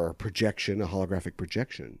or a projection, a holographic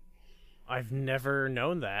projection. I've never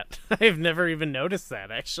known that. I've never even noticed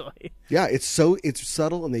that, actually. Yeah, it's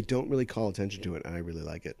subtle, and they don't really call attention to it, and I really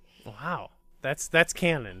like it. Wow. That's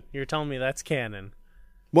canon. You're telling me that's canon.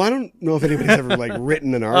 Well, I don't know if anybody's ever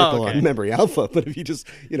written an article on Memory Alpha, but if you just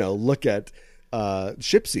look at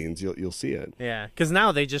ship scenes, you'll see it. Yeah, because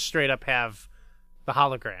now they just straight up have the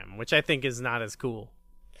hologram, which I think is not as cool.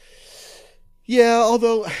 Yeah,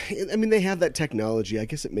 although they have that technology. I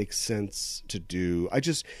guess it makes sense to do.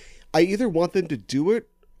 I either want them to do it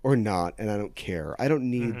or not, and I don't care. I don't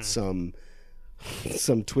need some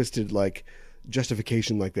twisted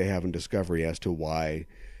justification like they have in Discovery as to why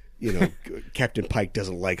Captain Pike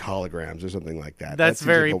doesn't like holograms or something like that. That's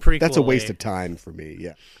very prequel-y. That's a waste of time for me.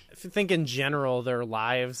 Yeah. I think in general their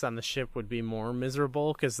lives on the ship would be more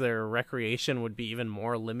miserable because their recreation would be even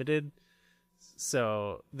more limited.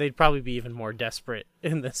 So they'd probably be even more desperate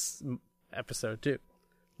in this episode too.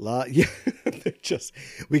 Yeah, they're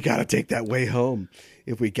we got to take that way home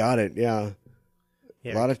if we got it. Yeah.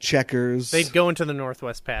 A lot of checkers. They'd go into the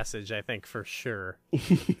Northwest Passage, I think, for sure.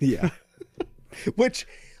 Yeah. Which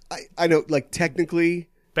I know, technically.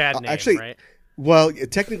 Bad name, actually, right? Well,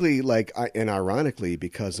 technically, and ironically,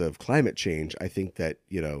 because of climate change, I think that,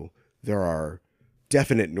 there are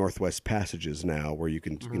definite Northwest Passages now where you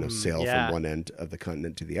can, sail from one end of the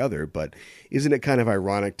continent to the other. But isn't it kind of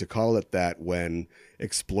ironic to call it that when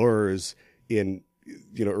explorers in,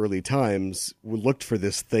 early times looked for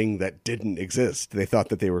this thing that didn't exist? They thought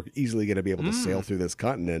that they were easily going to be able to sail through this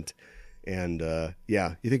continent. And,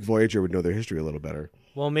 you think Voyager would know their history a little better.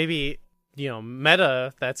 Well, maybe,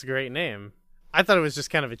 Meta, that's a great name. I thought it was just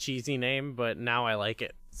kind of a cheesy name, but now I like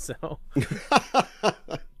it. So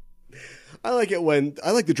I like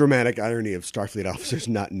the dramatic irony of Starfleet officers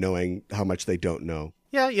not knowing how much they don't know.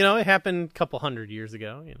 Yeah, it happened a couple 100 years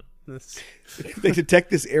ago. They detect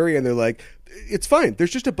this area and they're like, it's fine.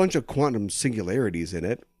 There's just a bunch of quantum singularities in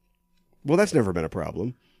it. Well, that's never been a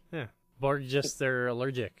problem. Yeah. Borg they're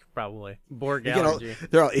allergic, probably. Borg allergy.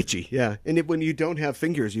 They're all itchy, yeah. And when you don't have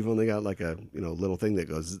fingers, you've only got a little thing that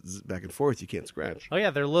goes back and forth. You can't scratch. Oh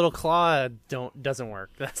yeah, their little claw doesn't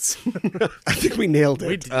work. That's. I think we nailed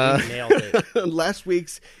it. We nailed it. Last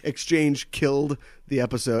week's exchange killed the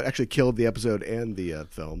episode. Actually, killed the episode and the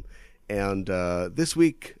film. And this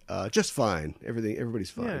week, just fine.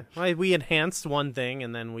 Everybody's fine. Yeah, well, we enhanced one thing,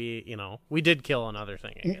 and then we did kill another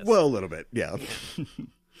thing, I guess. Well, a little bit, yeah.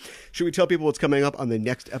 Should we tell people what's coming up on the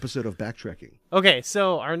next episode of BackTrekking? Okay,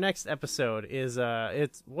 so our next episode is I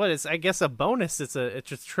guess a bonus. It's a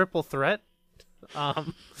triple threat.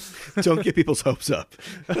 Don't get people's hopes up.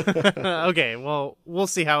 Okay, well, we'll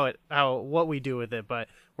see what we do with it, but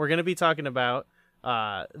we're going to be talking about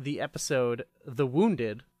the episode The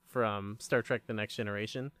Wounded from Star Trek The Next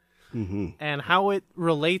Generation, and how it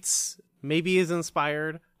relates, maybe is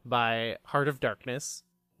inspired by Heart of Darkness,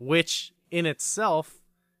 which in itself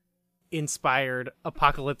inspired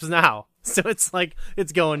Apocalypse Now. So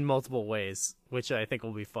it's going multiple ways, which I think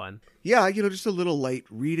will be fun. Yeah, just a little light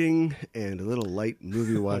reading and a little light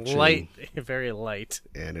movie watching. Light, very light.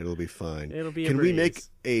 And it'll be fine. It'll be Can we make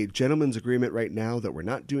a gentleman's agreement right now that we're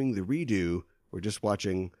not doing the redo, we're just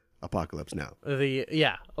watching Apocalypse Now?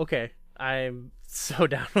 Yeah, okay. I'm so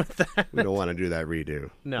down with that. We don't want to do that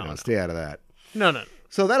redo. No. Stay out of that. No.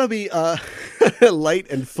 So that'll be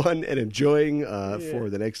light and fun and enjoying for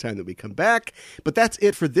the next time that we come back. But that's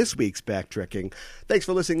it for this week's BackTrekking. Thanks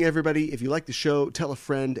for listening, everybody. If you like the show, tell a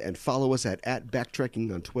friend and follow us at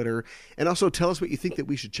BackTrekking on Twitter. And also tell us what you think that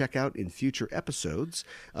we should check out in future episodes.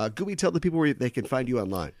 Gooey, tell the people where they can find you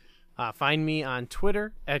online. Find me on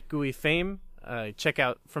Twitter at GUIFame. Check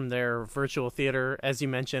out from their virtual theater. As you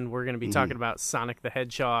mentioned, we're going to be talking about Sonic the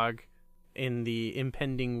Hedgehog in the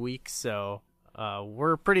impending week. So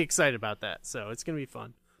we're pretty excited about that. So it's going to be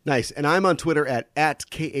fun. Nice. And I'm on Twitter at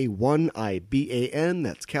K-A-1-I-B-A-N.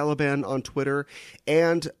 That's Caliban on Twitter.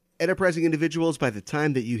 And Enterprising Individuals, by the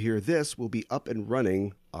time that you hear this, will be up and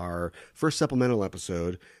running. Our first supplemental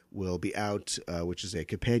episode will be out, which is a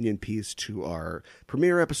companion piece to our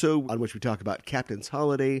premiere episode on which we talk about Captain's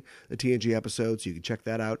Holiday, the TNG episode. So you can check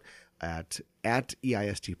that out at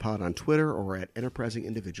EISTpod on Twitter or at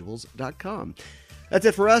enterprisingindividuals.com. That's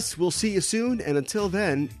it for us. We'll see you soon. And until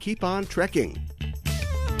then, keep on trekking.